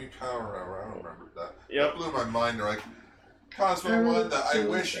 Jimmy Power Hour, I don't remember that. Yep. That blew my mind. They're like, Cosmo Wanda, I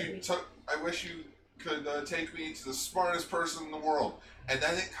wish you could take me to the smartest person in the world. And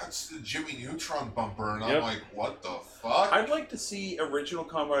then it cuts to the Jimmy Neutron bumper, and I'm like, what the fuck? I'd like to see original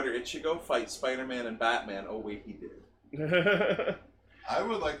Kamen Rider Ichigo fight Spider-Man and Batman. Oh wait, he did. I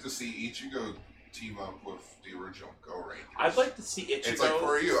would like to see Ichigo team up with the original Go Rangers. I'd like to see Ichigo. It's like, who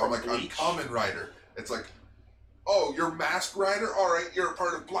are you? I'm like, Bleach. I'm Kamen Rider. It's like, oh, you're Masked Rider? Alright, you're a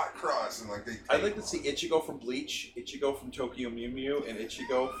part of Black Cross. And like I'd like to see Ichigo from Bleach, Ichigo from Tokyo Mew Mew, and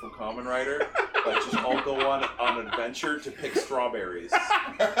Ichigo from Kamen Rider, but just all go on an adventure to pick strawberries.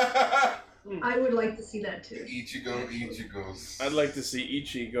 I would like to see that too. Ichigo's. I'd like to see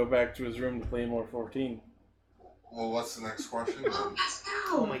Ichi go back to his room to play more 14. Well, what's the next question?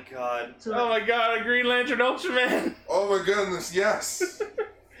 Oh my god. Oh my god, a Green Lantern Ultraman! Oh my goodness, yes!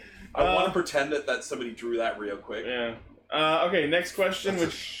 I want to pretend that somebody drew that real quick. Yeah. Okay, next question.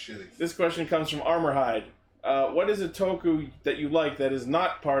 This question comes from Armorhide. What is a toku that you like that is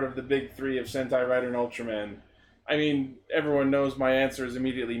not part of the big three of Sentai Rider and Ultraman? I mean, everyone knows my answer is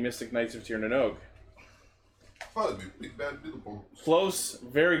immediately Mystic Knights of Tir na Nog. Probably Big Bad Beautiful. Close,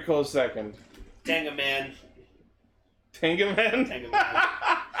 very close second. Tangaman. Tangaman? Tangaman.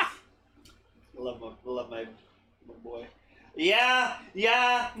 I love my boy. Yeah,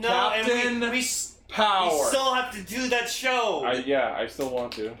 no, Captain and we Power. We still have to do that show. I still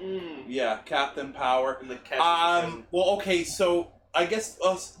want to. Yeah, Captain Power. And the well, okay, so I guess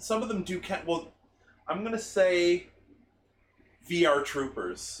some of them do. Well, I'm gonna say VR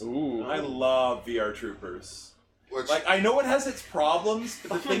Troopers. Ooh, I love VR Troopers. Which, like, I know it has its problems,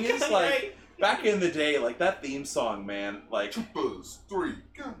 but the thing is, like, back in the day, like, that theme song, man, like... Troopers 3,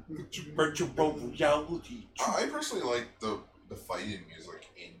 Virtual reality. I personally like the fighting music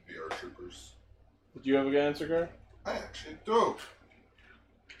in VR Troopers. Did you have a good answer, Gar? I actually do.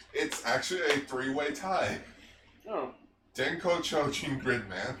 It's actually a three-way tie. Oh. Denko Chojin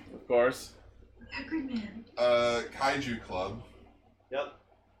Gridman. Of course. Yeah, Gridman. Kaiju Club. Yep.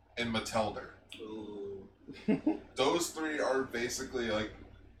 And Mattelder. Ooh. Those three are basically like,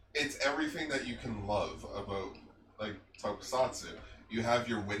 it's everything that you can love about like tokusatsu. You have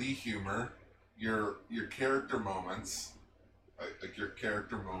your witty humor, your character moments, like your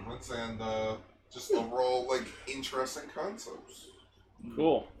character moments, and just overall like interesting concepts.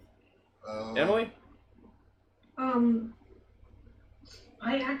 Cool. Emily? I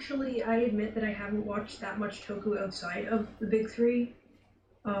admit that I haven't watched that much Toku outside of the big three,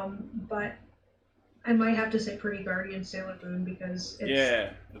 but I might have to say Pretty Guardian Sailor Moon because it's...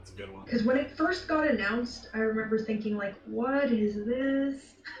 Yeah, that's a good one. Because when it first got announced, I remember thinking, like, what is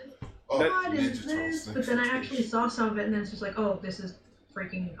this? What is this? But then I actually saw some of it, and then it's just like, oh, this is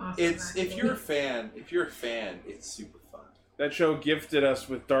freaking awesome. It's if you're a fan, it's super fun. That show gifted us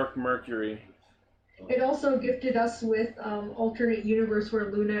with Dark Mercury. It also gifted us with alternate universe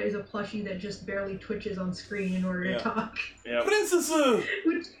where Luna is a plushie that just barely twitches on screen in order to talk. Yeah. Princess!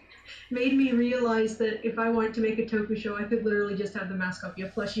 Which made me realize that if I wanted to make a Toku show, I could literally just have the mascot be a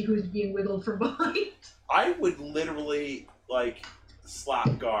plushie who's being wiggled from behind. I would literally, like,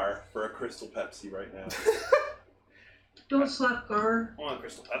 slap Gar for a Crystal Pepsi right now. Don't slap Gar. I want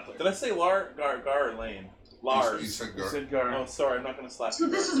Crystal Pepsi. Did I say Gar or Lane? Lars. You said Gar. You said Gar. Oh, sorry, I'm not going to slap So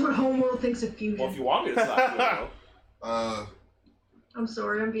you. this is what Homeworld thinks of Fusion. Well, if you want me to slap you, though. I'm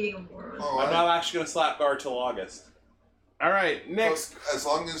sorry, I'm being a moron. I'm not actually going to slap Gar till August. All right, next. As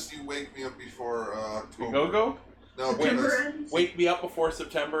long as you wake me up before October. Go? No, September because, ends? Wake me up before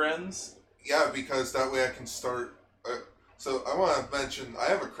September ends? yeah, because that way I can start. So I want to mention I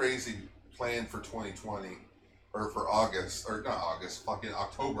have a crazy plan for 2020, or for August, or not August, fucking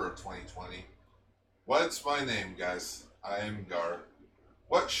October of 2020. What's my name, guys? I am Gar.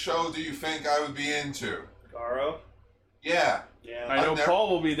 What show do you think I would be into? Garo? Yeah. Yeah. I know Paul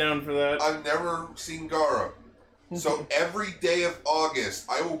will be down for that. I've never seen Garo. So every day of August,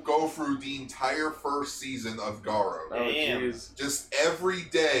 I will go through the entire first season of Garo. Oh, jeez. Just every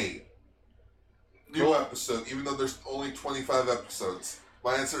day. New Cool. episode, even though there's only 25 episodes.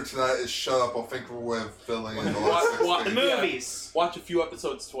 My answer to that is shut up, I'll think of a way of filling in the last 6 What- days. The movies. Watch a few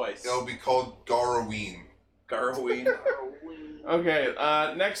episodes twice. It'll be called Garoween. Garoween. Okay,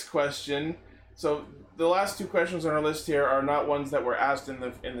 next question. So, the last two questions on our list here are not ones that were asked in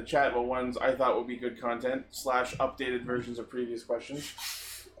the chat, but ones I thought would be good content / updated versions of previous questions.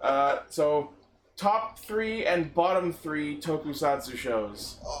 So, top 3 and bottom 3 tokusatsu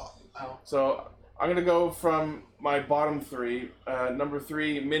shows. So, I'm gonna go from my bottom 3. Number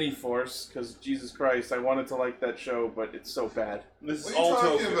 3, Mini Force, because Jesus Christ, I wanted to like that show, but it's so bad. This is What are you all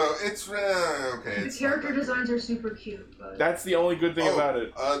talking Toku. about? It's okay. The It's character not that designs are super cute, but That's the only good thing about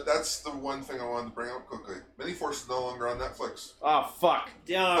it. That's the one thing I wanted to bring up quickly. Mini Force is no longer on Netflix, Ah, fuck.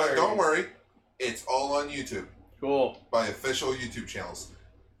 but don't worry, it's all on YouTube Cool. by official YouTube channels.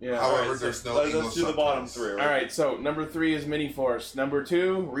 Yeah. However, Alright, so there's no let's English do the bottom subtitles. 3, right? Alright, so number 3 is Mini Force. Number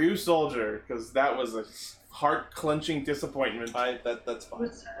 2, Ryu Soldier, because that was a heart-clenching disappointment. That's fine.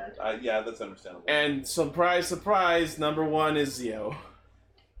 what's sad. Yeah, that's understandable. And surprise, surprise, number 1 is Zio.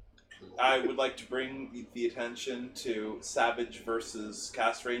 I would like to bring the attention to Savage versus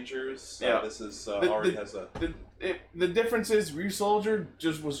Cast Rangers. Yeah. This is The- already the- has a. The difference is Ryu Soldier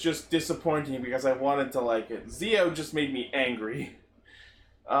was just disappointing because I wanted to like it. Zio just made me angry.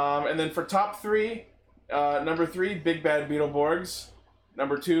 And then for top 3, number 3, Big Bad Beetleborgs.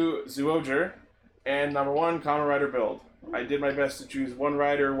 Number 2, Zyuohger. And number 1, Kamen Rider Build. I did my best to choose one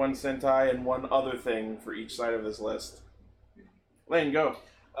rider, one Sentai, and one other thing for each side of this list. Lane, go.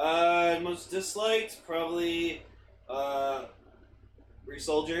 Most disliked, probably, Ryu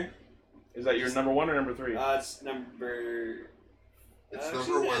Soldier. Is that your number 1 or number 3? It's number... It's actually,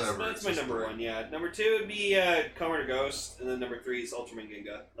 number one that's- ever. That's It's my just number three. 1, yeah. Number 2 would be, Kamen Rider Ghost, and then number 3 is Ultraman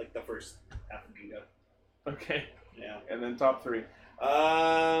Ginga. Like, the first half of Ginga. Okay. Yeah. And then top 3.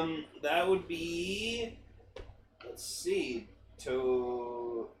 That would be... Let's see.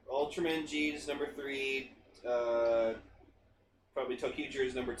 Ultraman G is number 3, probably Tokyuger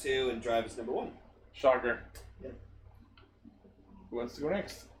is number 2, and Drive is number 1. Shocker. Yeah. Who wants to go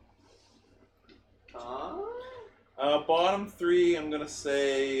next? Bottom 3, I'm gonna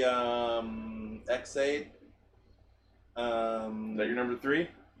say X8. Is that your number 3?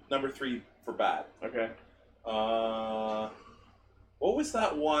 Number 3 for bad. Okay. What was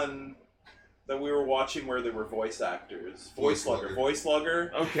that one that we were watching where there were voice actors? Voice Voice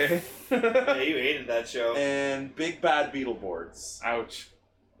Lugger. Okay. Yeah, you hated that show. And Big Bad Beetleborgs. Ouch.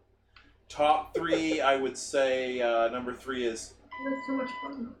 Top 3, I would say number 3 is... That's so much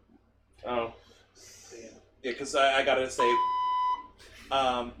fun. Oh. Yeah, because I gotta say...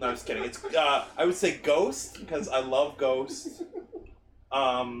 no, I'm just kidding. It's I would say Ghost, because I love Ghost.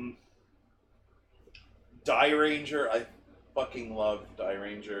 Die Ranger, I fucking love Die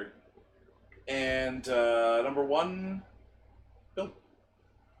Ranger. And number 1... Bill.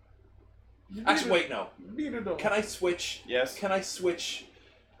 Actually, wait, no. Can I switch? Yes. Can I switch?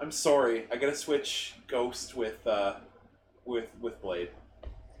 I'm sorry, I gotta switch Ghost with Blade.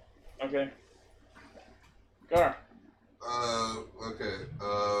 Okay. Gar. Okay.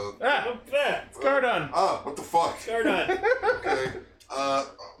 Ah! It's Gardon! What the fuck? Gardon. Okay.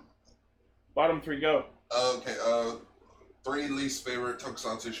 Bottom 3, go. Okay. 3 least favorite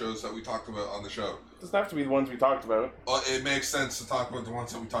tokusatsu shows that we talked about on the show. Doesn't have to be the ones we talked about. It makes sense to talk about the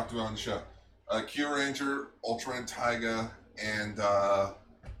ones that we talked about on the show. Q Ranger, Ultraman Taiga, and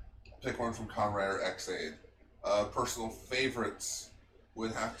pick one from Kamen Rider X8. Personal favorites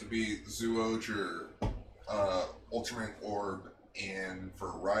would have to be Zyuohger, Ultraman Orb, and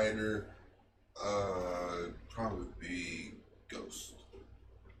for Rider, probably be Ghost.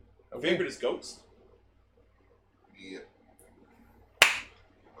 Okay. Favorite is Ghost? Yeah.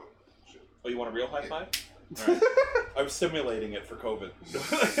 Oh, you want a real high five? Alright. I'm simulating it for COVID.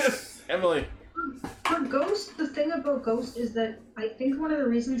 Emily. For Ghost, the thing about Ghost is that I think one of the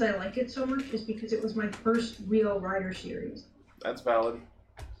reasons I like it so much is because it was my first real Rider series. That's valid.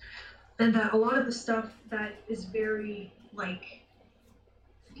 And that a lot of the stuff that is very, like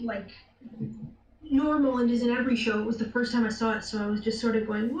normal and is in every show, it was the first time I saw it, so I was just sort of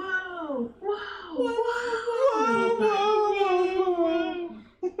going, whoa, whoa, whoa.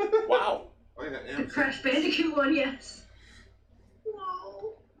 Wow. Oh, yeah, The Crash Bandicoot one, yes.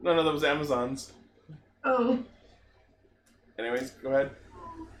 Whoa. None of those Amazons. Oh. Anyways, go ahead.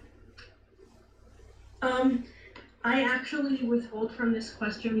 I actually withhold from this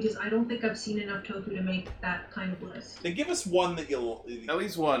question because I don't think I've seen enough Toku to make that kind of list. Then give us one that you'll... At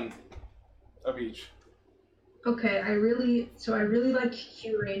least one of each. Okay, I really liked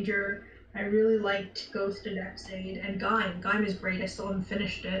Q Ranger. I really liked Ghost and X-Aid and Gaim. Gaim is great. I still haven't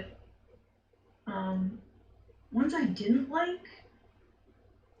finished it. Ones I didn't like,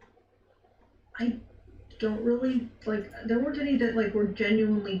 I don't really like. There weren't any that like were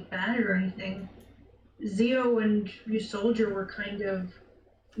genuinely bad or anything. Zio and Ryu Soldier were kind of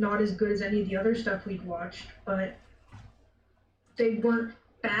not as good as any of the other stuff we'd watched, but they weren't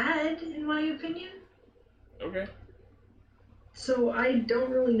bad, in my opinion. Okay. So I don't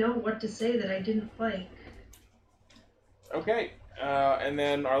really know what to say that I didn't like. Okay. And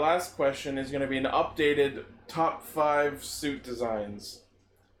then our last question is going to be an updated top 5 suit designs.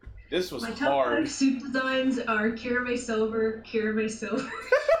 This was My top hard. 5 suit designs are Kirame Silver, Kirame Silver,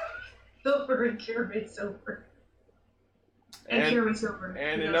 Silver, and Kirame Silver. And Kirame Silver.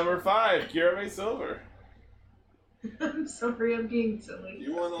 And in number 5, Kirame Silver. I'm sorry, I'm being silly.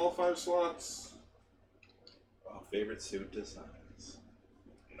 You won all 5 slots. Oh, favorite suit designs.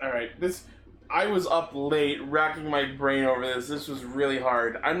 Alright, I was up late racking my brain over this. This was really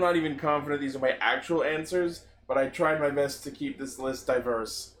hard. I'm not even confident these are my actual answers, but I tried my best to keep this list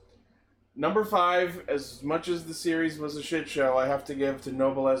diverse. Number 5, as much as the series was a shit show, I have to give to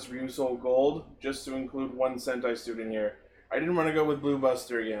Noblesse Ryusou Gold, just to include one Sentai suit in here. I didn't want to go with Blue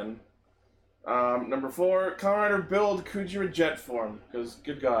Buster again. Number 4, Kamen Rider Build Kujira Jet Form, because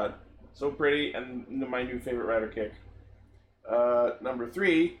good god, so pretty, and my new favorite rider kick. Number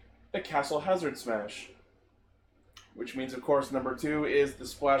 3, the Castle Hazard Smash. Which means, of course, number 2 is the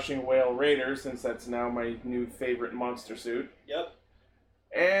Splashing Whale Raider, since that's now my new favorite monster suit. Yep.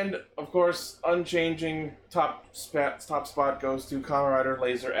 And, of course, unchanging top spot goes to Kamen Rider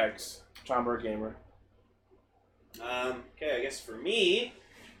Laser X, Chomber Gamer. Okay, I guess for me,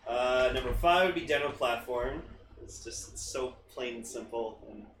 number 5 would be Deno Platform. It's so plain and simple,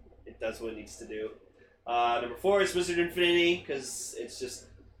 and it does what it needs to do. Number 4 is Wizard Infinity, because it's just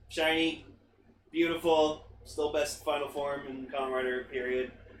shiny, beautiful, still best final form in Kamen Rider,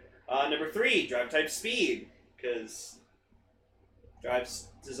 period. Number 3, Drive Type Speed, because Drive's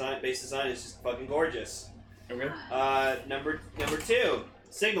base design is just fucking gorgeous. Okay. Number 2,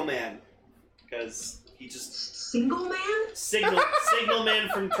 Signal Man, because he just... Single Man? Signal Man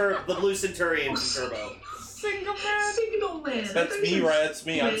from the Blue Centurion from Turbo. Single Man? Single Man. That's me, right? That's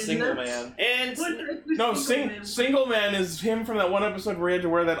me. I'm Single Man. And No, Single Man is him from that one episode where he had to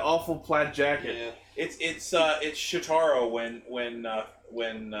wear that awful plaid jacket. yeah. It's Shotaro when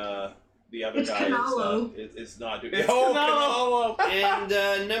the other It's guy Kanalo. is not doing. It's Oh, Kanalo!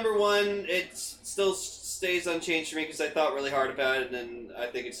 And number 1, it still stays unchanged for me because I thought really hard about it, and I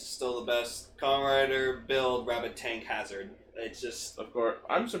think it's still the best. Kamen Rider Build Rabbit Tank Hazard. It's just, Of course.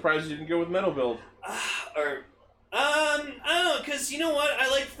 I'm surprised you didn't go with Metal Build. I don't know, because you know what? I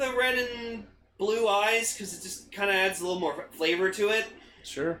like the red and blue eyes because it just kind of adds a little more flavor to it.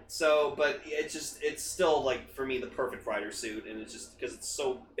 Sure. So, but it's still, like, for me, the perfect rider suit, and it's just because it's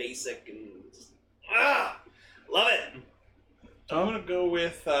so basic and just, love it. I'm gonna go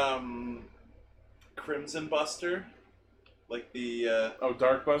with Crimson Buster, like the Oh,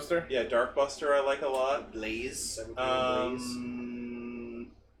 Dark Buster? yeah, Dark Buster. I like a lot. Blaze. Blaze. I'm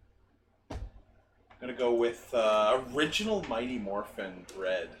gonna go with original Mighty Morphin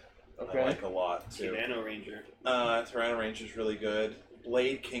Red. Okay. I like a lot too. Tyranno Ranger. Tyranno Ranger is really good.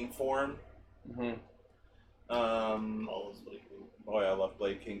 Blade King Form. Mm-hmm. All is like, Boy, I love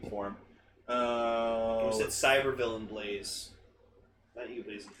Blade King Form. you said Cyber Villain Blaze. Not you,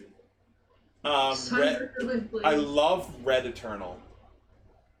 Blaze. Red, I love Red Eternal.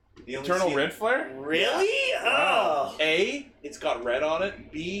 The only Eternal scene- Red Flare? Really? Wow. Oh. A, it's got red on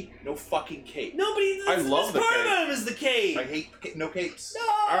it. B, no fucking cape. Nobody. I love the part cape. of him is the cape. I hate no capes. No.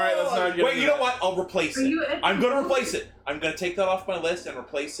 Alright, let's not get Wait, into you know that. what? I'll replace Are it. you I'm gonna replace it. I'm gonna take that off my list and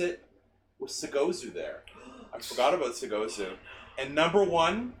replace it with Segozu there. I forgot about Segozu. And number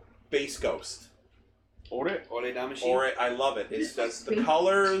 1, Base Ghost. Ore? Ore Damashi. Or I love it. It's just the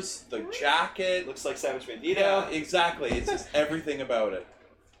colors, the jacket. Looks like Savage Bandito. Yeah, exactly. It's just everything about it.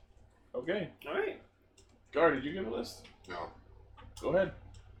 Okay. All right. Gar, did you give a list? No. Go ahead.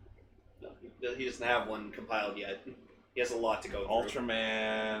 No, he doesn't have one compiled yet. He has a lot to go through.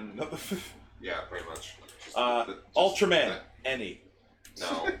 Ultraman. Yeah, pretty much. Just Ultraman. Any.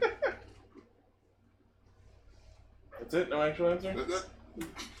 No. That's it? No actual answer?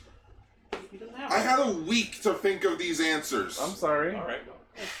 He doesn't have I one. had a week to think of these answers. I'm sorry. All right.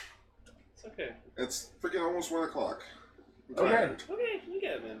 It's okay. It's freaking almost 1 o'clock. I'm Okay. tired. Okay, you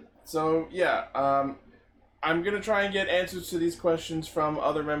get it, man. So, yeah, I'm going to try and get answers to these questions from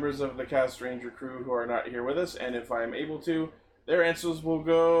other members of the Cast Ranger crew who are not here with us, and if I am able to, their answers will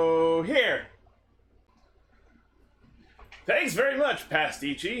go here. Thanks very much,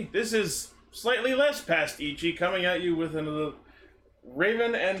 Pastichi. This is slightly less Pastichi coming at you with another...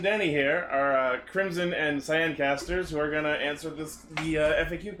 Raven and Denny here are Crimson and Cyan casters who are going to answer the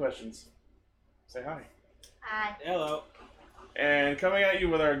FAQ questions. Say hi. Hi. Hello. And coming at you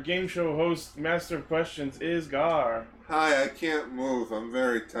with our game show host, Master of Questions, is Gar. Hi, I can't move. I'm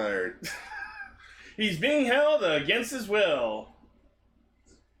very tired. He's being held against his will.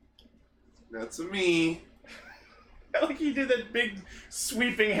 That's me. I like he did that big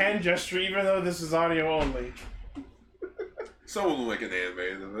sweeping hand gesture, even though this is audio only. Someone will make an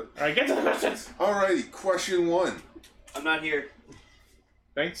anime of it. Alright, get to the questions! Alrighty, question 1. I'm not here.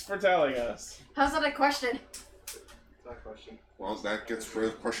 Thanks for telling us. How's that a question? Not question. Well, that gets rid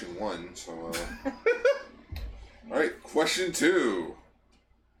of question 1, so, Alright, question 2.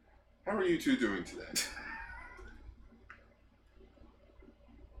 How are you two doing today?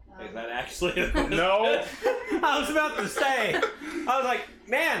 Is that actually? No. I was about to say. I was like,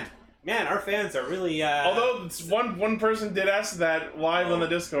 man, our fans are really. Although one person did ask that live on the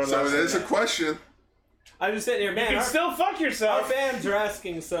Discord. So last it is a night. question. I'm just sitting here, man. You can still fuck Our yourself. fans are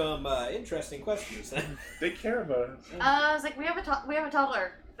asking some interesting questions. They care about it. I was like, we have a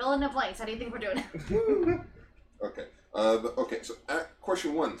toddler. Fill in the blanks. How do you think we're doing? Okay. So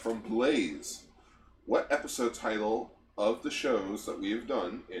question 1 from Blaze. What episode title of the shows that we have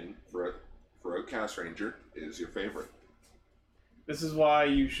done in Throughout Cast Ranger is your favorite? This is why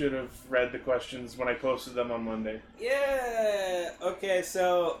you should have read the questions when I posted them on Monday. Yeah. Okay.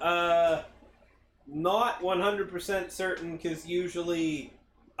 So, not 100% certain because usually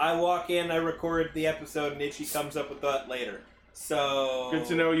I walk in, I record the episode, and Itchy comes up with that later. So Good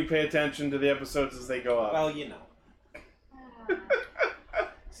to know you pay attention to the episodes as they go up. Well, you know.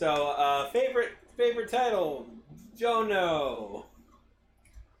 So, favorite title, Jono.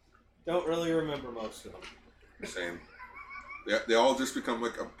 Don't really remember most of them. Same. They all just become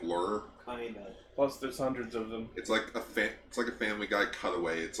like a blur. Kind of. Plus, there's hundreds of them. It's like a Family Guy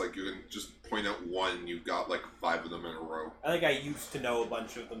cutaway. It's like you can just point out one, you've got like 5 of them in a row. I think I used to know a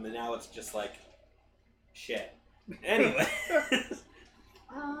bunch of them, and now it's just like shit. Anyway.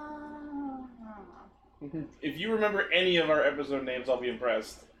 If you remember any of our episode names, I'll be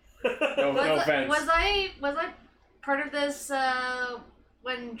impressed. No offense. Was I part of this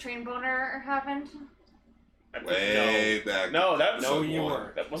when Train Boner happened? Way back. No, that was No, you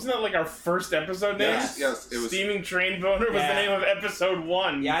weren't. Wasn't that like our first episode name? Yes, it was. Steaming Train Boner was the name of episode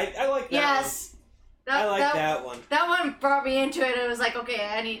 1. Yeah, I like that. Yes. I like that one. That one brought me into it. It was like, okay,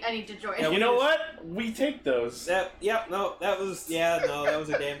 I need to join. Yeah, You know what? We take those. That was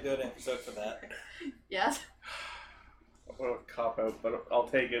a damn good episode for that. Yes. What a cop out, but I'll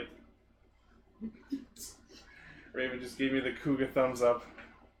take it. Raven just gave me the Cougar thumbs up.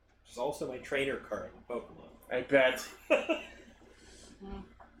 Which is also my trainer card in Pokemon. I bet.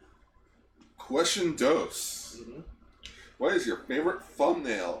 Question dos. Mm-hmm. What is your favorite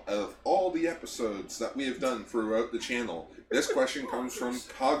thumbnail out of all the episodes that we have done throughout the channel? This question comes from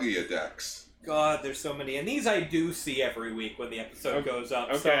Kaguya Dex. God, there's so many. And these I do see every week when the episode goes up.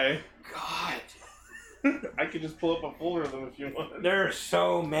 Okay. So, God. I could just pull up a folder of them if you want. There are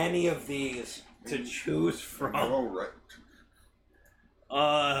so many of these to choose from. All right.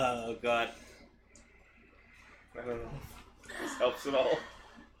 Oh, God. I don't know. This helps at all.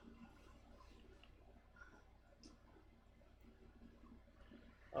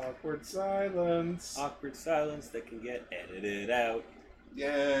 Awkward silence. Awkward silence that can get edited out.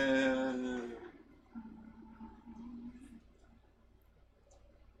 Yeah.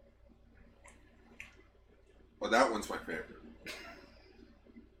 Well, that one's my favorite.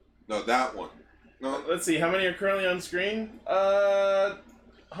 No, that one. No, Let's see, how many are currently on screen?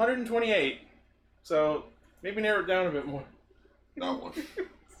 128. So, maybe narrow it down a bit more. that one.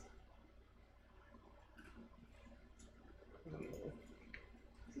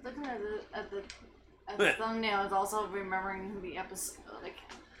 Looking at the thumbnail is also remembering the episode. Like,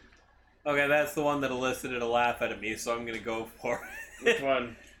 Okay, that's the one that elicited a laugh out of me, so I'm gonna go for Which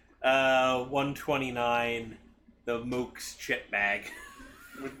one? 129, the Mook's chip bag.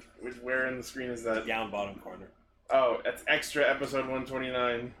 Where in the screen is that? Down bottom corner. Oh, that's extra episode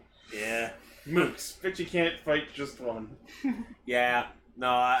 129. Yeah. Mooks, but you can't fight just one. Yeah.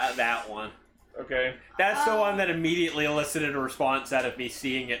 No, that one. Okay. That's the one that immediately elicited a response out of me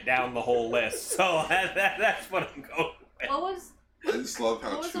seeing it down the whole list. So that's what I'm going with. what was I just love how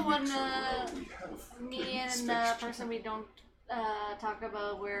What was 2 the one, weeks in a row we have me and space the to- person we don't talk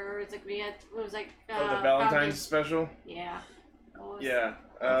about where it's like we had it was like Oh, the Valentine's special? Yeah. What was- Yeah.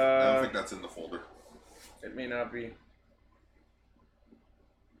 I don't think that's in the folder. It may not be.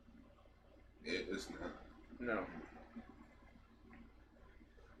 It is not. No.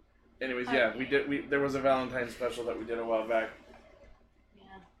 Anyways, yeah, there was a Valentine's special that we did a while back.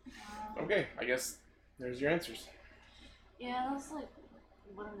 Yeah. Okay, I guess there's your answers. Yeah, that was like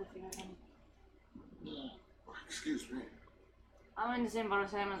one of the few. Excuse me. I'm in the same boat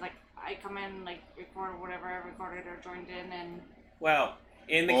as him. It's like I come in, like record whatever I recorded or joined in, and Well,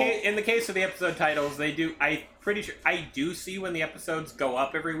 in the case of the episode titles, they do. I'm pretty sure I do see when the episodes go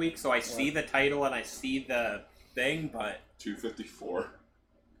up every week, so I see the title and I see the thing. But 254.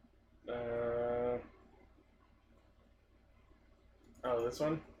 Oh, this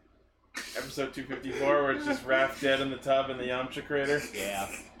one? Episode 254, where it's just Raph dead in the tub in the Yamcha crater? yeah,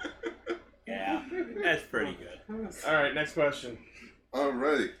 yeah, that's pretty good. Alright, next question.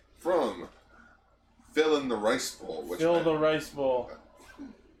 Alrighty. From Fill in the Rice Bowl. Which Fill the rice bowl.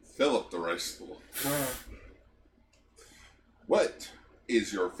 Fill up the rice bowl. What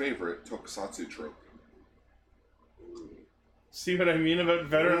is your favorite tokusatsu trope? See what I mean about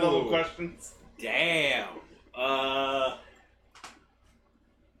veteran level questions? Damn.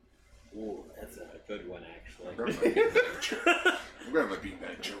 Ooh, that's a good one, actually. I'm grabbing my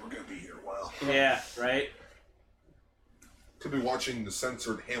beanbag chair. We're going to be here a while. Yeah, right? Could be watching the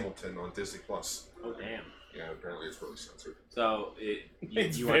censored Hamilton on Disney Plus. Oh, damn. Yeah, apparently it's really censored. So,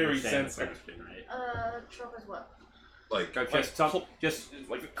 It's you very understand the censored. question, right? trope is what? Like, Just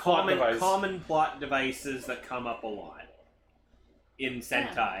like plot device. common plot devices that come up a lot in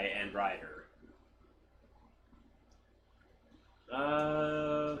Sentai and Rider.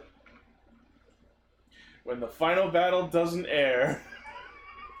 When the final battle doesn't air.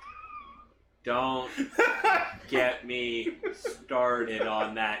 Don't get me started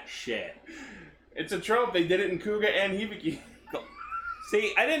on that shit. It's a trope. They did it in Kuga and Hibiki.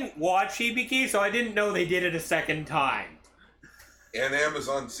 See, I didn't watch Hibiki, so I didn't know they did it a second time. and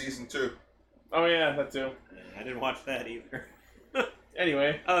Amazon Season 2. Oh yeah, that too. I didn't watch that either.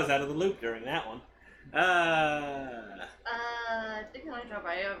 Anyway. I was out of the loop during that one. I think the only trope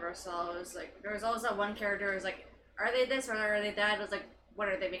I ever saw was like there was always that one character who's like, are they this or are they that? It was like, what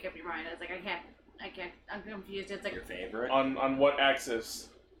are they? Make up your mind. I was like, I can't. I'm confused. It's like Your favorite? On what axis?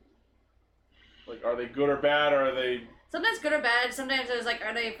 Like, are they good or bad, or are they? Sometimes good or bad. Sometimes it was like,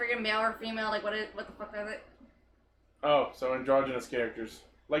 are they freaking male or female? Like, what the fuck are they? Oh, so androgynous characters,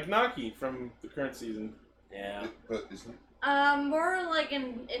 like Naki from the current season. Yeah. But isn't More like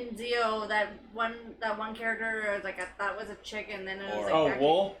in Zio, that one character was like I thought was a chick, and then it was like Oh, actually-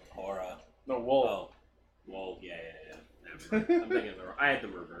 Wool? Hora. No, Wool. Oh. Wool, yeah. I'm thinking I had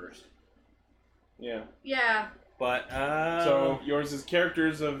them reversed. Yeah. Yeah. But, So yours is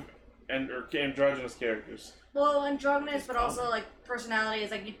characters of or androgynous characters. Well, androgynous, but also like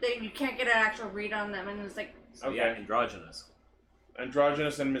personalities. Like you can't get an actual read on them, and it's like. So yeah, androgynous.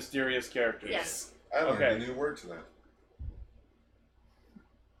 Androgynous and mysterious characters. Yes. I learned a new word to that.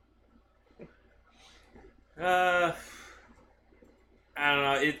 I don't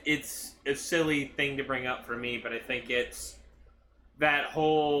know. It's a silly thing to bring up for me, but I think it's that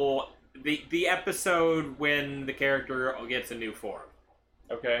whole the episode when the character gets a new form.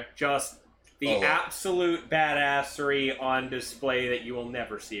 Okay. Just the absolute badassery on display that you will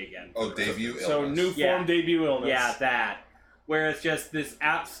never see again. Oh, debut illness. So new form, debut illness. Yeah, that. Where it's just this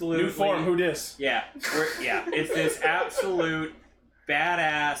absolute new form. Who dis? Yeah, it's this absolute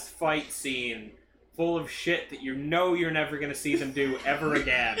badass fight scene full of shit that you know you're never gonna see them do ever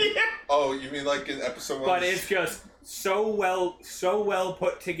again. Oh, you mean like in episode 1? But it's just so well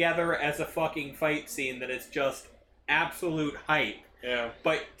put together as a fucking fight scene that it's just absolute hype. Yeah.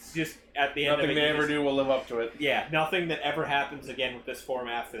 But just at the end Nothing of it, they ever do will live up to it. Yeah, nothing that ever happens again with this form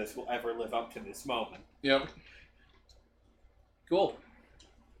after this will ever live up to this moment. Yep. Cool.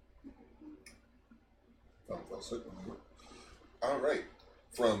 All right.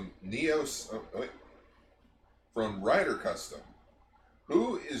 From from Rider Custom.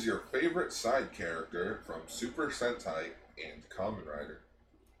 Who is your favorite side character from Super Sentai and Kamen Rider?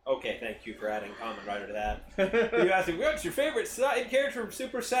 Okay, thank you for adding Kamen Rider to that. You asked me, what's your favorite side character from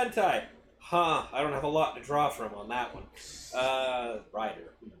Super Sentai? Huh, I don't have a lot to draw from on that one.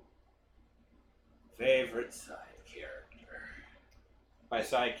 Rider. Favorite side character. By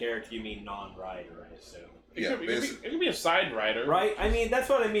side character, you mean non-rider, I assume. It could be a side rider. Right? I mean, that's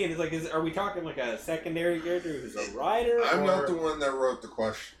what I mean. It's like, are we talking like a secondary character who's a rider? I'm not the one that wrote the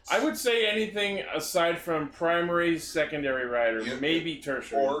question. I would say anything aside from primary, secondary rider, maybe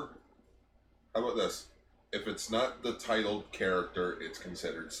tertiary. Or, how about this? If it's not the titled character, it's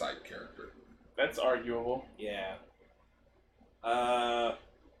considered side character. That's arguable. Yeah.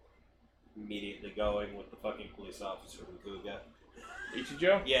 Immediately going with the fucking police officer from Kuga.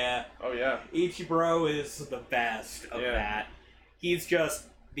 Ichijo? Yeah. Oh, yeah. Ichibro is the best of that. He's just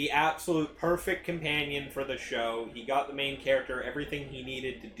the absolute perfect companion for the show. He got the main character everything he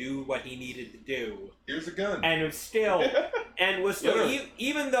needed to do what he needed to do. Here's a gun. And was still,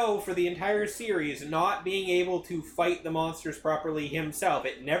 even though for the entire series, not being able to fight the monsters properly himself,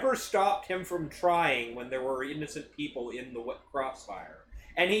 it never stopped him from trying when there were innocent people in the crossfire.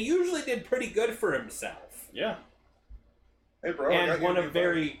 And he usually did pretty good for himself. Yeah. Hey, bro.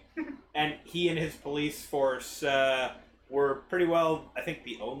 And he and his police force were pretty well, I think,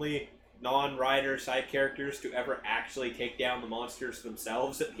 the only non-rider side characters to ever actually take down the monsters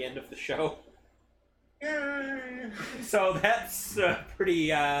themselves at the end of the show. So that's a pretty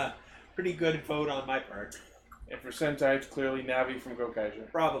good vote on my part. And for Sentai, it's clearly Navi from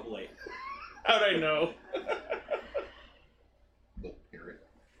Gokaiger. Probably. How'd I know?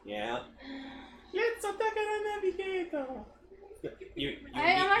 Yeah. Let's attack a navigator. You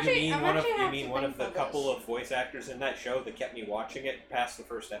I'm mean one of the couple of voice actors in that show that kept me watching it past the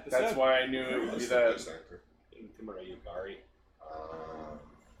first episode? That's why I knew it would be that. Kimura Yukari.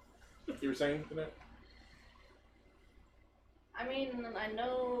 You were saying that? I mean, I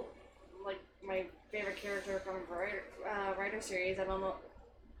know, like, my favorite character from a writer series. I don't know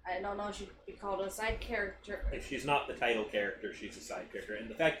if she'd be called a side character. If she's not the title character, she's a side character. And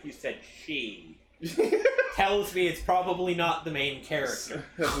the fact you said she tells me it's probably not the main character.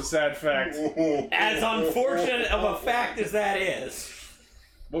 That's a sad fact. As unfortunate of a fact as that is.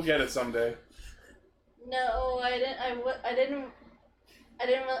 We'll get it someday. No, I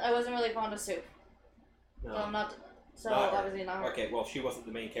wasn't really fond of Soup. No. So I'm not. So Not her. obviously not her. Okay, well, she wasn't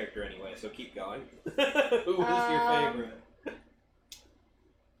the main character anyway, so keep going. Who was your favorite?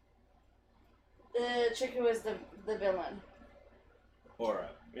 The chick who was the villain. Aura.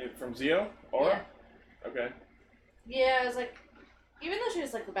 From Zio? Aura? Yeah. Okay. Yeah, I was like, even though she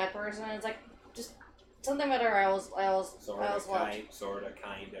was like the bad person, it's like just something about her. I always watched. Sort of,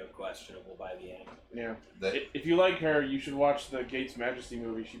 kind of questionable by the end. Yeah. If you like her, you should watch the Gates Majesty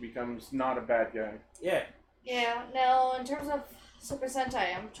movie. She becomes not a bad guy. Yeah. Yeah. Now, in terms of Super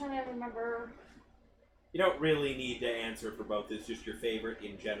Sentai, I'm trying to remember. You don't really need to answer for both. It's just your favorite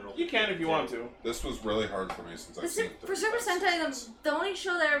in general. You can if you want to. This was really hard for me since I've seen it. For Super Sentai, the only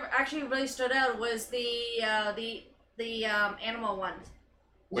show that actually really stood out was the animal one.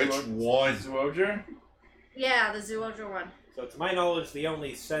 Which one? Zoojer? Yeah, the Zoojer one. So to my knowledge, the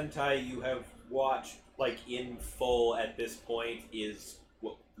only Sentai you have watched like in full at this point is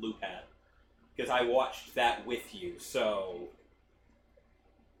Lupin. Because I watched that with you, so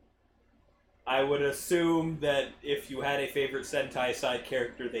I would assume that if you had a favorite Sentai side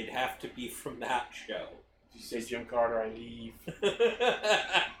character, they'd have to be from that show. If you say Jim Carter, I leave.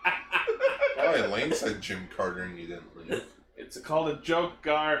 Oh, Elaine said Jim Carter and you didn't leave. It's called a joke,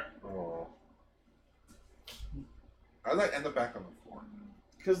 Gar. Oh. I like end up back on the floor.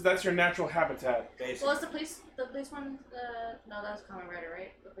 Because that's your natural habitat. Basically. Well, is the police one? No, that was Kamen Rider,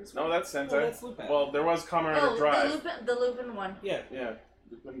 right? The police one? No, that's Sentai. Oh, that's Lupin. Well, there was Kamen Rider Drive. the Lupin one. Yeah. Yeah.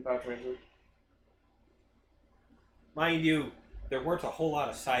 Lupin Power Ranger. Mind you, there weren't a whole lot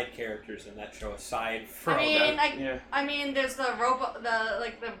of side characters in that show aside from I mean, there's the robot,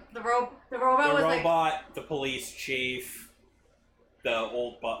 the robot, the police chief, the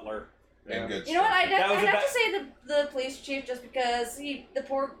old butler. And good. You know what? I'd have to say the police chief just because the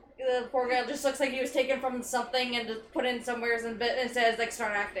poor guy just looks like he was taken from something and just put in somewhere and it says like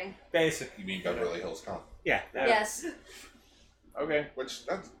start acting. Basically. You mean Beverly Hills Cop? Yeah. Yes. Okay. Which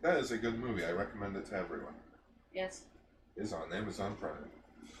that is a good movie. I recommend it to everyone. Yes. Is on Amazon Prime.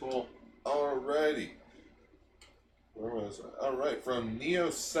 Cool. Alrighty. Where was I? Alright, from Neo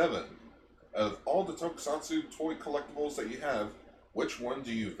 7. Of all the Tokusatsu toy collectibles that you have, which one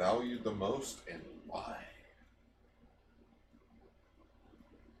do you value the most and why?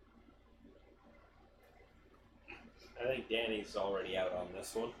 I think Danny's already out on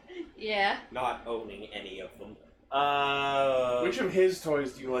this one. Yeah. Not owning any of them. Which of his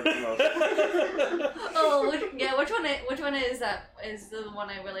toys do you like the most? Oh, which one is that? Is the one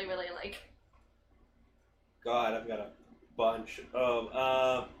I really, really like? God, I've got a bunch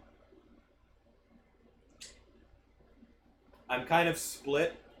of. I'm kind of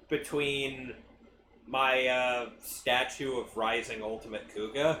split between my statue of Rising Ultimate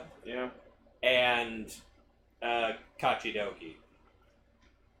Kuga. Yeah. And Kachidoki.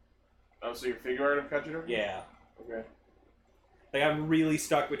 Oh, so your figure art of Kachidoki? Yeah. Okay. Like, I'm really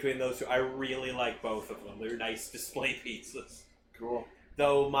stuck between those two. I really like both of them. They're nice display pieces. Cool.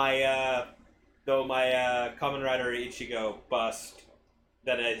 Though my Kamen Rider Ichigo bust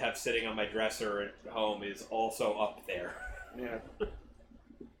that I have sitting on my dresser at home is also up there. Yeah.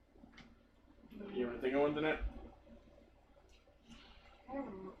 You ever think of one, Danette? I'm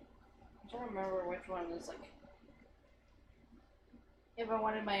trying to remember which one is like. If I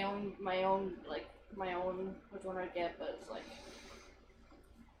wanted my own, which one I'd get, but it's like.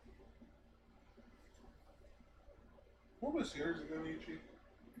 What was yours again, Ichi?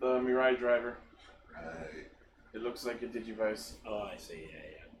 The Mirai driver. Right. It looks like a Digivice. Oh, I see.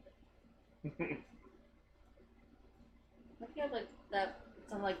 Yeah. I think I have like that,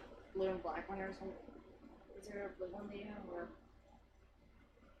 some like blue and black one or something. Is there a blue one that you have, or?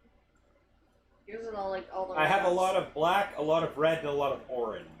 Yours is all like all the. I have a reds. lot of black, a lot of red, and a lot of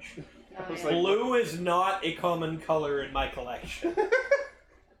orange. Oh, was yeah. like- Blue is not a common color in my collection.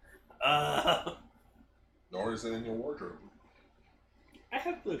 Nor is it in your wardrobe. I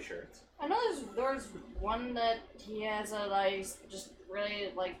have blue shirts. I know there's one that he has a like just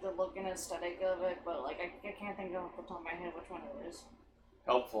really like the look and aesthetic of it, but like I can't think of off the top of my head which one it is.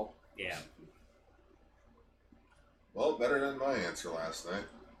 Helpful. Yeah. Well, better than my answer last night.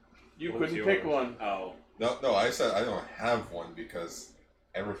 You What was couldn't pick yours? one. Oh. No, I said I don't have one because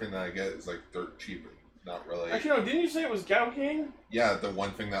everything that I get is like dirt cheap and not really. Actually, no, didn't you say it was Gao King? Yeah, the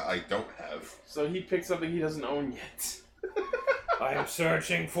one thing that I don't have. So he picked something he doesn't own yet. I am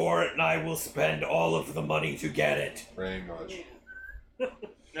searching for it, and I will spend all of the money to get it. Very much.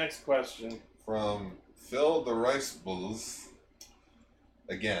 Next question. From Phil the Rice Bulls.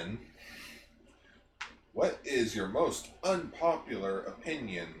 Again. What is your most unpopular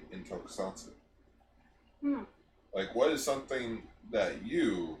opinion in Tokusatsu? Like, what is something that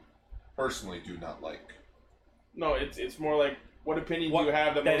you personally do not like? No, it's more like what opinion What- do you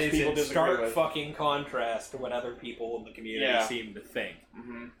have that That most is people in disagree stark with? fucking contrast to what other people in the community Yeah. seem to think.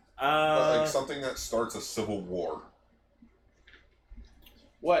 Mm-hmm. But, like, something that starts a civil war.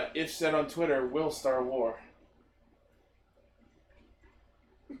 What, if said on Twitter, will start war?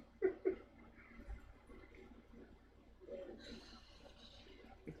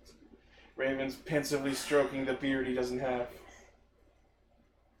 Raven's pensively stroking the beard he doesn't have.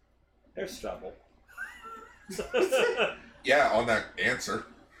 There's stubble. Yeah, on that answer.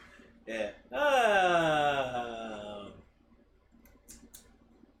 Yeah.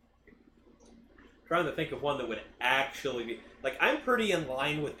 Trying to think of one that would actually be like I'm pretty in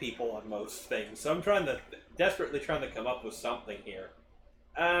line with people on most things, so I'm desperately trying to come up with something here.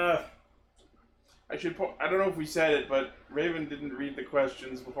 I don't know if we said it, but Raven didn't read the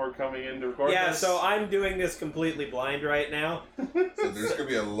questions before coming in to record Yeah, this. so I'm doing this completely blind right now. So there's gonna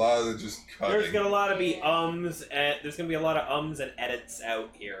be a lot of just cutting. There's gonna be ums and there's gonna be a lot of ums and edits out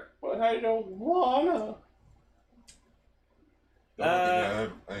here. But I don't wanna.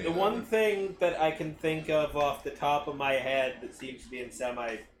 The one thing that I can think of off the top of my head that seems to be in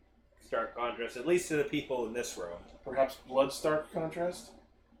semi-stark contrast, at least to the people in this room. Perhaps blood stark contrast?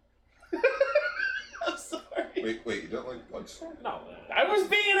 I'm sorry. Wait, you don't like Bloodstar? No. I was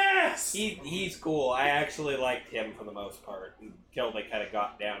being an ass! He's cool. I actually liked him for the most part until they kind of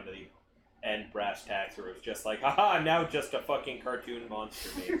got down to the end brass tacks where it was just like, haha, now just a fucking cartoon monster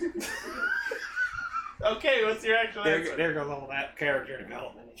made. Okay, what's your actual answer? There goes all that character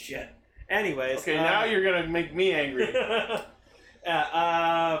development and shit. Anyways. Okay, now you're gonna make me angry.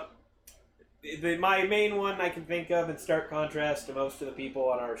 My main one I can think of in stark contrast to most of the people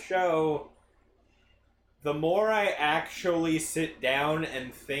on our show, the more I actually sit down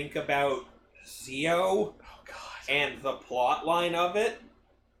and think about Zio and the plot line of it,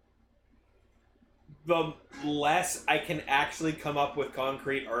 the less I can actually come up with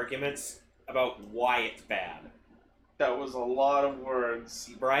concrete arguments about why it's bad. That was a lot of words.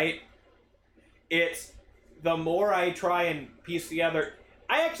 Right? It's the more I try and piece together.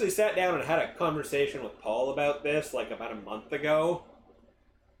 I actually sat down and had a conversation with Paul about this like about a month ago,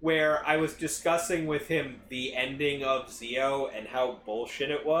 where I was discussing with him the ending of Zio and how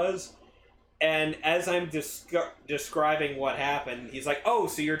bullshit it was. And as I'm describing what happened, he's like, oh,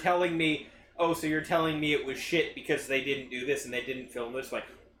 so you're telling me it was shit because they didn't do this and they didn't film this? Like,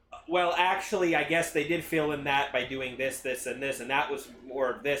 well, actually, I guess they did fill in that by doing this, and this, and that was more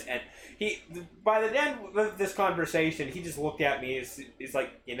of this. And by the end of this conversation, he just looked at me. He's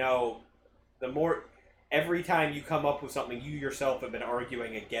like, every time you come up with something, you yourself have been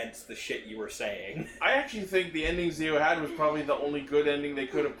arguing against the shit you were saying. I actually think the ending Zio had was probably the only good ending they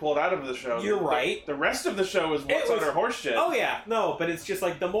could have pulled out of the show. You're right. The rest of the show was what's utter horseshit. Oh yeah, no, but it's just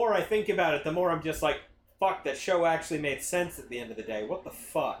like the more I think about it, the more I'm just like, fuck, that show actually made sense at the end of the day. What the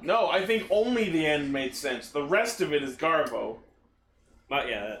fuck? No, I think only the end made sense. The rest of it is garbo. But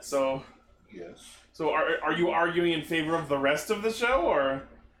yeah, that's... So... Yes. So are you arguing in favor of the rest of the show, or...?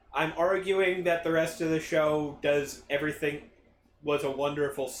 I'm arguing that the rest of the show was a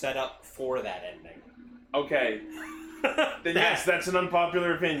wonderful setup for that ending. Okay. Then yes, that's an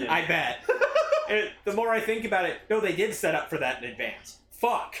unpopular opinion. I bet. The more I think about it, no, they did set up for that in advance.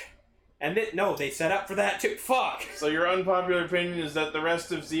 Fuck. And they set up for that too. Fuck. So your unpopular opinion is that the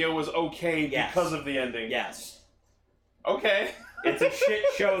rest of Zio was okay because of the ending? Yes. Okay. It's a shit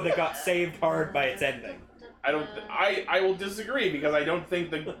show that got saved hard by its ending. I will disagree because I don't think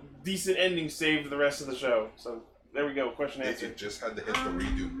the decent ending saved the rest of the show. So there we go. Question answered. It just had to hit the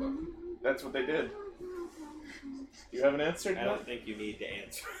redo button. That's what they did. You have an answer? I don't think you need to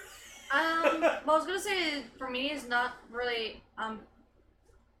answer. Well, I was gonna say for me it's not really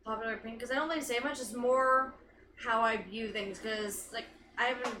popular opinion because I don't really say much. It's more how I view things because like I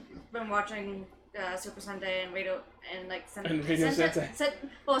haven't been watching Super Sentai and Radio and like Sentai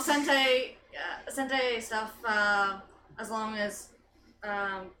stuff as long as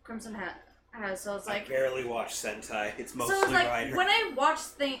Crimson has. So it's like I barely watch Sentai. It's mostly so it's like Rider. when I watch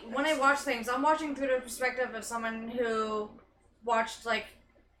things, I'm watching through the perspective of someone who watched like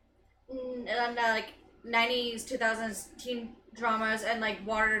 90s, 2000s teen dramas and like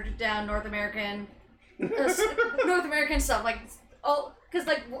watered down North American stuff. Like because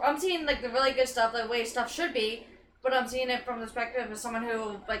like I'm seeing like the really good stuff, the way stuff should be, but I'm seeing it from the perspective of someone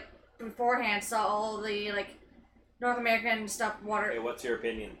who like beforehand saw all the like North American stuff watered. Hey, what's your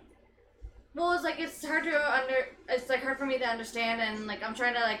opinion? Well, it's like it's hard for me to understand, and like I'm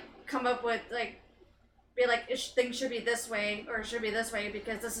trying to like come up with like be like things should be this way or it should be this way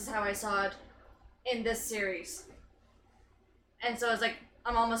because this is how I saw it in this series. And so it's like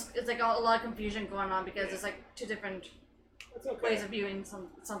it's like a lot of confusion going on because it's like two different ways of viewing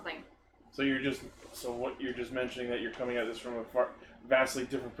something. So what you're just mentioning that you're coming at this from a vastly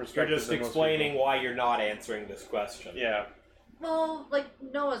different perspective. You're just explaining why you're not answering this question. Yeah. Well, like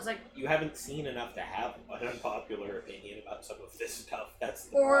no, it's like you haven't seen enough to have an unpopular opinion about some of this stuff. That's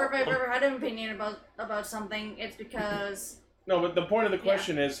the or problem. if I've ever had an opinion about something, it's because no. But the point of the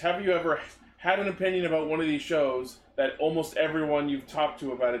question is, have you ever had an opinion about one of these shows that almost everyone you've talked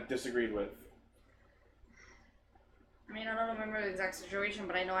to about it disagreed with? I mean, I don't remember the exact situation,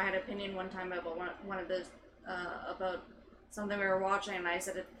 but I know I had an opinion one time about one of those about something we were watching, and I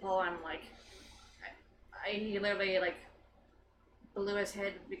said it to Paul, and I'm like, he literally like blew his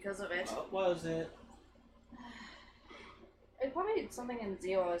head because of it. What was it? It's probably something in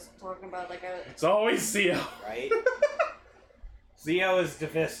Zio I was talking about, like It's always Zio, right? Zio is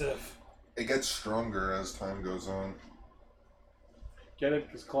divisive. It gets stronger as time goes on. Get it?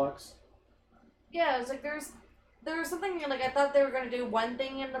 Because clocks? Yeah, it's like there was something, like, I thought they were going to do one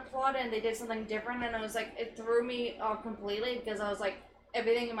thing in the plot, and they did something different, and it was like, it threw me off completely, because I was like,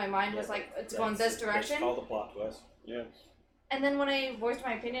 everything in my mind was like, it's going this direction. It's called a plot twist. Yeah. And then when I voiced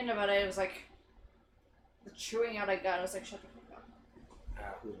my opinion about it, it was like, the chewing out I got, I was like, shut the fuck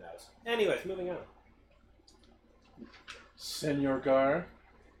up. Who knows? Anyways, moving on. Senor Gar,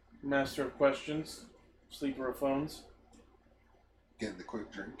 master of questions, sleeper of phones. Getting the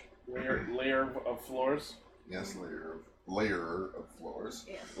quick drink. Layer of floors. Yes, layer of floors.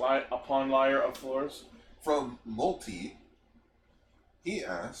 Yes. Layer of floors. From Multi, he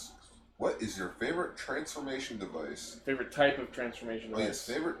asks, what is your favorite transformation device? Favorite type of transformation device? Oh, yes,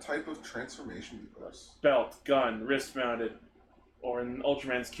 favorite type of transformation device. Belt, gun, wrist mounted, or in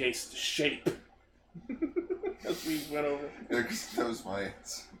Ultraman's case, shape. As we went over. Yeah, 'cause that was my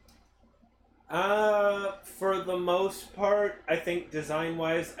answer. For the most part, I think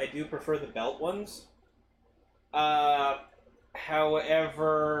design-wise, I do prefer the belt ones.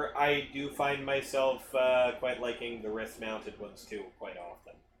 However, I do find myself quite liking the wrist-mounted ones too, quite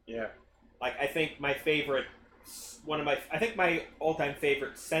often. Yeah. Like, I think my favorite, I think my all-time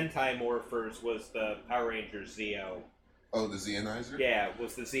favorite Sentai morphers was the Power Rangers Zeo. Oh, the Zeonizer? Yeah,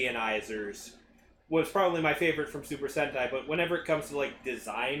 was the Zeonizers. Was probably my favorite from Super Sentai, but whenever it comes to, like,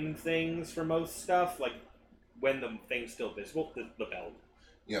 design things for most stuff, like, when the thing's still visible, the belt.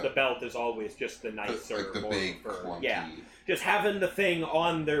 Yeah. The belt is always just the nicer, like the more big, preferred. clunky. Yeah, just having the thing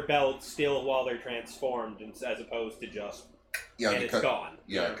on their belt still while they're transformed, as opposed to just and it's gone.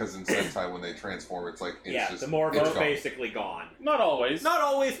 Yeah, because in Sentai when they transform, it's like the morpho's basically gone. Not always. Not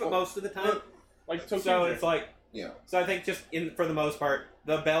always, but most of the time. Like so, it's like So I think just for the most part,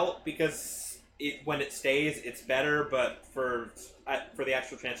 the belt, because when it stays, it's better. But for the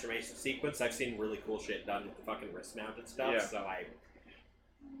actual transformation sequence, I've seen really cool shit done with the fucking wrist mounted stuff. Yeah. So I.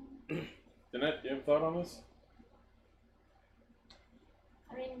 Danette, do you have a thought on this?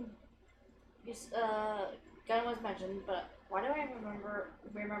 I mean, gun was mentioned, but why do I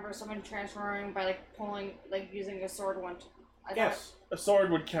remember someone transforming by using a sword one? Yes, a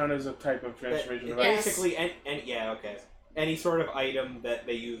sword would count as a type of transformation device. Basically, any sort of item that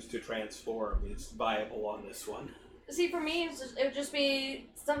they use to transform is viable on this one. See, for me, it would just be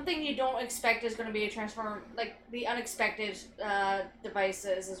something you don't expect is going to be a transform. Like the unexpected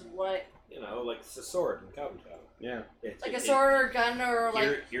devices is what. You know, like it's a sword in Kabuto. Yeah. Like a sword or gun or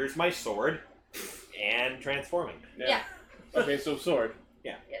like. Here's my sword, and transforming. Yeah. Okay, so sword.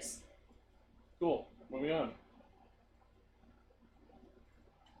 Yeah. Yes. Cool. Moving on.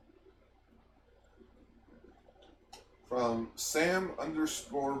 From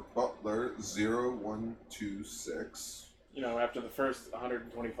Sam_Butler0126. You know, after the first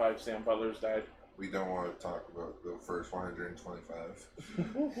 125 Sam Butlers died. We don't want to talk about the first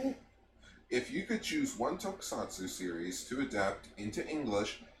 125. If you could choose one tokusatsu series to adapt into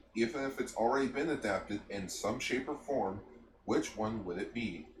English, even if it's already been adapted in some shape or form, which one would it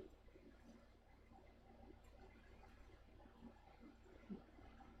be?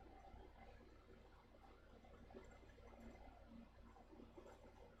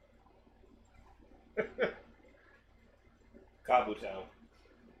 Kabuto.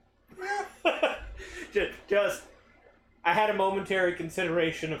 just, I had a momentary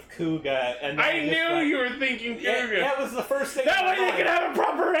consideration of Kuga, and then I knew like, you were thinking Kuga. That was the first thing. That way they could have a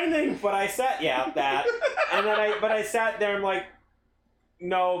proper ending. But I sat, that, and then I sat there and like,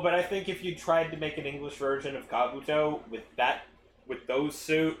 no, but I think if you tried to make an English version of Kabuto with those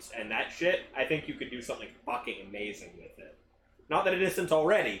suits and that shit, I think you could do something fucking amazing with it. Not that it isn't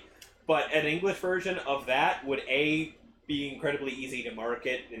already, but an English version of that would A, be incredibly easy to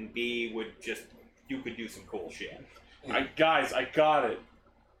market, and B, you could do some cool shit. Guys, I got it.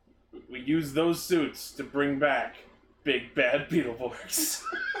 We use those suits to bring back Big Bad Beetleborgs.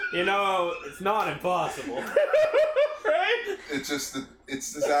 You know, it's not impossible. Right? It's just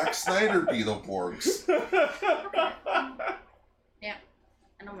it's the Zack Snyder Beetleborgs. Yeah,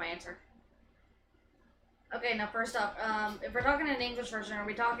 I know my answer. Okay, now first up, if we're talking an English version, are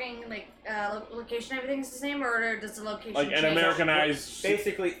we talking like location? Everything's the same, or does the location like an change? Americanized?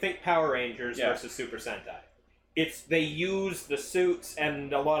 Basically, think Power Rangers versus Super Sentai. They use the suits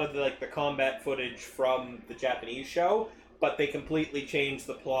and a lot of the combat footage from the Japanese show, but they completely change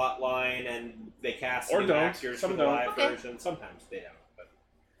the plot line and they cast new actors for the live version. Sometimes they don't, but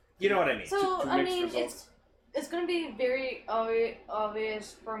you know what I mean. So I mean, it's going to be very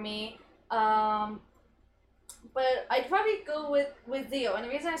obvious for me. But I'd probably go with Zio, and the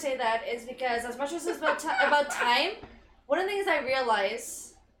reason I say that is because as much as it's about time, one of the things I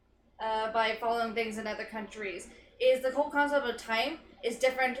realize by following things in other countries is the whole concept of time is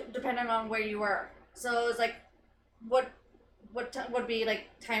different depending on where you are. So it's like, what would be like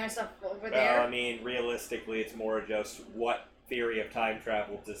time and stuff over there? Well, I mean, realistically, it's more just what theory of time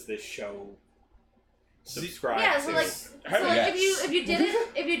travel does this show subscribe to? Yeah, so like if you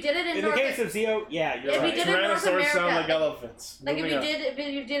did it in the case of Zio, yeah, you're right. If you did it in North America, sound like elephants. Like if you did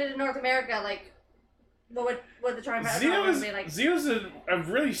it in North America, like what would the time travel be like? Zio's a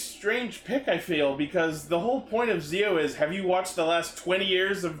really strange pick, I feel, because the whole point of Zio is: have you watched the last 20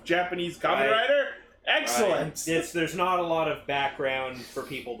 years of Japanese Kamen Rider? Excellent. Right. There's not a lot of background for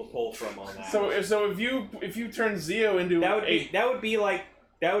people to pull from on that. So if you turn Zio into that would be like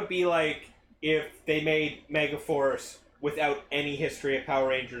if they made Megaforce without any history of Power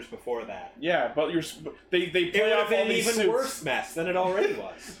Rangers before that. Yeah, but they play off all these even worse mess than it already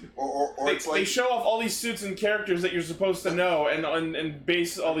was. or they show off all these suits and characters that you're supposed to know, and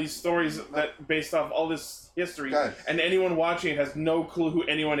base all these stories that based off all this history, and anyone watching it has no clue who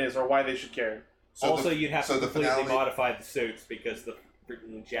anyone is or why they should care. So you'd have to completely modify the suits because the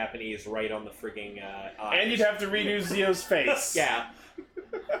freaking Japanese write on the frigging eyes. And you'd have to redo Zio's face. Yeah.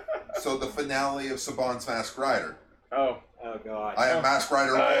 So the finale of Saban's Masked Rider. Oh god. I am Masked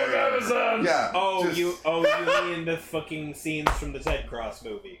Rider Warrior. Yeah. You mean the fucking scenes from the Zed Cross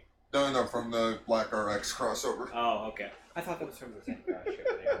movie? No, from the Black RX crossover. Oh, okay. I thought that was from the Zed Cross show.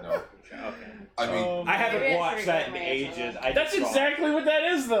 No. Okay. I mean, I haven't watched that in ages. That's exactly what that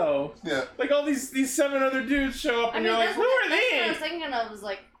is, though. Yeah. Like all these 7 other dudes show up, and you're like, who are That's they? what I was thinking of. Was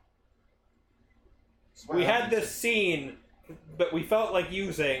like, we had this scene that we felt like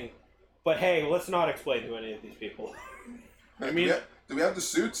using, but hey, let's not explain to any of these people. I mean, do we have the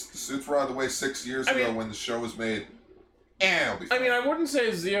suits? The suits were out of the way 6 years ago when the show was made. I mean, I wouldn't say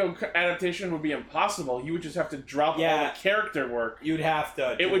a Zio adaptation would be impossible. You would just have to drop all the character work. You'd have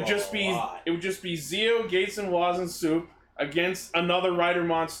to. It would just be Zio, Gates, and Waz and Soup against another Rider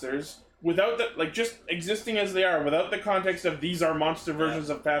monsters without just existing as they are, without the context of these are monster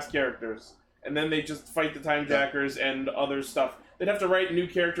versions of past characters, and then they just fight the Time Jackers and other stuff. They'd have to write new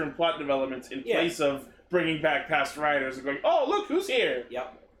character and plot developments in place of bringing back past Riders and going, oh look who's here.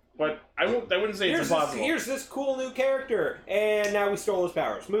 Yep. But I wouldn't say it's impossible. Here's this cool new character, and now we stole his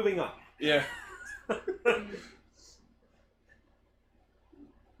powers. Moving on. Yeah.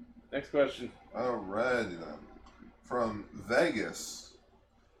 Next question. Alrighty then. From Vegas,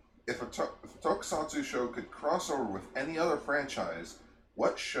 if a tokusatsu show could cross over with any other franchise,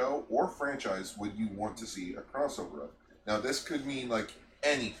 what show or franchise would you want to see a crossover of? Now, this could mean, like,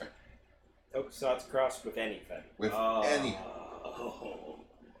 anything. Tokusatsu crossed with anything. With anything.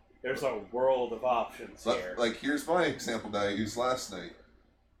 There's a world of options here. Like, here's my example that I used last night.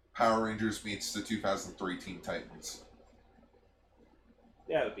 Power Rangers meets the 2003 Teen Titans.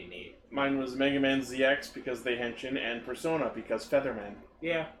 That would be neat. Mine was Mega Man ZX because they henshin, and Persona because Featherman.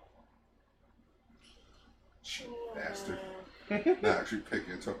 Yeah. Bastard. Not actually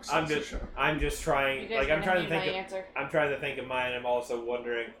picking a tokusatsu show. I'm just trying. You guys Like, I'm gonna trying to need think. my answer. I'm trying to think of mine. I'm also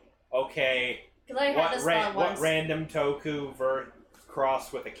wondering. Okay, 'Cause I had this thought what once. random Toku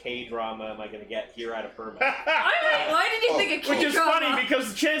cross with a K drama am I going to get here out of Perma? Why did you think of Which is K-drama? funny because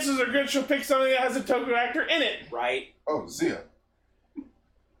the chances are good she'll pick something that has a Toku actor in it. Right. Oh, Zia.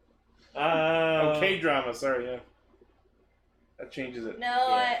 K-drama, sorry, yeah. That changes it. No,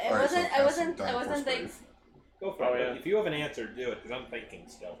 Yeah. it Alright, wasn't. so I wasn't. Time I Force wasn't Brave. thinking. Go for Oh, it. yeah. If you have an answer, do it, because I'm thinking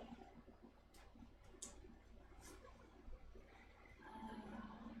still.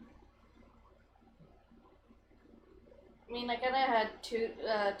 I mean, I kind of had two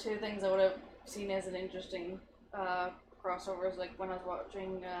things I would have seen as an interesting crossovers. Like when I was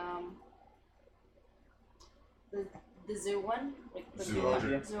watching the Zoo one, like the new one,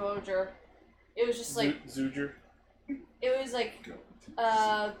 Zoojer. Zoojer. It was just like Zoojer. it was like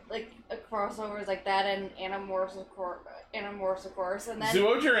a crossovers like that and Animorphs of course, and then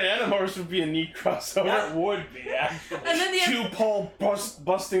Zoojer and Animorphs would be a neat crossover. That would be, actually. And then the Q-Pole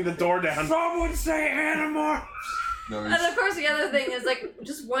busting the door down. Some would say Animorphs! No, And of course, the other thing is like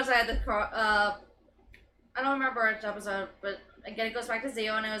just once I had the I don't remember which episode, but again it goes back to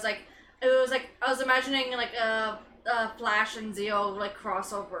Zeo, and it was like I was imagining like a Flash and Zeo like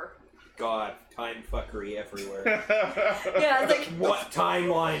crossover. God, time fuckery everywhere. Yeah, it's like What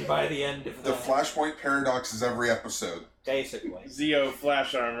timeline by the end of the Flashpoint paradox is every episode. Basically. Zeo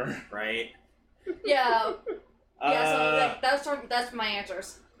Flash armor. Right? yeah, yeah. So that's my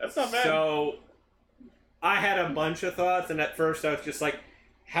answers. That's not bad. So, I had a bunch of thoughts, and at first I was just like,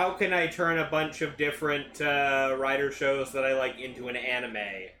 how can I turn a bunch of different writer shows that I like into an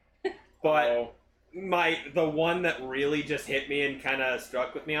anime? But the one that really just hit me and kind of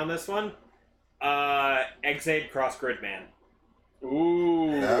struck with me on this one, Ex-Aid Cross Gridman.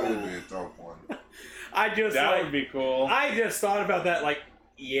 Ooh. That would be a dope one. That would be cool. I just thought about that, like,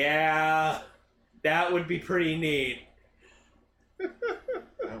 yeah, that would be pretty neat.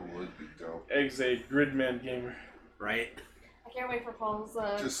 That would be dope. Ex-Aid Gridman Gamer. Right? I can't wait for Paul's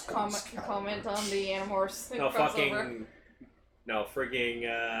Just comment on the Animorphs No, crossover.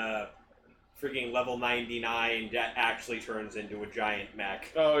 frigging level 99 that actually turns into a giant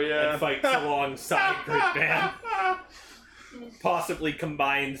mech. Oh, yeah. And fights alongside Gridman. Possibly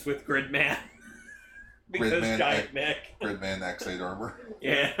combines with Gridman. Because Gridman giant mech. Gridman X8 armor.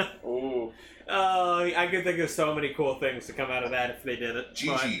 Yeah. Ooh. I could think of so many cool things to come out of that if they did it.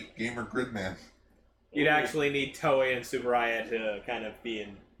 GG, Gamer Gridman. You'd actually need Toei and Tsuburaya to kind of be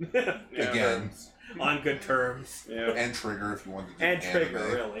in Again. on good terms. Yeah. And Trigger if you wanted to do And Trigger,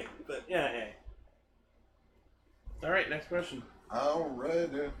 anime. really. But yeah, hey. Alright, next question. Alright.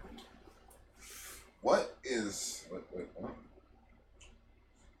 What is... Wait, what?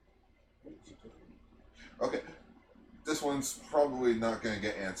 Okay. This one's probably not going to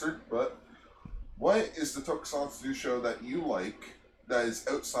get answered, but what is the tokusatsu show that you like that is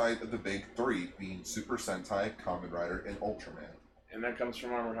outside of the big three, being Super Sentai, Kamen Rider, and Ultraman? And that comes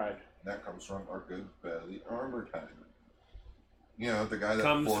from Armored Hide. And that comes from our good buddy Armored Hide. You know, the guy that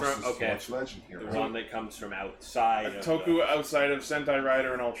Comes forces from- us okay. to watch Legend The Hero. one that comes from outside of Toku outside of Sentai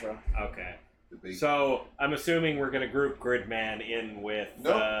Rider and Ultra. Okay. The big... So, I'm assuming we're going to group Gridman in with...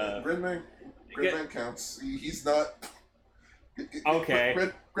 No, Gridman counts. He's not... Okay.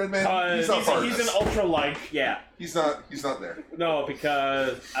 Gridman, he's not He's an ultra-like. Yeah. He's not there. No,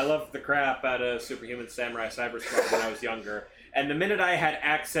 because I loved the crap out of Superhuman Samurai Cyber Squad when I was younger. And the minute I had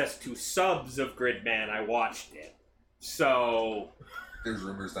access to subs of Gridman, I watched it. So... There's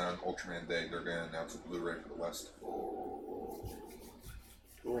rumors that on Ultraman Day they're going to announce a Blu-ray for the West.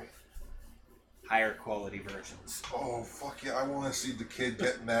 Cool. Higher quality versions. Oh, fuck yeah. I want to see the kid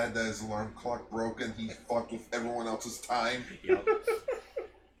get mad that his alarm clock broke and he fucked with everyone else's time. Yep.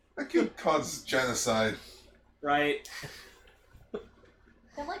 That kid causes genocide. Right? I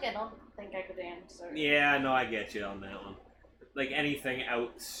feel like I don't think I could answer. Yeah, no, I get you on that one. Like anything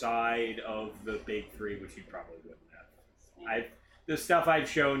outside of the big three, which you probably wouldn't have. The stuff I've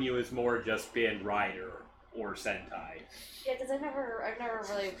shown you is more just being Rider. or Sentai. Yeah, because I've never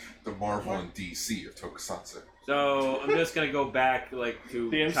really. The Marvel and DC of Tokusatsu. So I'm just gonna go back like to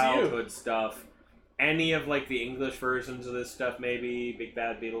The MCU. childhood stuff. Any of like the English versions of this stuff, maybe Big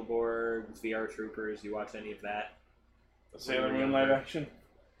Bad Beetleborgs, VR Troopers. You watch any of that? Sailor Moon live action.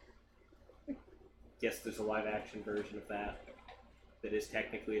 Yes, there's a live action version of that. That is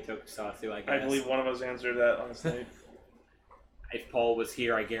technically a tokusatsu, I guess. I believe one of us answered that honestly. If Paul was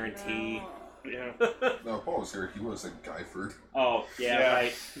here, I guarantee. Yeah. No, Paul was here. He was a Guyford. Oh yeah, Yeah.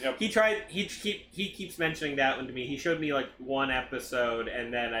 right. Yep. He tried. He keeps mentioning that one to me. He showed me like one episode,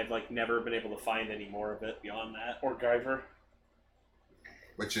 and then I've like never been able to find any more of it beyond that. Or Guyver.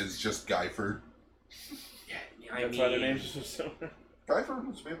 Which is just Guyford. Yeah, I That's mean, why their names are so similar. Guyford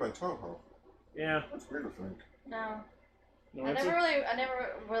was made by Toho. Yeah. That's weird to think. No. No I answer?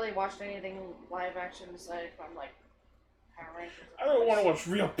 never really watched anything live action aside from like Power Rangers. I don't want to watch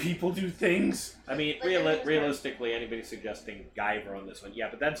real people do things. I mean, Like, I think it's realistically, anybody suggesting Guyver on this one, yeah,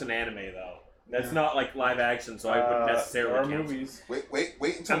 but that's an anime though. That's Yeah. not like live action, so I wouldn't There necessarily are count. movies. Wait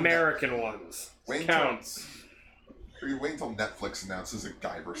until American ones. Wait until, Counts. wait until Netflix announces a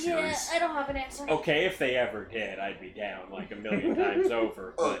Guyver Yeah, series. I don't have an answer. Okay, if they ever did, I'd be down like a million times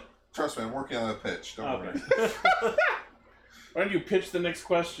over. Oh, But trust me, I'm working on a pitch. Don't okay. worry. Why don't you pitch the next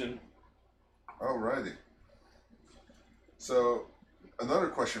question? Alrighty. So, another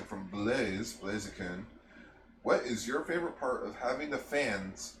question from Blaziken. What is your favorite part of having the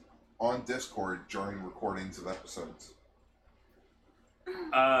fans on Discord during recordings of episodes?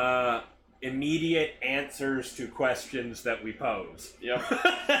 Immediate answers to questions that we pose. Yep.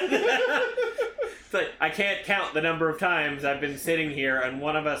 It's like, I can't count the number of times I've been sitting here and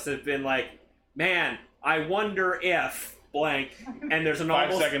one of us has been like, man, I wonder if blank, and there's an 5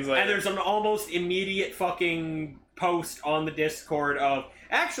 almost seconds later. and there's an almost immediate fucking post on the Discord of,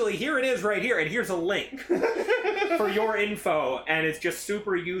 actually, here it is right here, and here's a link for your info, and it's just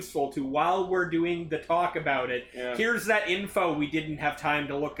super useful to, while we're doing the talk about it, Yeah. here's that info we didn't have time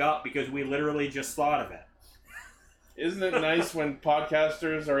to look up because we literally just thought of it. Isn't it nice when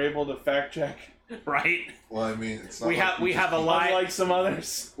podcasters are able to fact check? Right? Well, I mean, it's not We like have a live Unlike some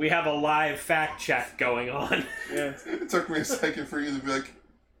others. we have a live fact check going on. Yeah. It took me a second for you to be like,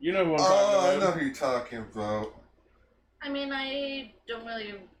 You know who I'm oh, I talking know about. who you're talking about. I mean, I don't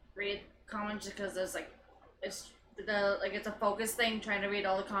really read comments because there's like, it's a focus thing, trying to read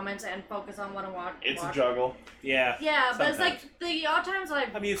all the comments and focus on what I want. It's a juggle. Yeah. Yeah, but it's Sometimes. like the odd times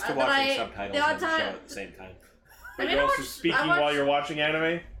I'm used to that watching subtitles the odd on the show time. at the same time. I mean, You're I also watch- speaking I watch- while you're watching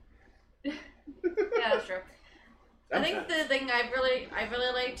anime. Yeah, that's true. I think the thing I really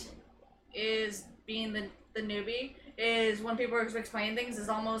liked is being the newbie is when people are explaining things is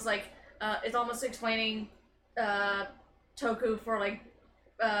almost like it's almost explaining Toku for like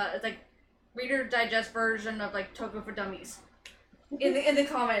it's like Reader Digest version of like Toku for Dummies in the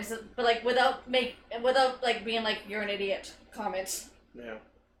comments, but like without like being like you're an idiot comments. Yeah.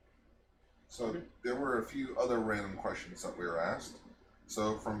 So, there were a few other random questions that we were asked.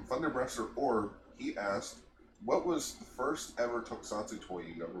 So, from Thunderbreaster Orb, he asked, what was the first ever Tokusatsu toy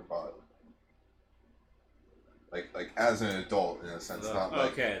you ever bought? Like as an adult, in a sense, not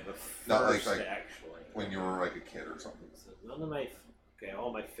like okay, the first not like actually. when you were like a kid or something. So none of my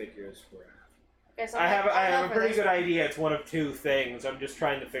all my figures were. Okay, so I have a for pretty this good one. idea. It's one of two things. I'm just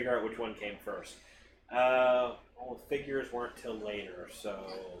trying to figure out which one came first. Well, figures weren't till later, so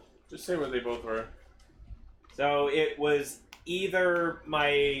Just say what they both were. so it was either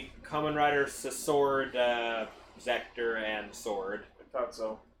my Kamen Rider Sword, Zector, and Sword, I thought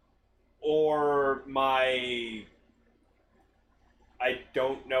so. or my, I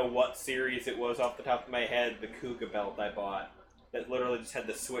don't know what series it was off the top of my head, the Kuga belt I bought that literally just had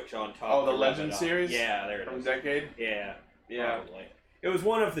the switch on top. Oh, the to rev Legend it up. series? Yeah, there it From is. Decade? Yeah, Yeah. probably. It was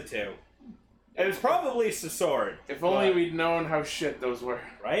one of the two. It was probably Sword. If only but- we'd known how shit those were.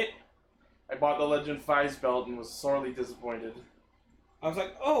 Right? I bought the Legend 5's belt and was sorely disappointed. I was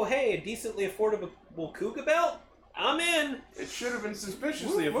like, oh, hey, a decently affordable Kuga belt? I'm in. It should have been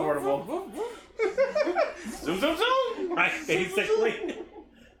suspiciously affordable. Zoom, zoom, zoom! Right, basically.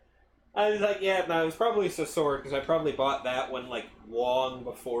 I was like, yeah, no, it was probably Sword, because I probably bought that one, like, long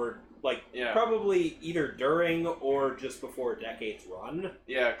before, like, Yeah. probably either during or just before Decade's run.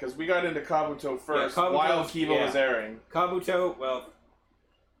 Yeah, because we got into Kabuto first Kabuto's- while Kiba yeah. was airing. Kabuto, well,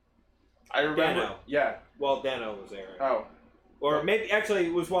 I remember. Dano. Yeah. well, Dano was airing. Oh. Or maybe, actually,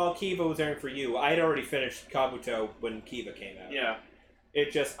 it was while Kiva was airing for you. I had already finished Kabuto when Kiva came out. Yeah.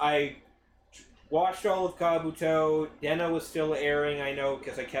 It just, I watched all of Kabuto. Deno was still airing, I know,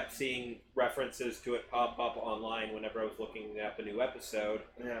 because I kept seeing references to it pop up online whenever I was looking up a new episode.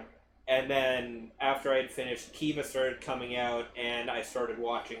 Yeah. And then after I'd finished, Kiva started coming out, and I started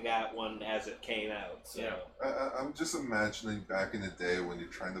watching that one as it came out. So I'm just imagining back in the day when you're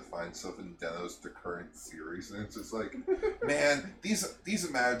trying to find stuff in Deno's the current series, and it's just like, man, these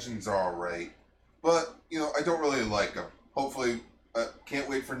Imagines are alright, but I don't really like them. Hopefully, can't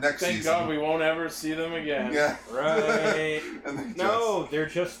wait for next season. season. Thank God we won't ever see them again. Yeah, right. They're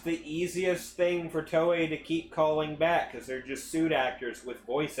just the easiest thing for Toei to keep calling back because they're just suit actors with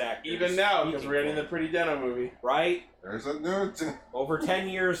voice actors. Even now, because we're getting the Pretty Deno movie. Right? There's a new... Over 10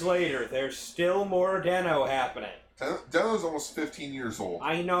 years later, there's still more Deno happening. Deno's almost 15 years old.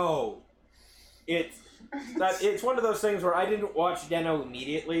 I know. It's one of those things where I didn't watch Deno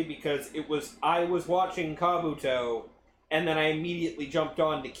immediately because I was watching Kabuto, and then I immediately jumped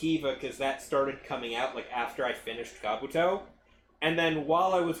on to Kiva because that started coming out after I finished Kabuto. And then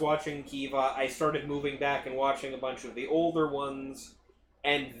while I was watching Kiva, I started moving back and watching a bunch of the older ones,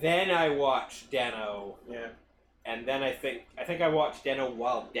 and then I watched Deno. Yeah. And then I think I watched Deno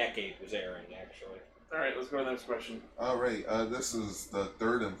while Decade was airing, actually. Alright, let's go to the next question. Alright, this is the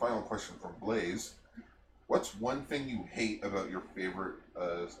third and final question from Blaze. What's one thing you hate about your favorite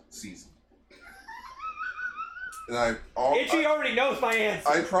season? And Itchy already knows my answer.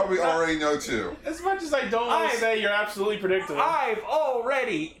 I probably already know too. As much as I don't want to say you're absolutely predictable. I've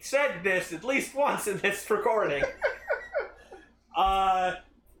already said this at least once in this recording.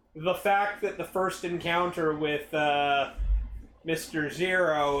 The fact that the first encounter with Mr.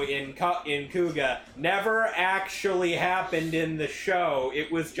 Zero in Kuga never actually happened in the show.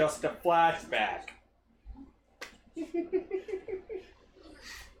 It was just a flashback.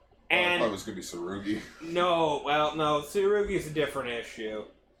 I thought it was going to be Tsurugi. No, Tsurugi's a different issue.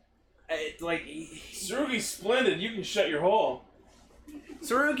 Tsurugi's splendid, you can shut your hole.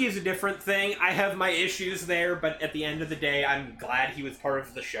 Tsurugi's a different thing. I have my issues there, but at the end of the day, I'm glad he was part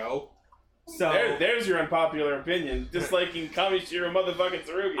of the show. So there's your unpopular opinion. Disliking Kamishiro motherfucking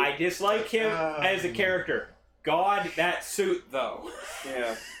Tsurugi. I dislike him as a character. God, that suit, though.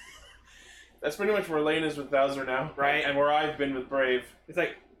 Yeah. That's pretty much where Lane is with Bowser now. Right. And where I've been with Brave. It's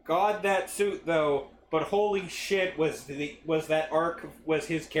like, God, that suit, though, but holy shit, was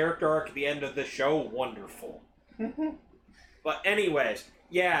his character arc at the end of the show wonderful. But anyways,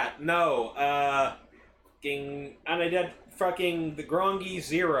 fucking the Grongi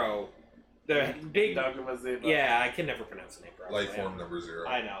Zero. The big... Yeah, I can never pronounce the name properly. Life Form Number Zero.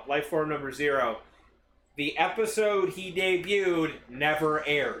 I know. Life Form Number Zero. The episode he debuted never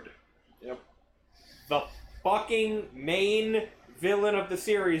aired. Yep. The fucking main villain of the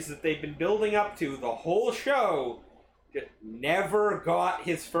series that they've been building up to the whole show just never got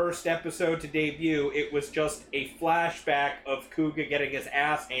his first episode to debut. It was just a flashback of Kuga getting his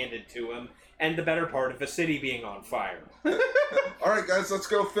ass handed to him and the better part of a city being on fire. Alright guys, let's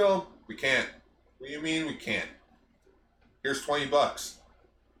go film. We can't. What do you mean we can't? Here's $20.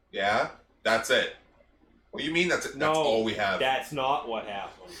 Yeah? That's it. What do you mean that's it? That's all we have. That's not what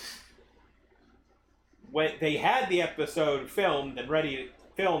happened. When they had the episode filmed and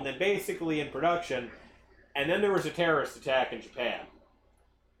basically in production, and then there was a terrorist attack in Japan.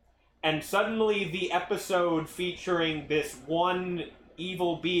 And suddenly the episode featuring this one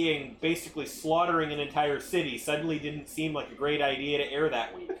evil being basically slaughtering an entire city suddenly didn't seem like a great idea to air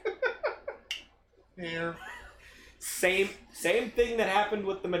that week. Here. Same thing that happened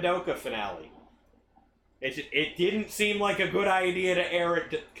with the Madoka finale. It didn't seem like a good idea to air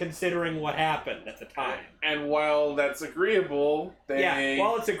it considering what happened at the time. And while that's agreeable,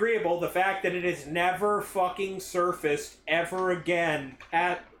 while it's agreeable, the fact that it has never fucking surfaced ever again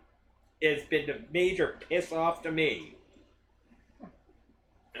has been a major piss off to me.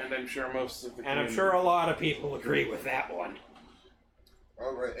 And I'm sure most of the And I'm sure a lot of people agree with that one.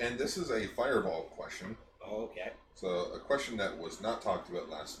 Alright, and this is a fireball question. Oh, okay. So, a question that was not talked about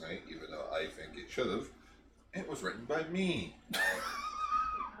last night, even though I think it should have. It was written by me.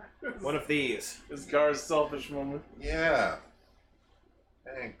 One of these. This Gar's selfish moment. Yeah.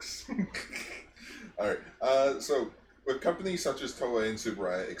 Thanks. Alright, so with companies such as Toei and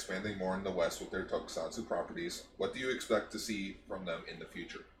Tsuburaya expanding more in the West with their tokusatsu properties, what do you expect to see from them in the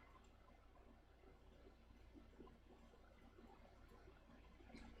future?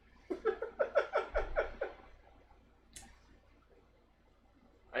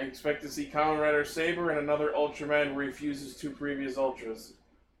 I expect to see Kamen Rider Saber and another Ultraman refuses 2 previous Ultras.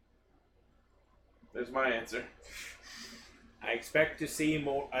 There's my answer. I expect to see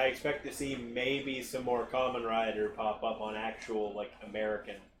more. I expect to see maybe some more Kamen Rider pop up on actual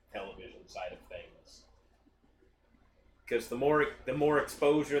American television side of things. Because the more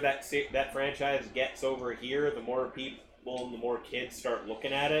exposure that franchise gets over here, the more well, the more kids start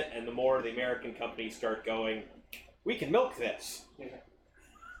looking at it, and the more the American companies start going, we can milk this.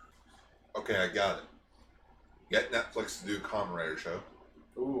 Okay, I got it. Get Netflix to do a Kamen Rider show,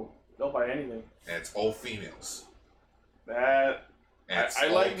 Ooh, they'll buy anything. and it's all females. That And it's I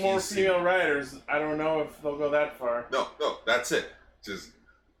all like more PC. female writers. I don't know if they'll go that far. No, that's it. Just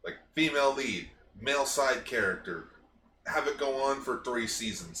like female lead, male side character. Have it go on for 3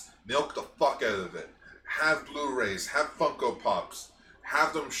 seasons. Milk the fuck out of it. Have Blu-rays. Have Funko Pops.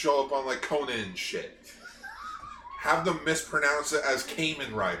 Have them show up on like Conan and shit. Have them mispronounce it as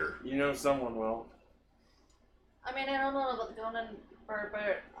Kamen Rider. You know someone will. I mean, I don't know about the Conan part,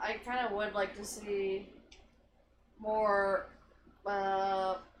 but I kind of would like to see more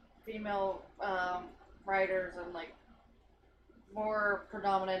female writers and like more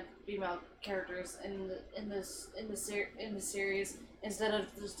predominant female characters in the series instead of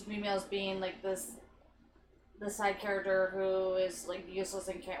just the females being like the side character who is like useless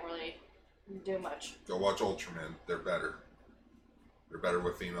and can't really do much. Go watch Ultraman. They're better. They're better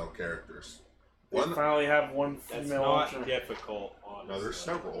with female characters. They finally have one That's female not Ultra. difficult, honestly. No, there's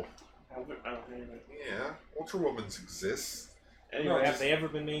several. Yeah, Ultra Womans exist. Anyway, have they ever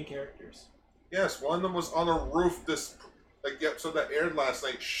been main characters? Yes, one of them was on a roof the episode that aired last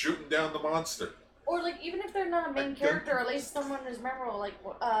night shooting down the monster. Or like even if they're not a main character, at least someone is memorable. Like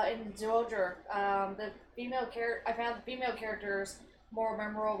in Zoojer, the female I found the female characters more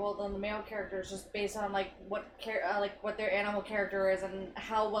memorable than the male characters, just based on like what their animal character is and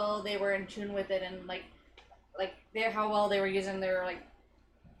how well they were in tune with it, and how well they were using their like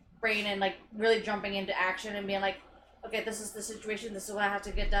brain and like really jumping into action and being like, okay, this is the situation, this is what I have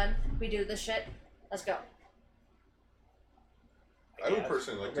to get done. We do this shit. Let's go. I would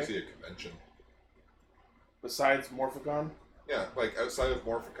personally like to see a convention. Besides Morphicon? Yeah, like outside of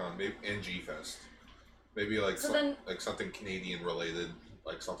Morphicon, maybe and G-Fest. Maybe like So like something Canadian related,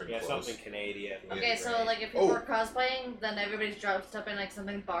 like something close. Something Canadian. Okay, so like if people are cosplaying, then everybody's dressed up in like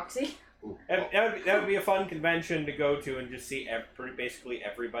something boxy. That would be a fun convention to go to and just see basically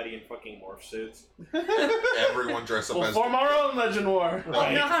everybody in fucking morph suits. Everyone dressed up We'll as... form our own Legend War. Oh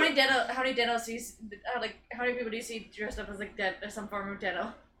no! How many Deno sees? How many people do you see dressed up as like some form of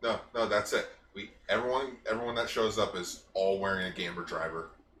Deno? No, that's it. Everyone that shows up is all wearing a Gamer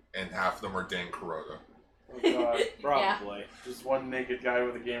Driver, and half of them are Dan Kuroda. Oh god. Probably. Yeah. Just one naked guy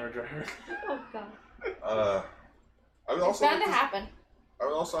with a gamer driver. Oh god. I would also Bound like to happen. I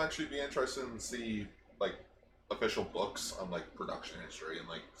would also actually be interested in see like official books on like production history and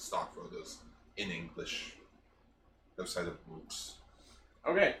like stock photos in English outside of books.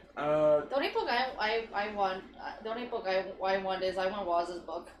 Okay. The only book I want. The only book I want is Waz's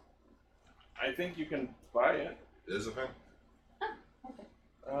book. I think you can buy it. It is a thing.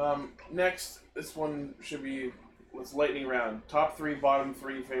 Next, this one should be let's lightning round. Top 3, bottom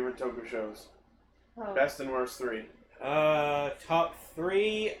 3 favorite Toku shows. Oh. Best and worst 3. Top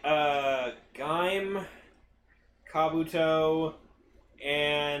 3, Gaim, Kabuto,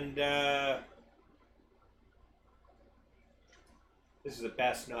 and, this is the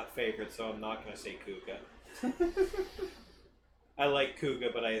best, not favorite, so I'm not going to say Kuga. I like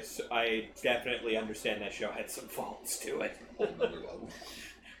Kuga, but I definitely understand that show had some faults to it. Another level.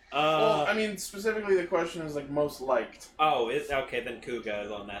 Well, I mean, specifically the question is like most liked. Oh, okay, then Kuga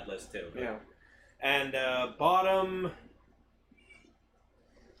is on that list too. Yeah. And bottom,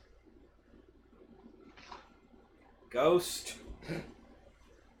 Ghost.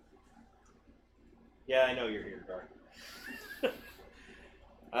 Yeah, I know you're here, Gar.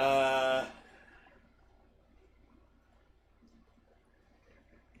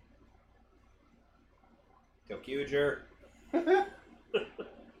 Tokyuger.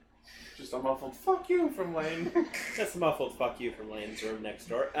 Just a muffled "fuck you" from Lane. That's a muffled "fuck you" from Lane's room next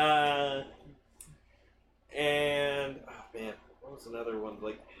door. And oh man, what was another one?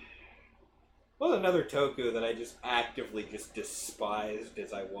 Like, what was another Toku that I just actively just despised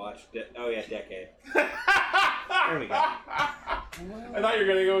as I watched it? Oh yeah, Decade. There we go. I thought you were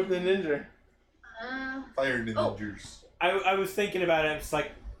gonna go with the Ninja. Fire Ninjas. I was thinking about it. I was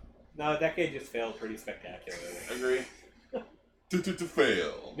like, no, Decade just failed pretty spectacularly. Agree. To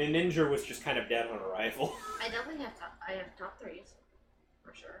fail. Ninja was just kind of dead on arrival. I definitely have top 3s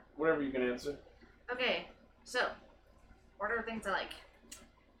for sure. Whatever you can answer. Okay, so order of things I like.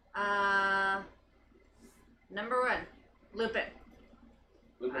 Number 1, Lupin.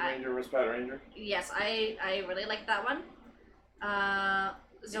 Lupin Ranger vs. Bat Ranger. Yes, I really like that one.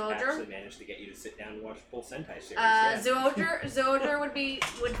 Zoojer. Actually managed to get you to sit down and watch the full Sentai series. Yeah. Zoojer would be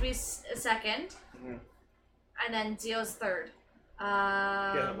second, Mm-hmm. and then Zio's third. He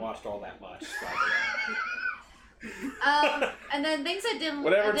hasn't watched all that much. By the way. And then things I didn't.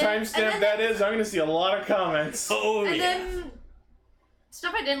 Whatever and then- timestamp and then- that is, I'm gonna see a lot of comments. Oh And then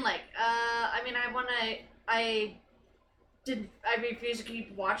stuff I didn't like. I mean, I refused to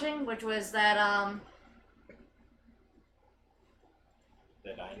keep watching, which was that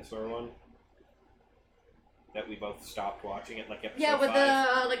The dinosaur one that we both stopped watching at like episode yeah, with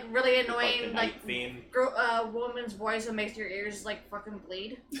 5. the like really With, annoying the like night theme. woman's voice who makes your ears like fucking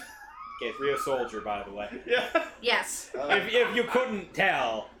bleed. Okay, Rio Soldier, by the way. Yeah. Yes. If you couldn't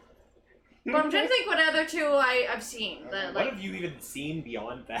tell. But I'm trying to think what other two I've seen. That, What like, have you even seen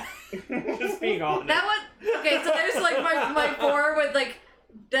beyond that? Just being honest. that one. Okay, so there's like my 4 with like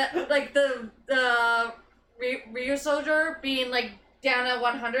the Ryu Soldier being like down at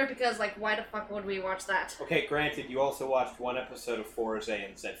 100 because like why the fuck would we watch that? Okay, granted, you also watched one episode of Forze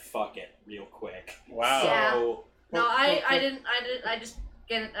and said "fuck it" real quick. Wow. Yeah. So No, I did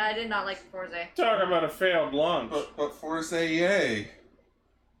not like Forze. Talk about a failed launch. But Force yay.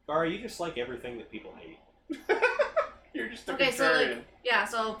 Gar, you just like everything that people hate. You're just a Okay, so contrarian. like yeah,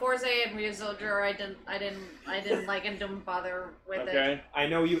 so Forze and Ryu Soldier I didn't like and didn't bother with Okay. it. I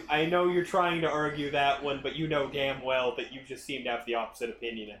know you're trying to argue that one, but you know damn well that you just seem to have the opposite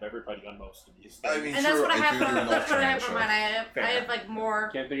opinion of everybody on most of these things. I mean, And that's sure, what I have do do for an that's what I have Ultraman for show. mine. I have like more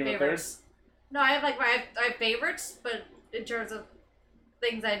Can't think of a favorites. No, I have like I have favorites, but in terms of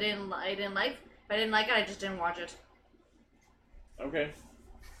things I didn't like. If I didn't like it, I just didn't watch it. Okay.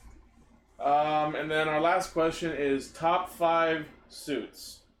 And then our last question is top 5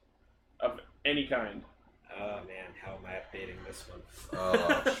 suits of any kind. Oh man, how am I updating this one?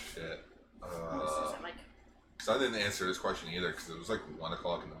 Oh shit. Like, Because I didn't answer this question either because it was like 1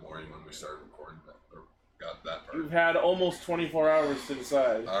 o'clock in the morning when we started recording that, or got that part. You've had almost 24 hours to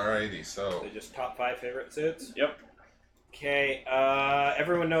decide. Alrighty, so So just top 5 favorite suits? Yep. Okay,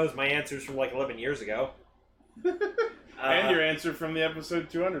 everyone knows my answers from like 11 years ago. And your answer from the episode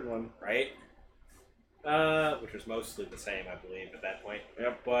 200 one. Right? Which was mostly the same, I believe, at that point.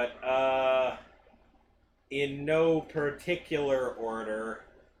 Yep. But, in no particular order,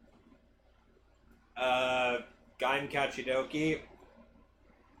 Gaim Kachidoki,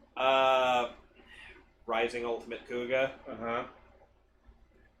 Rising Ultimate Kuga, Uh-huh.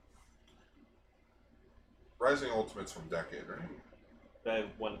 Rising Ultimate's from Decade, right?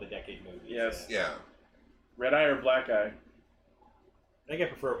 One of the Decade movies. Yes. Yeah. Red Eye or Black Eye? I think I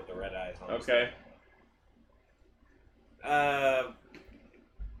prefer it with the red eyes, honestly. Okay.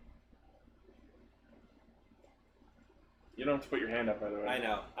 You don't have to put your hand up, by the way. I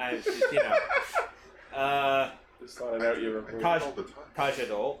know. Just thought it out you were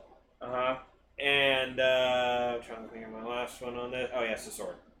Tajadol. Uh-huh. And, I'm trying to think of my last one on this. Oh, yes, the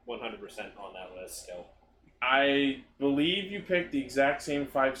sword. 100% on that list still. I believe you picked the exact same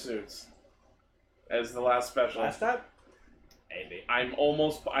 5 suits as the last special. Last time? Maybe. I'm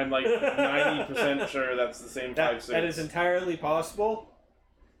like 90% sure that's the same 5 suits. That is entirely possible.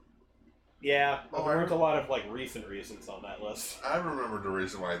 Yeah, but Oh, there I weren't a lot of like recent reasons on that list. I remember the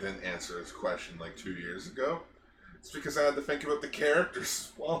reason why I didn't answer this question like 2 years ago. It's because I had to think about the characters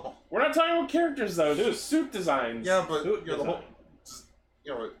as well. We're not talking about characters, though. This is suit designs. Yeah, but Suit the whole, design.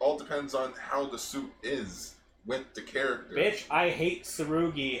 it all depends on how the suit is with the character. Bitch, I hate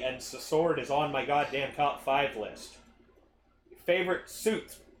Tsurugi, and Sword is on my goddamn top 5 list. Favorite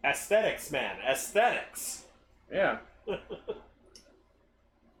suits. Aesthetics, man. Aesthetics. Yeah. I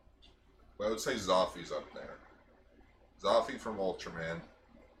would say Zoffi's up there. Zoffi from Ultraman.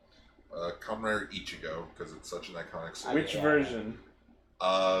 Kamen Rider Ichigo, because it's such an iconic suit. Which version?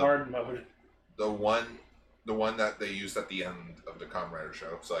 Hard mode. The one that they used at the end of the Kamen Rider show.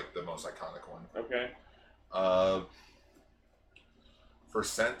 It's like the most iconic one. Okay. For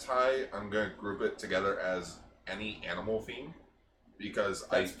Sentai, I'm going to group it together as any animal theme. Because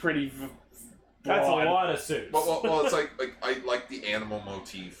That's pretty That's broad. a lot of suits. Well, it's like I like the animal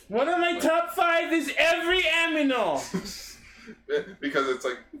motif. One of my top 5 is every aminal. Because it's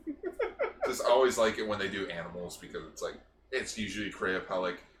like just always like it when they do animals because it's like it's usually creative how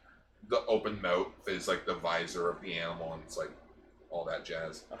like the open mouth is like the visor of the animal and it's like all that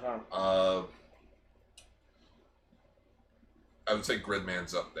jazz. Uh-huh. I would say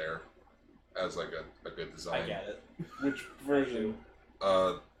Gridman's up there as like a good design. I get it. Which version?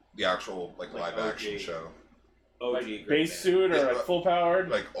 The actual like live action OG. show. OG Like base suit or Yeah, like full powered?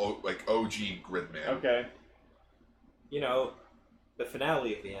 Like OG Gridman. Okay. You know, the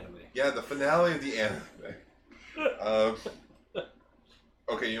finale of the anime. Yeah, the finale of the anime.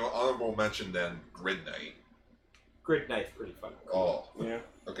 Okay, honorable mention then, Grid Knight. Grid Knight's pretty fucking cool. Oh. Yeah.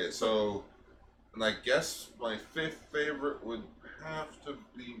 Okay, so, and I guess my 5th favorite would have to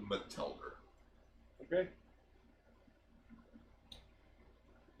be Metelder. Okay.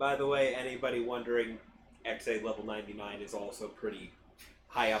 By the way, anybody wondering, X8 level 99 is also pretty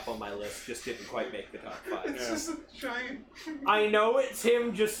high up on my list. Just didn't quite make the top 5. It's just a giant. I know it's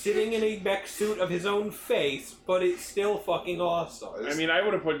him just sitting in a mech suit of his own face, but it's still fucking awesome. I mean, I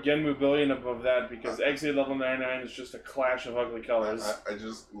would have put Genmu Billion above that because X8 level 99 is just a clash of ugly colors. I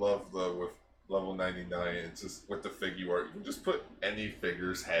just love with level 99. It's just with the figure art. You can just put any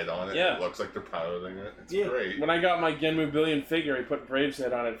figure's head on it. Yeah. It looks like they're piloting it. It's Yeah. great. When I got my Genmu Billion figure, I put Brave's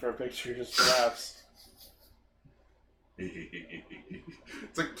head on it for a picture just for laughs.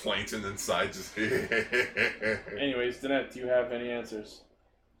 It's like plankton inside. Just. Anyways, Danette, do you have any answers?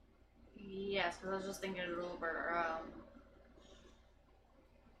 Yes, because I was just thinking it over.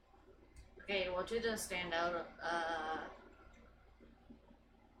 Okay, well, two just stand out.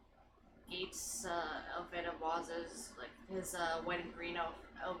 Gates' outfit of Waz's, like his white and green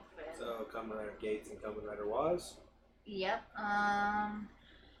outfit. So, Kamen Rider Gates and Kamen Rider Waz? Yep.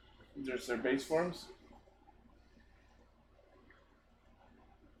 There's their base forms?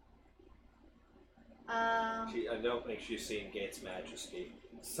 I don't think she's seen Gates' Majesty,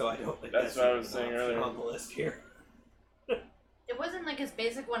 so I don't think That's what I was saying an option earlier. on the list here. It wasn't like his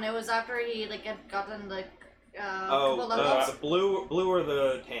basic one. It was after he like had gotten like Oh, couple levels. the blue or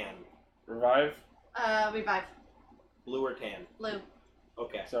the tan? Revive? Revive. Blue or tan? Blue.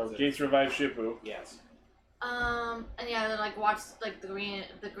 Okay. So Gates revive Shippu. Yes. And yeah, then like watch like the green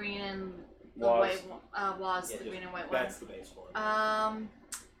and the Waz. white was Yeah, the just- green and white that's one. the base form.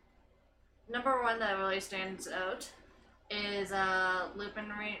 Number one that really stands out is Lupin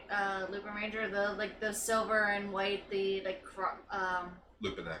Ranger, the silver and white, the like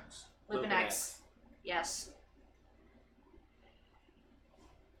Lupin X. Lupin X. Yes.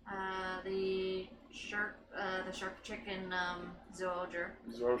 The shark chick in Zooger.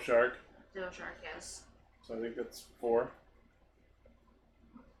 Zoro Shark. Zoo Shark, yes. So I think that's 4.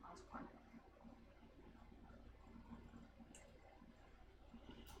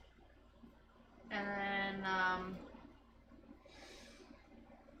 And then I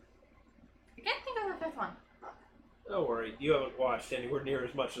can't think of the 5th one. Don't worry, you haven't watched anywhere near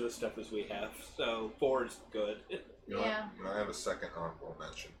as much of this stuff as we have, so 4's good. You know Yeah. what? I have a second honorable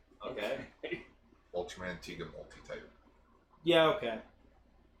mention. Okay. Ultraman Tiga Multi-Type. Yeah, okay.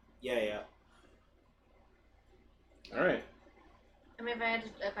 Yeah. Alright. I mean,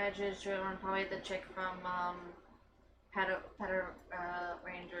 if I had to choose one, probably the chick from Petter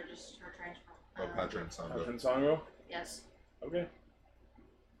Ranger, just her transform. Patra and Sango. Patra and Sango? Yes. Okay.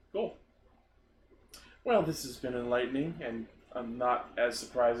 Cool. Well, this has been enlightening and not as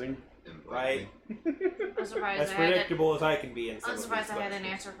surprising. Right? I'm surprised As predictable as I can be in some I'm of surprised these I had an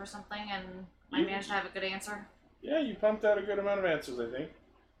questions. answer for something, and I managed to have a good answer. Yeah, you pumped out a good amount of answers, I think.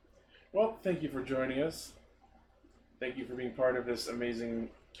 Well, thank you for joining us. Thank you for being part of this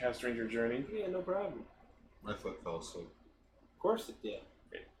amazing Cast Ranger journey. Yeah, no problem. My foot fell asleep. Of course it did.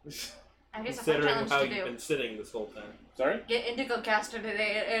 I guess a fun Considering challenge how to you've do. been sitting this whole time. Sorry? Get Indigo Caster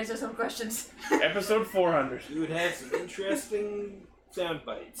today and answer some questions. Episode 400. You would have some interesting sound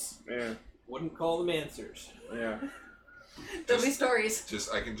bites. Yeah. Wouldn't call them answers. Yeah. There'll be stories.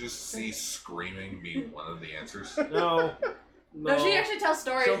 I can just see screaming be one of the answers. No. No, she actually tells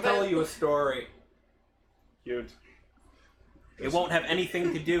stories. She'll but tell you a story. Cute. It won't have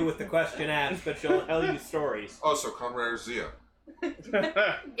anything to do with the question asked, but she'll tell you stories. Oh, so Comrade Zia.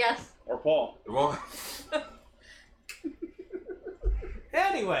 Yes. Or Paul. It won't.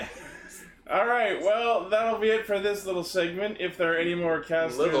 Anyway. Alright, well, that'll be it for this little segment. If there are any more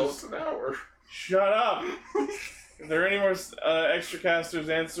casters... Little, it's an hour. Shut up! If there are any more extra casters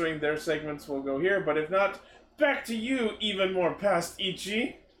answering, their segments will go here. But if not, back to you, even more past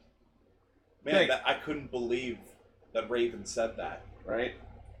Ichi. Man, I couldn't believe that Raven said that. Right?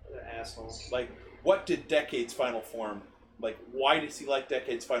 What an asshole. Like, what did Decade's Final Form... Like, why does he like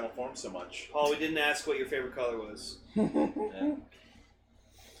Decade's Final Form so much? Paul, we didn't ask what your favorite color was. Yeah.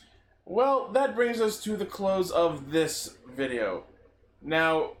 Well, that brings us to the close of this video.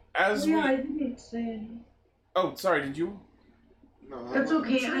 Now, as we... I didn't say any. Oh, sorry, did you? No, That's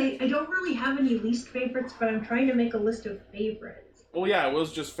okay. I don't really have any least favorites, but I'm trying to make a list of favorites. Well, yeah, it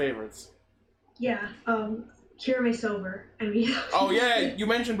was just favorites. Yeah, Kirame Silver. I mean... Oh, yeah, you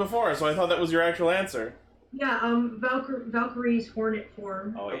mentioned before, so I thought that was your actual answer. Yeah, Valkyrie's Hornet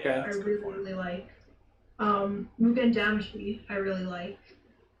form. Oh, yeah. Okay. I really like. Mugen Damashii, I really like.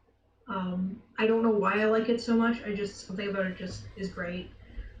 I don't know why I like it so much. Something about it just is great.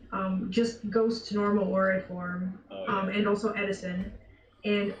 Just goes to normal Orid form, and also Edison,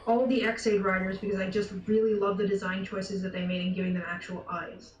 and all the X-Aid riders because I just really love the design choices that they made in giving them actual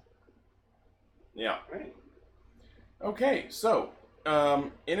eyes. Yeah. Okay, so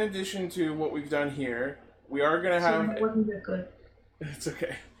in addition to what we've done here, we are going to Sorry, have... it wasn't that good. It's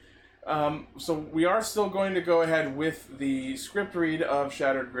okay. So we are still going to go ahead with the script read of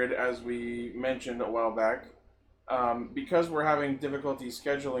Shattered Grid, as we mentioned a while back. Because we're having difficulty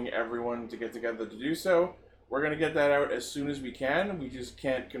scheduling everyone to get together to do so, we're going to get that out as soon as we can. We just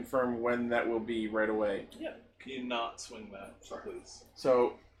can't confirm when that will be right away. Yeah. Can you not swing that, please?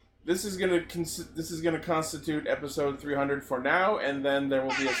 So this is going to constitute episode 300 for now, and then there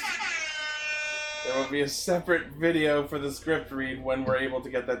will be a separate video for the script read when we're able to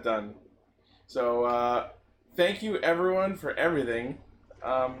get that done. So thank you everyone for everything.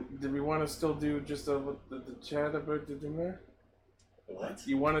 Did we want to still do just the chat about the dinner? What?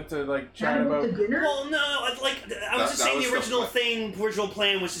 You wanted to chat about the dinner? Well, no, I was just saying the original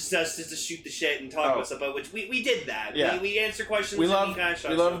plan was just us to shoot the shit and talk about stuff, which we did that. Yeah. We answer questions. We and love kind of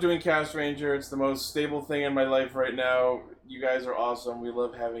we love doing Cast Ranger. It's the most stable thing in my life right now. You guys are awesome. We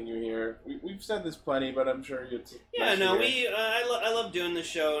love having you here. We've said this plenty, but I'm sure it's Yeah, nice no, to hear. I love doing this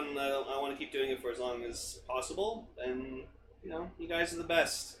show, and I want to keep doing it for as long as possible. And you guys are the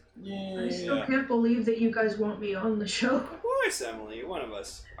best. Yeah. I still can't believe that you guys want me on the show. Of course, Emily, you're one of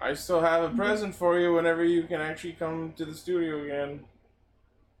us. I still have a present for you whenever you can actually come to the studio again.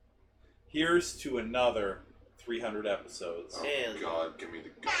 Here's to another 300 episodes. Oh God, give me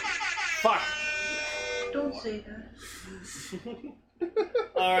the gun. Fuck! Don't say that.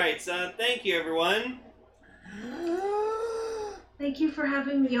 Alright, so thank you, everyone. Thank you for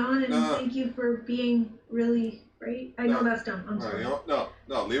having me on, and thank you for being really great. I know that's dumb. I'm sorry. No,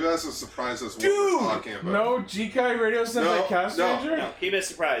 leave it as a surprise as what Dude! we're talking about. No Jikai Radio Sentai Cast Ranger? No, keep it a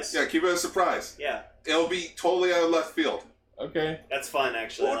surprise. Yeah, keep it a surprise. Yeah. It'll be totally out of left field. Okay. That's fun,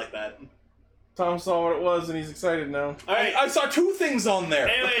 actually. I like that. Tom saw what it was and he's excited now. Alright. I saw 2 things on there.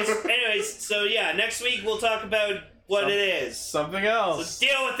 Anyways, so yeah, next week we'll talk about what it is. Something else. So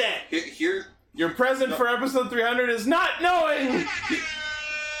deal with that. Here. Your present for episode 300 is not knowing!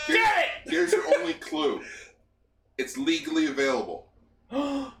 Here's your only clue. It's legally available.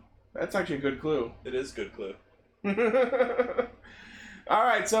 That's actually a good clue. It is a good clue.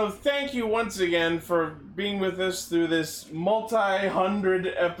 Alright, so thank you once again for being with us through this multi-hundred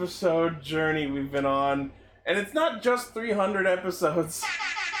episode journey we've been on. And it's not just 300 episodes.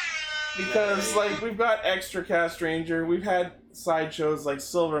 Because, we've got extra Cast Ranger, we've had side shows like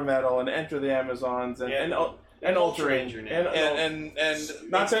Silver Metal and Enter the Amazons and Ultra Ranger now. And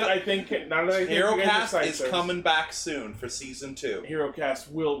not that I think HeroCast is coming back soon for season 2.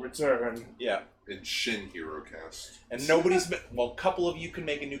 HeroCast will return. Yeah. And Shin HeroCast. And nobody's a couple of you can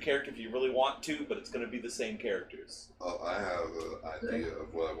make a new character if you really want to, but it's going to be the same characters. Oh, I have an idea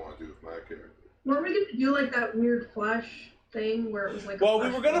of what I want to do with my character. Were we going to do that weird Flash thing where it was Well,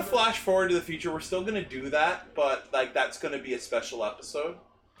 we were going to flash forward to the future. We're still going to do that, but that's going to be a special episode.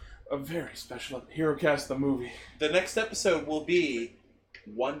 A very special HeroCast the movie. The next episode will be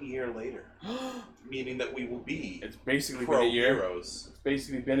 1 year later, meaning that we will be It's basically pro been a year. heroes. It's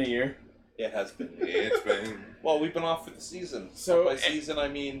basically been a year. It has been. It's been. Well, we've been off for the season. So by season, I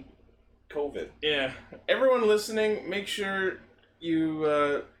mean COVID. Yeah. Everyone listening, make sure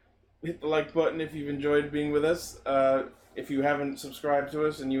you hit the like button if you've enjoyed being with us. If you haven't subscribed to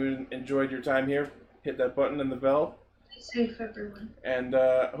us and you enjoyed your time here, hit that button and the bell. Stay safe, everyone. And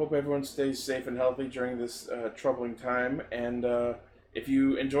hope everyone stays safe and healthy during this troubling time. And if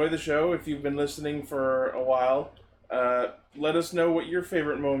you enjoy the show, if you've been listening for a while, let us know what your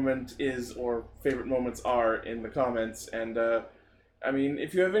favorite moment is or favorite moments are in the comments. And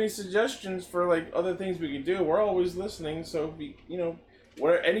if you have any suggestions for other things we could do, we're always listening. So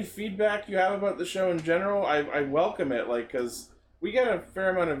any feedback you have about the show in general, I welcome it. Because we get a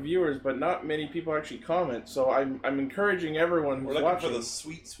fair amount of viewers, but not many people actually comment. So I'm encouraging everyone who's We're looking watching for the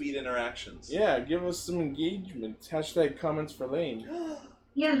sweet interactions. Yeah, give us some engagement. # comments for Lane.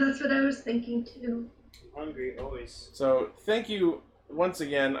 Yeah, that's what I was thinking too. Hungry always. So thank you once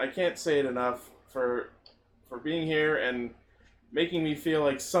again. I can't say it enough for being here and making me feel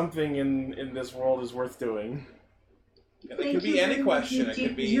like something in this world is worth doing. And it could be any question. It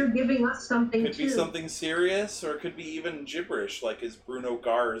could be you're giving us something could too. be something serious, or it could be even gibberish, like is Bruno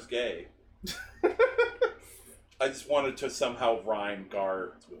Gars gay? I just wanted to somehow rhyme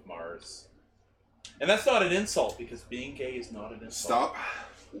Gars with Mars. And that's not an insult, because being gay is not an insult. Stop.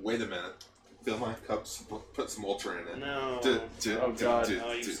 Wait a minute. Fill my cups, put some Ultra in it. No. Oh, God.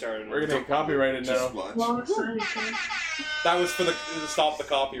 Oh, you started. We're gonna get copyrighted now. That was to stop the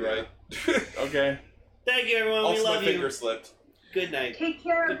copyright. Okay. Thank you, everyone. Also, we love my finger you. slipped. Good night. Take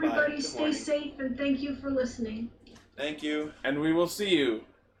care, Goodbye. everybody. Good Stay morning. safe, and thank you for listening. Thank you. And we will see you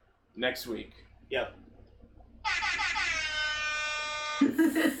next week. Yep.